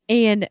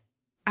 and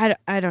I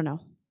don't know.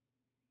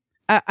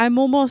 I'm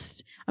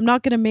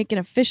not going to make an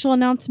official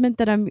announcement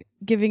that I'm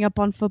giving up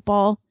on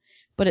football,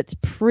 but it's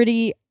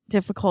pretty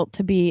difficult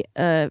to be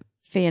a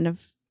fan of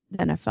the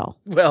NFL.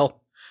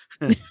 Well,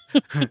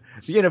 The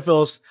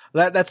NFL's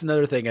that's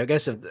another thing. I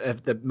guess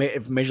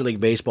if Major League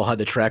Baseball had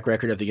the track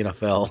record of the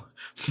NFL,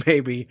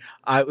 maybe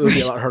it would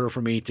be a lot harder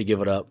for me to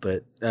give it up.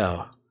 But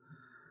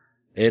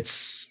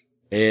it's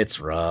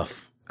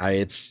rough.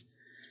 I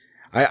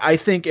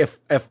think if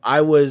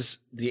I was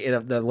the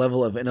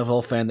level of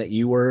NFL fan that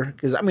you were,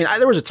 because I mean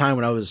there was a time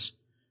when I was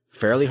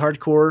fairly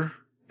hardcore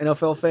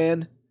NFL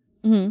fan.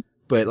 Mm-hmm.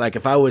 But like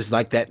if I was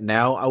like that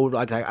now, I would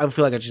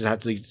feel like I just have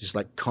to just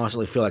like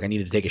constantly feel like I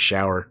needed to take a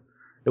shower.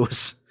 It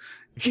was,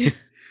 I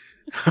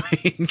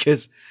mean,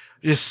 because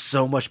just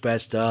so much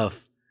bad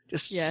stuff,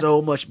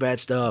 so much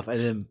bad stuff,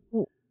 and then.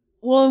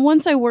 Well,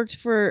 once I worked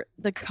for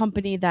the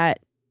company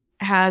that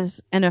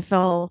has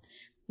NFL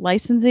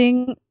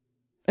licensing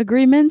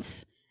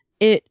agreements,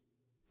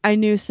 I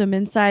knew some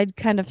inside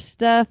kind of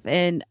stuff,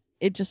 and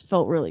it just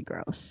felt really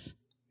gross.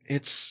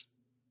 It's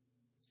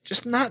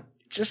just not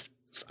just.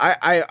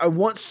 I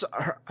once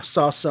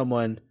saw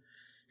someone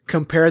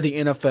compare the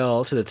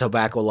NFL to the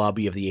tobacco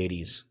lobby of the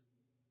 80s.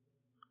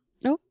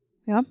 Oh,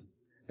 yeah.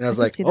 And I was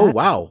like, oh,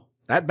 wow,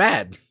 that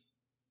bad.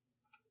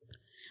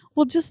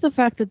 Well, just the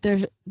fact that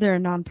they're a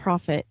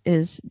nonprofit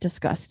is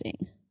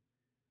disgusting.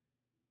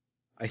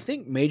 I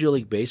think Major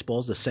League Baseball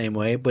is the same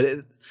way,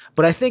 but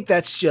I think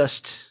that's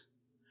just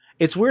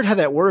it's weird how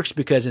that works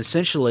because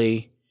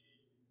essentially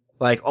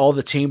like all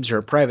the teams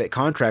are private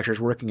contractors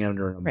working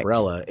under an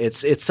umbrella. Right.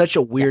 It's such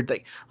a weird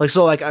thing. Like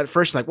so like at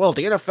first like, well,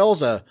 the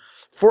NFL's a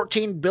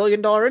 $14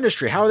 billion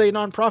industry. How are they a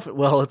nonprofit?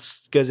 Well,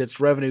 it's because it's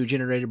revenue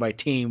generated by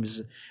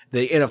teams.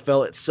 The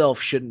NFL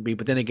itself shouldn't be.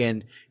 But then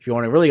again, if you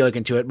want to really look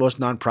into it, most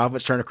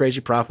nonprofits turn a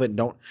crazy profit and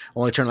don't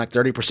only turn like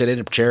 30%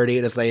 into charity.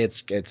 And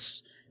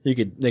it's you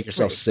could make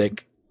yourself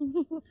sick.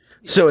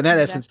 So in that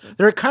essence,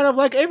 they're kind of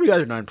like every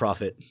other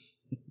nonprofit.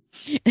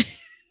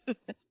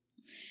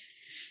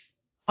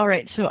 All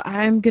right, so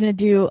I'm gonna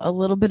do a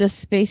little bit of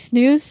space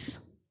news.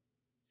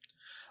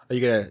 Are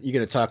you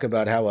gonna talk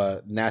about how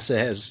NASA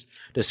has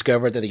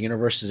discovered that the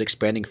universe is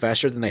expanding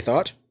faster than they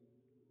thought?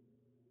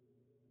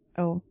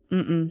 Oh,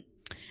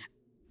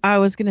 I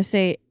was gonna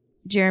say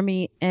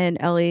Jeremy and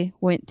Ellie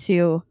went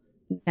to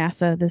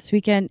NASA this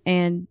weekend,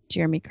 and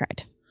Jeremy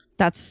cried.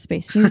 That's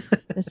space news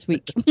this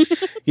week.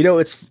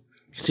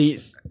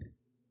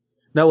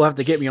 No, we'll have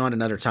to get me on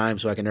another time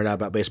so I can nerd out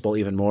about baseball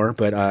even more.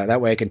 But that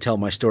way I can tell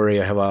my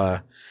story. I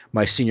have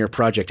my senior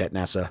project at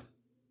NASA.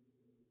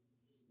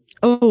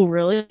 Oh,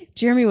 really?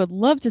 Jeremy would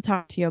love to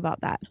talk to you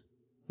about that.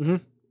 Mm-hmm.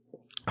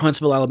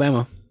 Huntsville,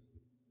 Alabama.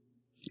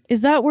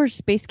 Is that where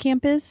Space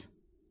Camp is?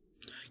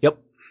 Yep.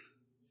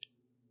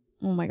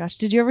 Oh my gosh.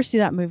 Did you ever see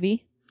that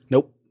movie?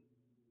 Nope.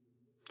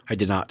 I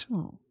did not.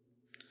 Oh.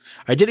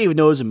 I didn't even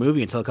know it was a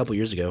movie until a couple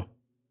years ago.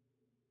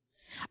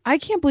 I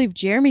can't believe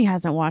Jeremy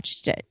hasn't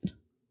watched it.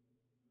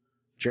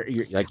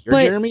 Jeremy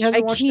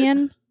hasn't watched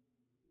it?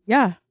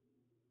 Yeah.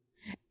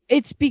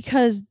 It's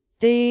because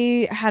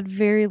they had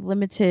very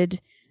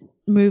limited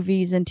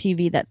movies and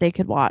TV that they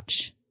could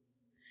watch.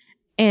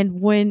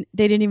 And when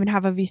they didn't even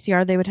have a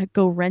VCR, they would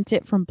go rent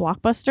it from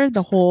Blockbuster,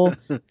 the whole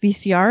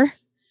VCR.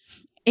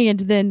 And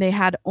then they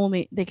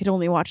could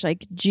only watch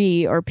like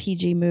G or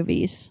PG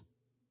movies.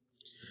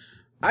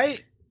 I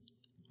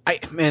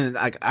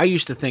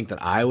used to think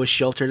that I was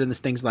sheltered in the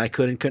things that I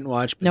could and couldn't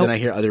watch, but then I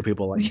hear other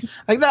people like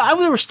that.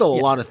 There were still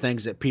a lot of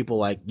things that people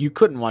like, you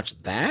couldn't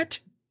watch that.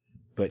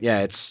 But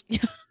yeah, it's.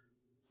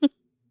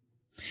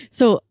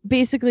 So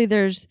basically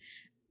there's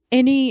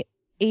any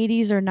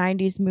 80s or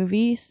 90s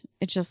movies.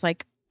 It's just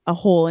like a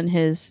hole in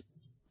his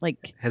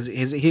like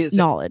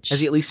knowledge. Has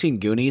he at least seen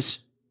Goonies?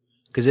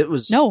 Because it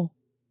was. No.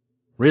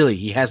 Really?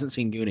 He hasn't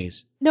seen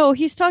Goonies? No,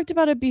 he's talked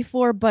about it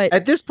before, but.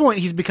 At this point,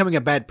 he's becoming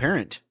a bad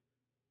parent.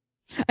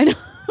 I know.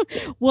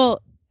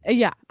 Well,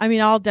 yeah. I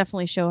mean, I'll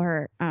definitely show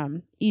her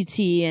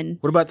E.T. and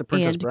what about the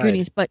Princess Bride?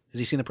 Goonies, but has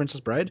he seen the Princess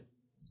Bride?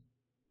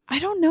 I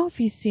don't know if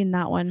he's seen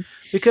that one.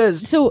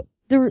 Because so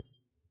the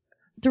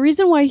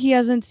reason why he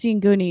hasn't seen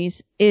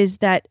Goonies is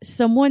that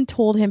someone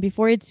told him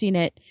before he'd seen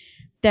it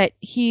that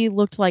he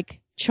looked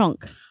like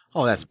Chunk.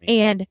 Oh, that's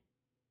me. And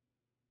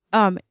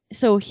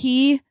so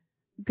he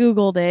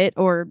Googled it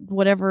or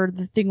whatever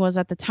the thing was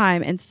at the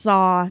time and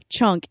saw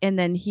Chunk, and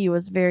then he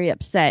was very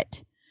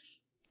upset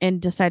and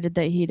decided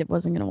that he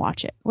wasn't going to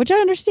watch it, which I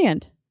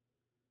understand.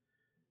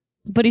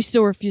 But he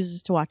still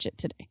refuses to watch it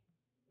today.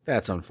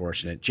 That's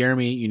unfortunate.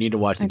 Jeremy, you need to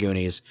watch the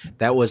Goonies.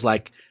 That was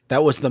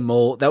the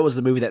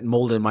movie that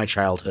molded my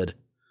childhood.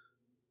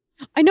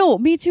 I know,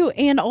 me too.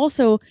 And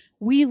also,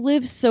 we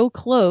live so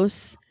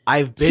close.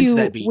 I've been to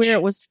that beach where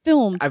it was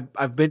filmed.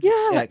 I've been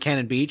at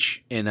Cannon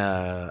Beach in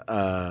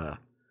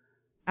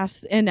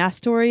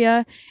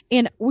Astoria,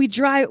 and we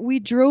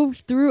drove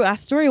through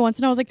Astoria once,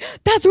 and I was like,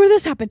 "That's where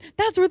this happened.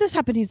 That's where this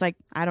happened." He's like,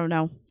 "I don't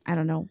know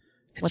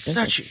what this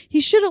is."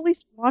 He should at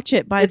least watch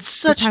it by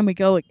the time we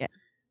go again.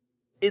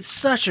 It's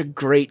such a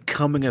great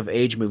coming of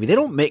age movie. They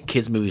don't make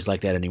kids movies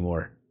like that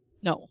anymore.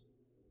 No.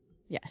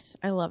 Yes,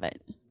 I love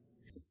it.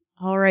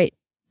 All right.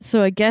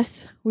 So I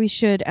guess we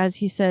should, as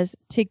he says,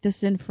 take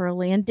this in for a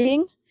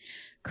landing.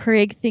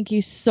 Craig, thank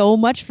you so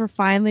much for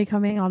finally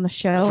coming on the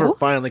show. For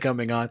finally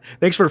coming on.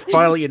 Thanks for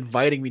finally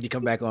inviting me to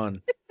come back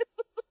on.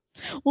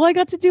 Well, I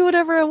got to do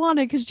whatever I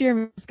wanted because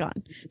Jeremy was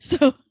gone.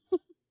 So,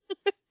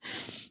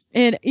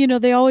 and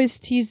they always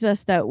teased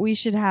us that we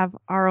should have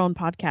our own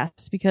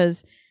podcast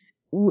because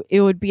it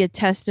would be a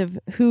test of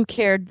who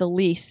cared the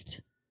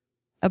least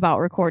about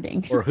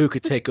recording. Or who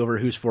could take over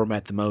whose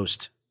format the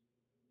most.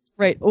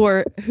 Right.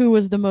 Or who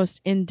was the most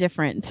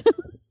indifferent.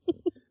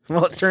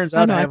 Well, it turns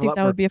out I have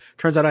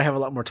a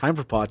lot more time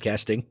for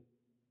podcasting.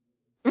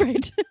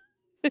 Right.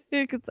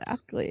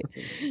 Exactly.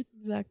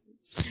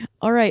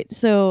 All right.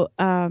 So,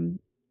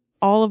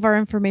 all of our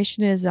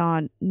information is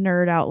on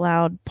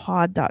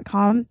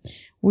nerdoutloudpod.com.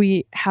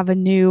 We have a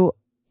new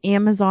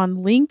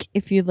Amazon link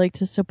if you'd like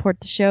to support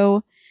the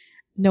show.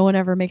 No one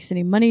ever makes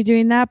any money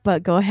doing that,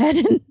 but go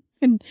ahead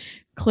and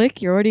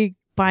click. You're already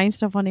buying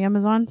stuff on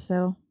Amazon,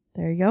 so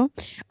there you go.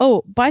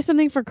 Oh, buy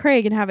something for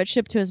Craig and have it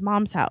shipped to his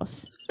mom's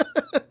house.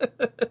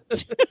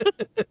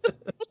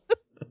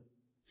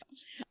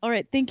 All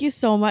right. Thank you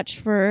so much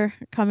for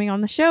coming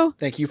on the show.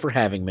 Thank you for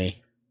having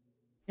me.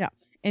 Yeah.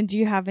 And do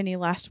you have any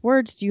last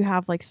words? Do you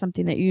have like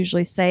something that you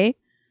usually say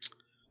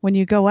when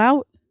you go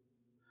out?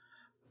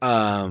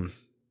 No,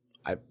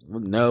 I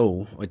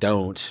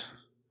don't.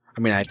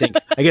 I mean, I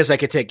guess I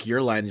could take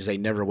your line and say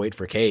never wait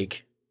for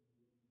cake.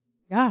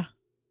 Yeah.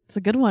 It's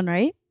a good one,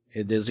 right?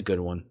 It is a good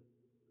one.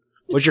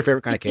 What's your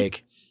favorite kind of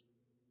cake?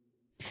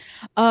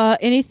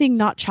 Anything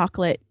not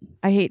chocolate.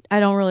 I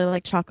don't really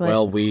like chocolate.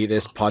 Well,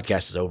 this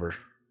podcast is over.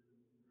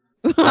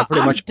 I'm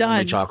pretty much done.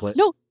 Only chocolate.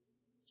 No,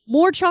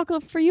 more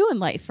chocolate for you in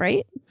life,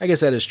 right? I guess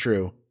that is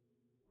true.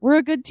 We're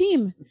a good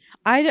team.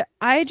 I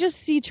just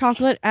see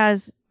chocolate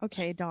as,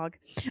 okay, dog,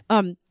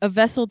 a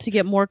vessel to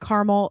get more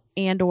caramel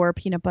and or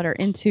peanut butter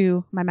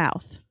into my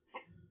mouth.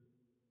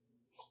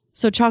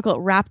 So chocolate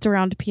wrapped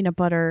around peanut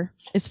butter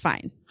is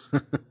fine.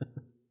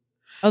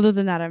 Other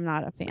than that, I'm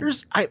not a fan.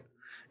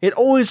 It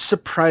always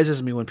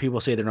surprises me when people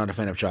say they're not a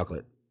fan of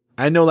chocolate.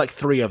 I know like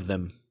 3 of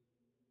them.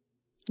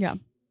 Yeah.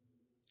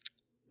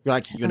 You're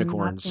like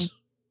unicorns.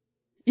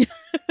 Yeah,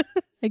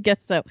 I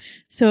guess so.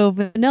 So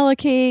vanilla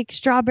cake,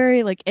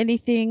 strawberry, like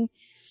anything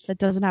that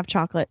doesn't have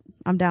chocolate,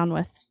 I'm down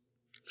with.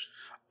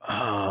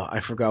 Oh,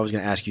 I forgot I was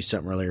going to ask you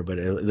something earlier, but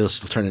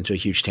this will turn into a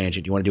huge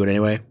tangent. You want to do it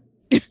anyway?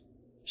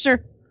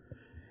 Sure.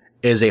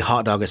 Is a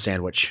hot dog a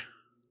sandwich?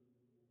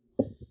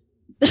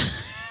 This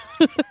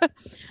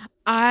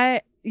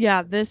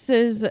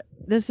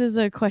is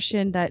a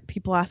question that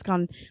people ask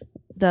on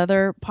the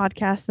other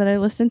podcast that I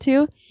listen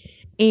to,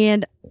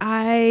 and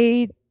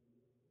I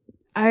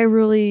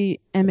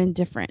really am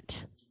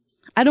indifferent.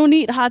 I don't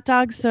eat hot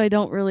dogs, so I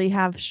don't really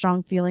have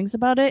strong feelings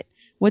about it.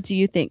 What do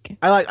you think?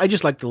 I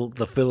just like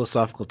the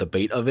philosophical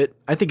debate of it.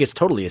 I think it's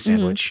totally a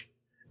sandwich.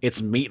 Mm-hmm.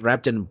 It's meat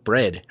wrapped in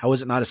bread. How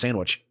is it not a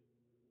sandwich?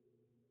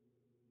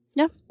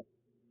 Yeah.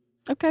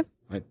 Okay.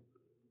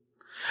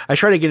 I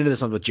tried to get into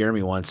this one with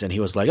Jeremy once, and he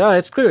was like, "Oh,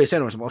 it's clearly a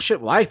sandwich." Well, shit.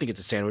 Well, I think it's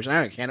a sandwich.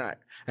 And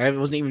I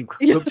wasn't even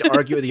equipped to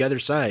argue with the other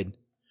side.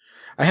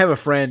 I have a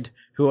friend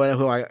who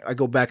I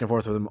go back and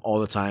forth with him all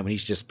the time, and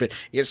he's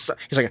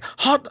like,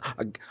 hot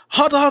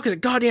dog is a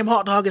goddamn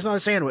hot dog. It's not a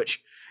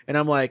sandwich. And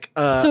I'm like,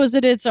 so is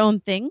it its own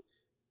thing?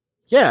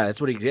 Yeah, that's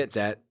what he gets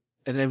at.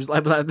 And then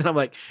I'm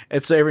like,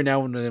 and so every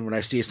now and then when I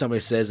see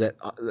somebody say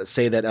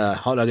that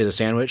hot dog is a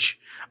sandwich,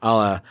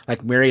 I'll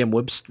like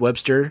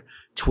Merriam-Webster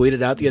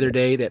tweeted out the other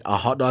day that a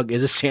hot dog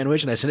is a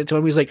sandwich, and I sent it to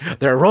him. He's like,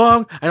 they're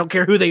wrong. I don't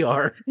care who they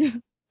are.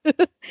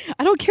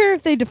 I don't care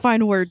if they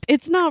define words.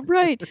 It's not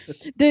right.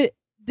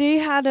 They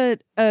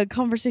had a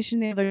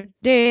conversation the other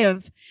day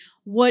of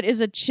what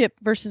is a chip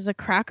versus a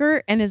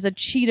cracker, and is a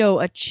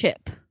Cheeto a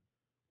chip?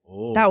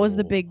 Oh. That was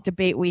the big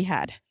debate we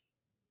had.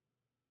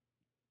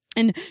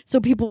 And so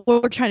people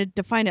were trying to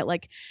define it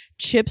like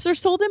chips are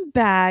sold in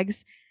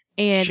bags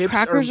and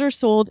crackers are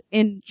sold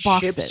in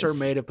boxes. Chips are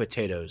made of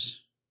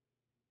potatoes.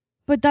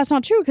 But that's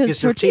not true because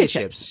tortilla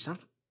chips.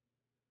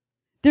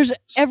 There's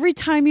every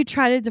time you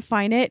try to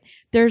define it,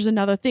 there's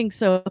another thing.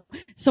 So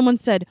someone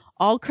said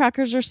all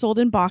crackers are sold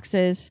in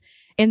boxes,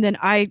 and then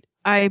I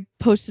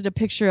posted a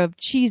picture of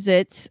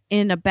Cheez-Its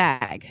in a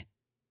bag.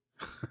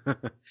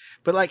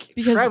 But like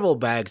travel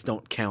bags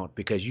don't count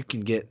because you can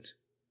get.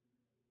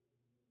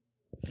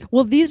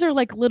 Well, these are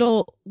like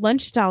little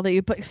lunch style that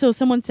you put. So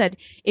someone said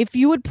if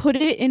you would put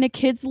it in a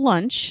kid's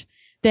lunch,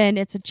 then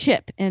it's a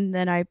chip. And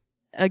then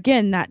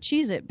that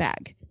Cheez-It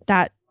bag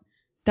that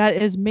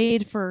is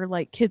made for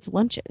like kids'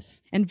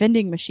 lunches and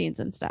vending machines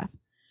and stuff.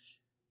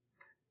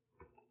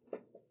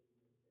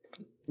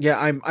 Yeah,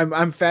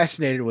 I'm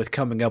fascinated with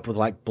coming up with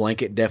like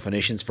blanket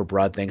definitions for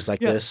broad things like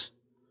this.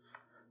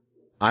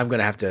 I'm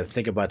gonna have to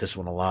think about this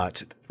one a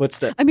lot.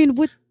 I mean,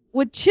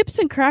 with chips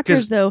and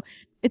crackers though,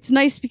 it's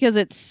nice because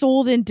it's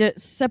sold in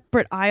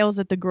separate aisles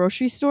at the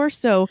grocery store.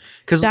 So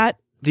that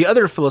the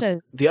other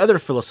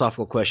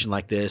philosophical question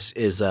like this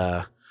is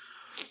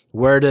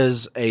where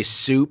does a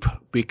soup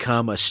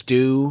become a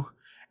stew,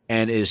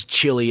 and is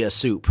chili a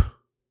soup?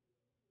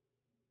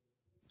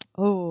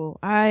 Oh,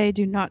 I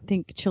do not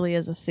think chili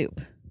is a soup.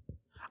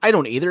 I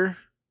don't either.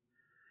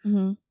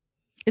 Mm-hmm.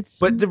 It's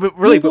But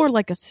really, more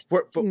like a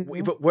where, stew.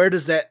 but where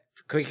does that?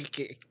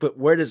 But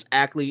where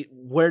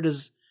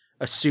does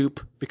a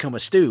soup become a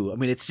stew? I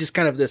mean, it's just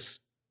kind of this.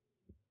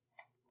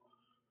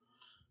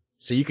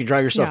 So you can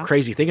drive yourself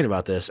crazy thinking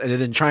about this, and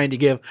then trying to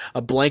give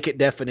a blanket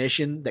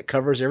definition that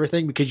covers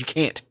everything, because you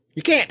can't.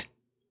 You can't.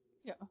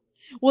 Yeah.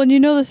 Well, and you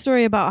know the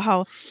story about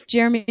how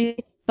Jeremy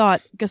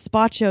thought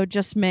gazpacho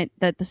just meant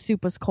that the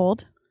soup was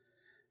cold.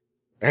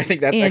 I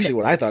think that's actually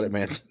what I thought it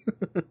meant.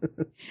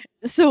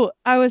 So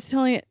I was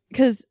telling it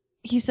because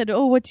he said,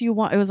 "Oh, what do you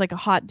want?" It was like a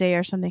hot day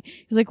or something.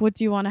 He's like, "What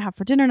do you want to have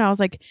for dinner?" And I was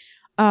like,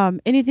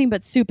 "Anything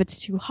but soup.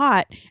 It's too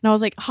hot." And I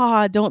was like,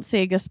 "Ha, don't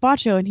say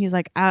gazpacho." And he's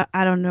like, I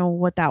don't know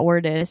what that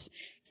word is."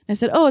 And I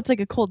said, "Oh, it's like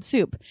a cold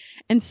soup."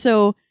 And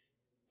so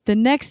the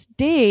next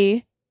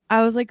day,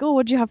 I was like, "Oh,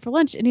 what'd you have for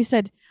lunch?" And he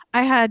said,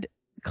 "I had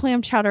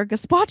clam chowder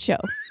gazpacho."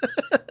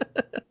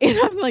 And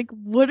I'm like,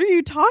 "What are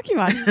you talking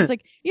about?" He's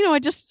like,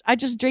 I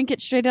just drink it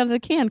straight out of the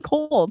can,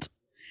 cold.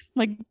 I'm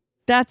like,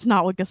 that's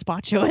not what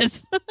gazpacho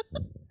is.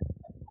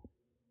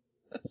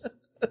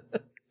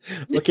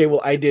 Okay,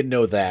 well, I did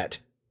know that.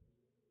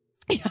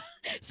 Yeah.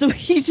 So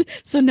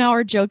now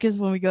our joke is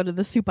when we go to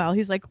the soup aisle,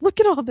 he's like, "Look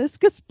at all this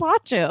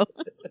gazpacho."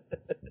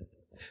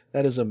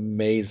 That is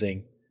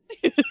amazing.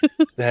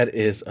 That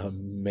is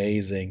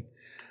amazing.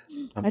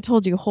 I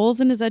told you, holes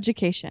in his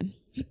education.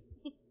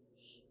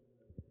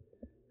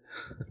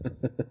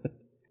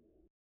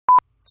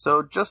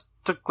 So just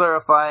to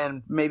clarify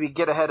and maybe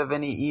get ahead of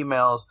any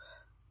emails,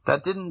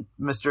 that didn't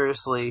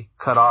mysteriously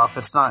cut off.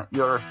 It's not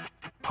your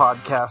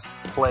podcast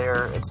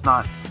player. It's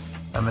not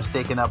a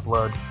mistaken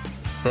upload.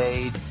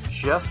 They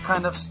just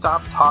kind of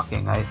stopped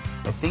talking. I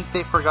think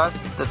they forgot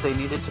that they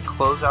needed to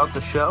close out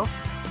the show,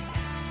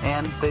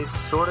 and they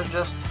sort of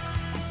just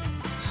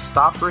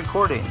stopped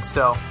recording.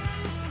 So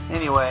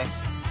anyway,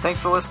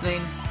 thanks for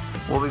listening.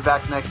 We'll be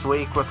back next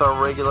week with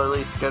our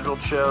regularly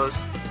scheduled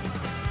shows.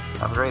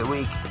 Have a great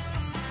week.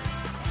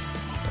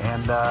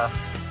 And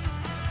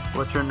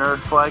let your nerd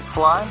flag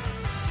fly.